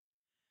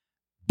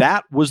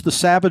 That was The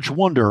Savage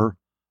Wonder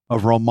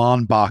of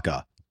Roman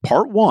Baca,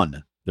 part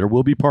 1. There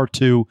will be part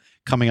 2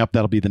 coming up.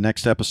 That'll be the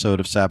next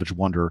episode of Savage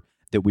Wonder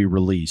that we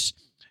release.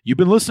 You've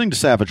been listening to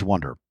Savage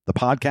Wonder, the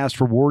podcast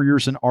for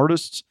warriors and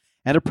artists,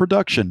 and a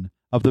production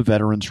of the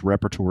Veterans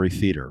Repertory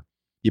Theater.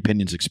 The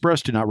opinions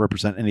expressed do not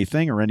represent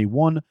anything or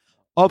anyone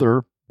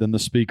other than the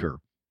speaker.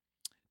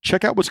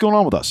 Check out what's going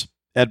on with us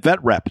at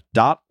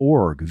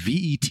vetrep.org,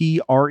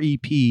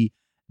 vetrep.org.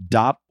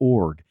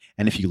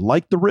 And if you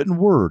like the written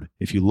word,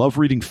 if you love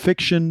reading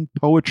fiction,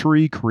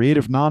 poetry,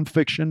 creative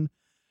nonfiction,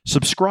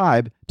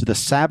 subscribe to the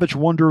Savage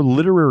Wonder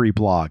literary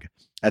blog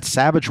at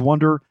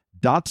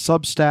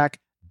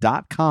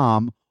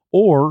savagewonder.substack.com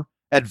or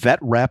at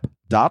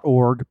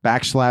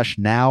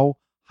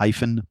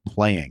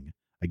vetrep.org/now-playing.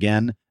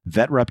 Again,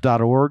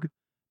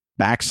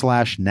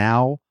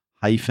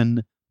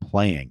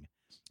 vetrep.org/now-playing.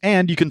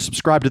 And you can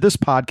subscribe to this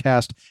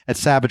podcast at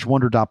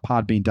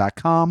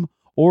savagewonder.podbean.com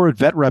or at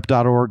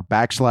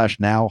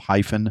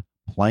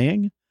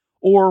vetrep.org/now-playing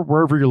or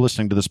wherever you're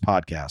listening to this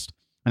podcast.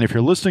 And if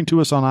you're listening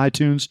to us on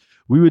iTunes,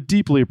 we would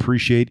deeply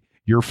appreciate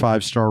your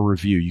 5-star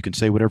review. You can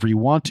say whatever you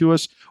want to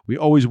us. We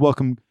always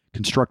welcome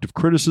constructive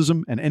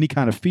criticism and any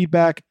kind of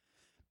feedback.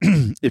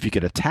 If you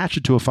could attach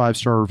it to a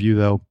 5-star review,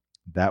 though,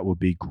 that would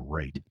be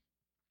great.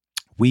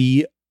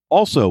 We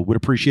also would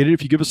appreciate it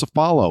if you give us a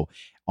follow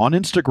on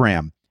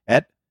Instagram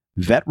at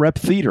VetRep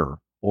Theater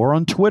or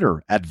on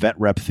Twitter at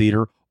VetRep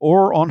Theater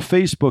or on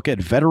Facebook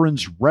at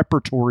Veterans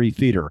Repertory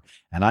Theater.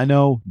 And I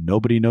know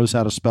nobody knows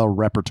how to spell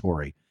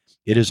repertory.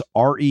 It is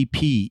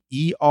REPERTORY,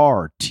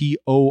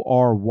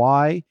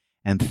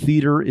 and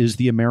theater is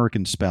the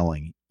American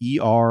spelling,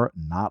 ER,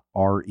 not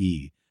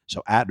RE.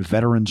 So at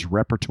Veterans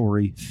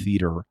Repertory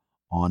Theater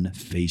on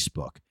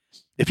Facebook.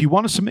 If you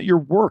want to submit your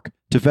work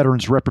to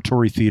Veterans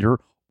Repertory Theater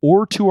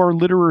or to our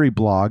literary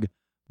blog,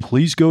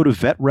 please go to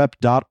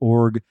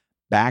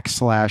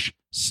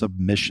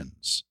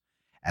vetrep.org/submissions.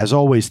 As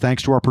always,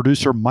 thanks to our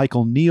producer,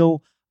 Michael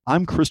Neal.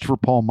 I'm Christopher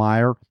Paul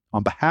Meyer.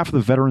 On behalf of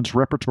the Veterans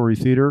Repertory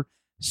Theater,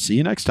 see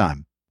you next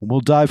time when we'll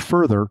dive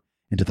further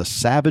into the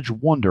savage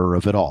wonder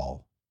of it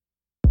all.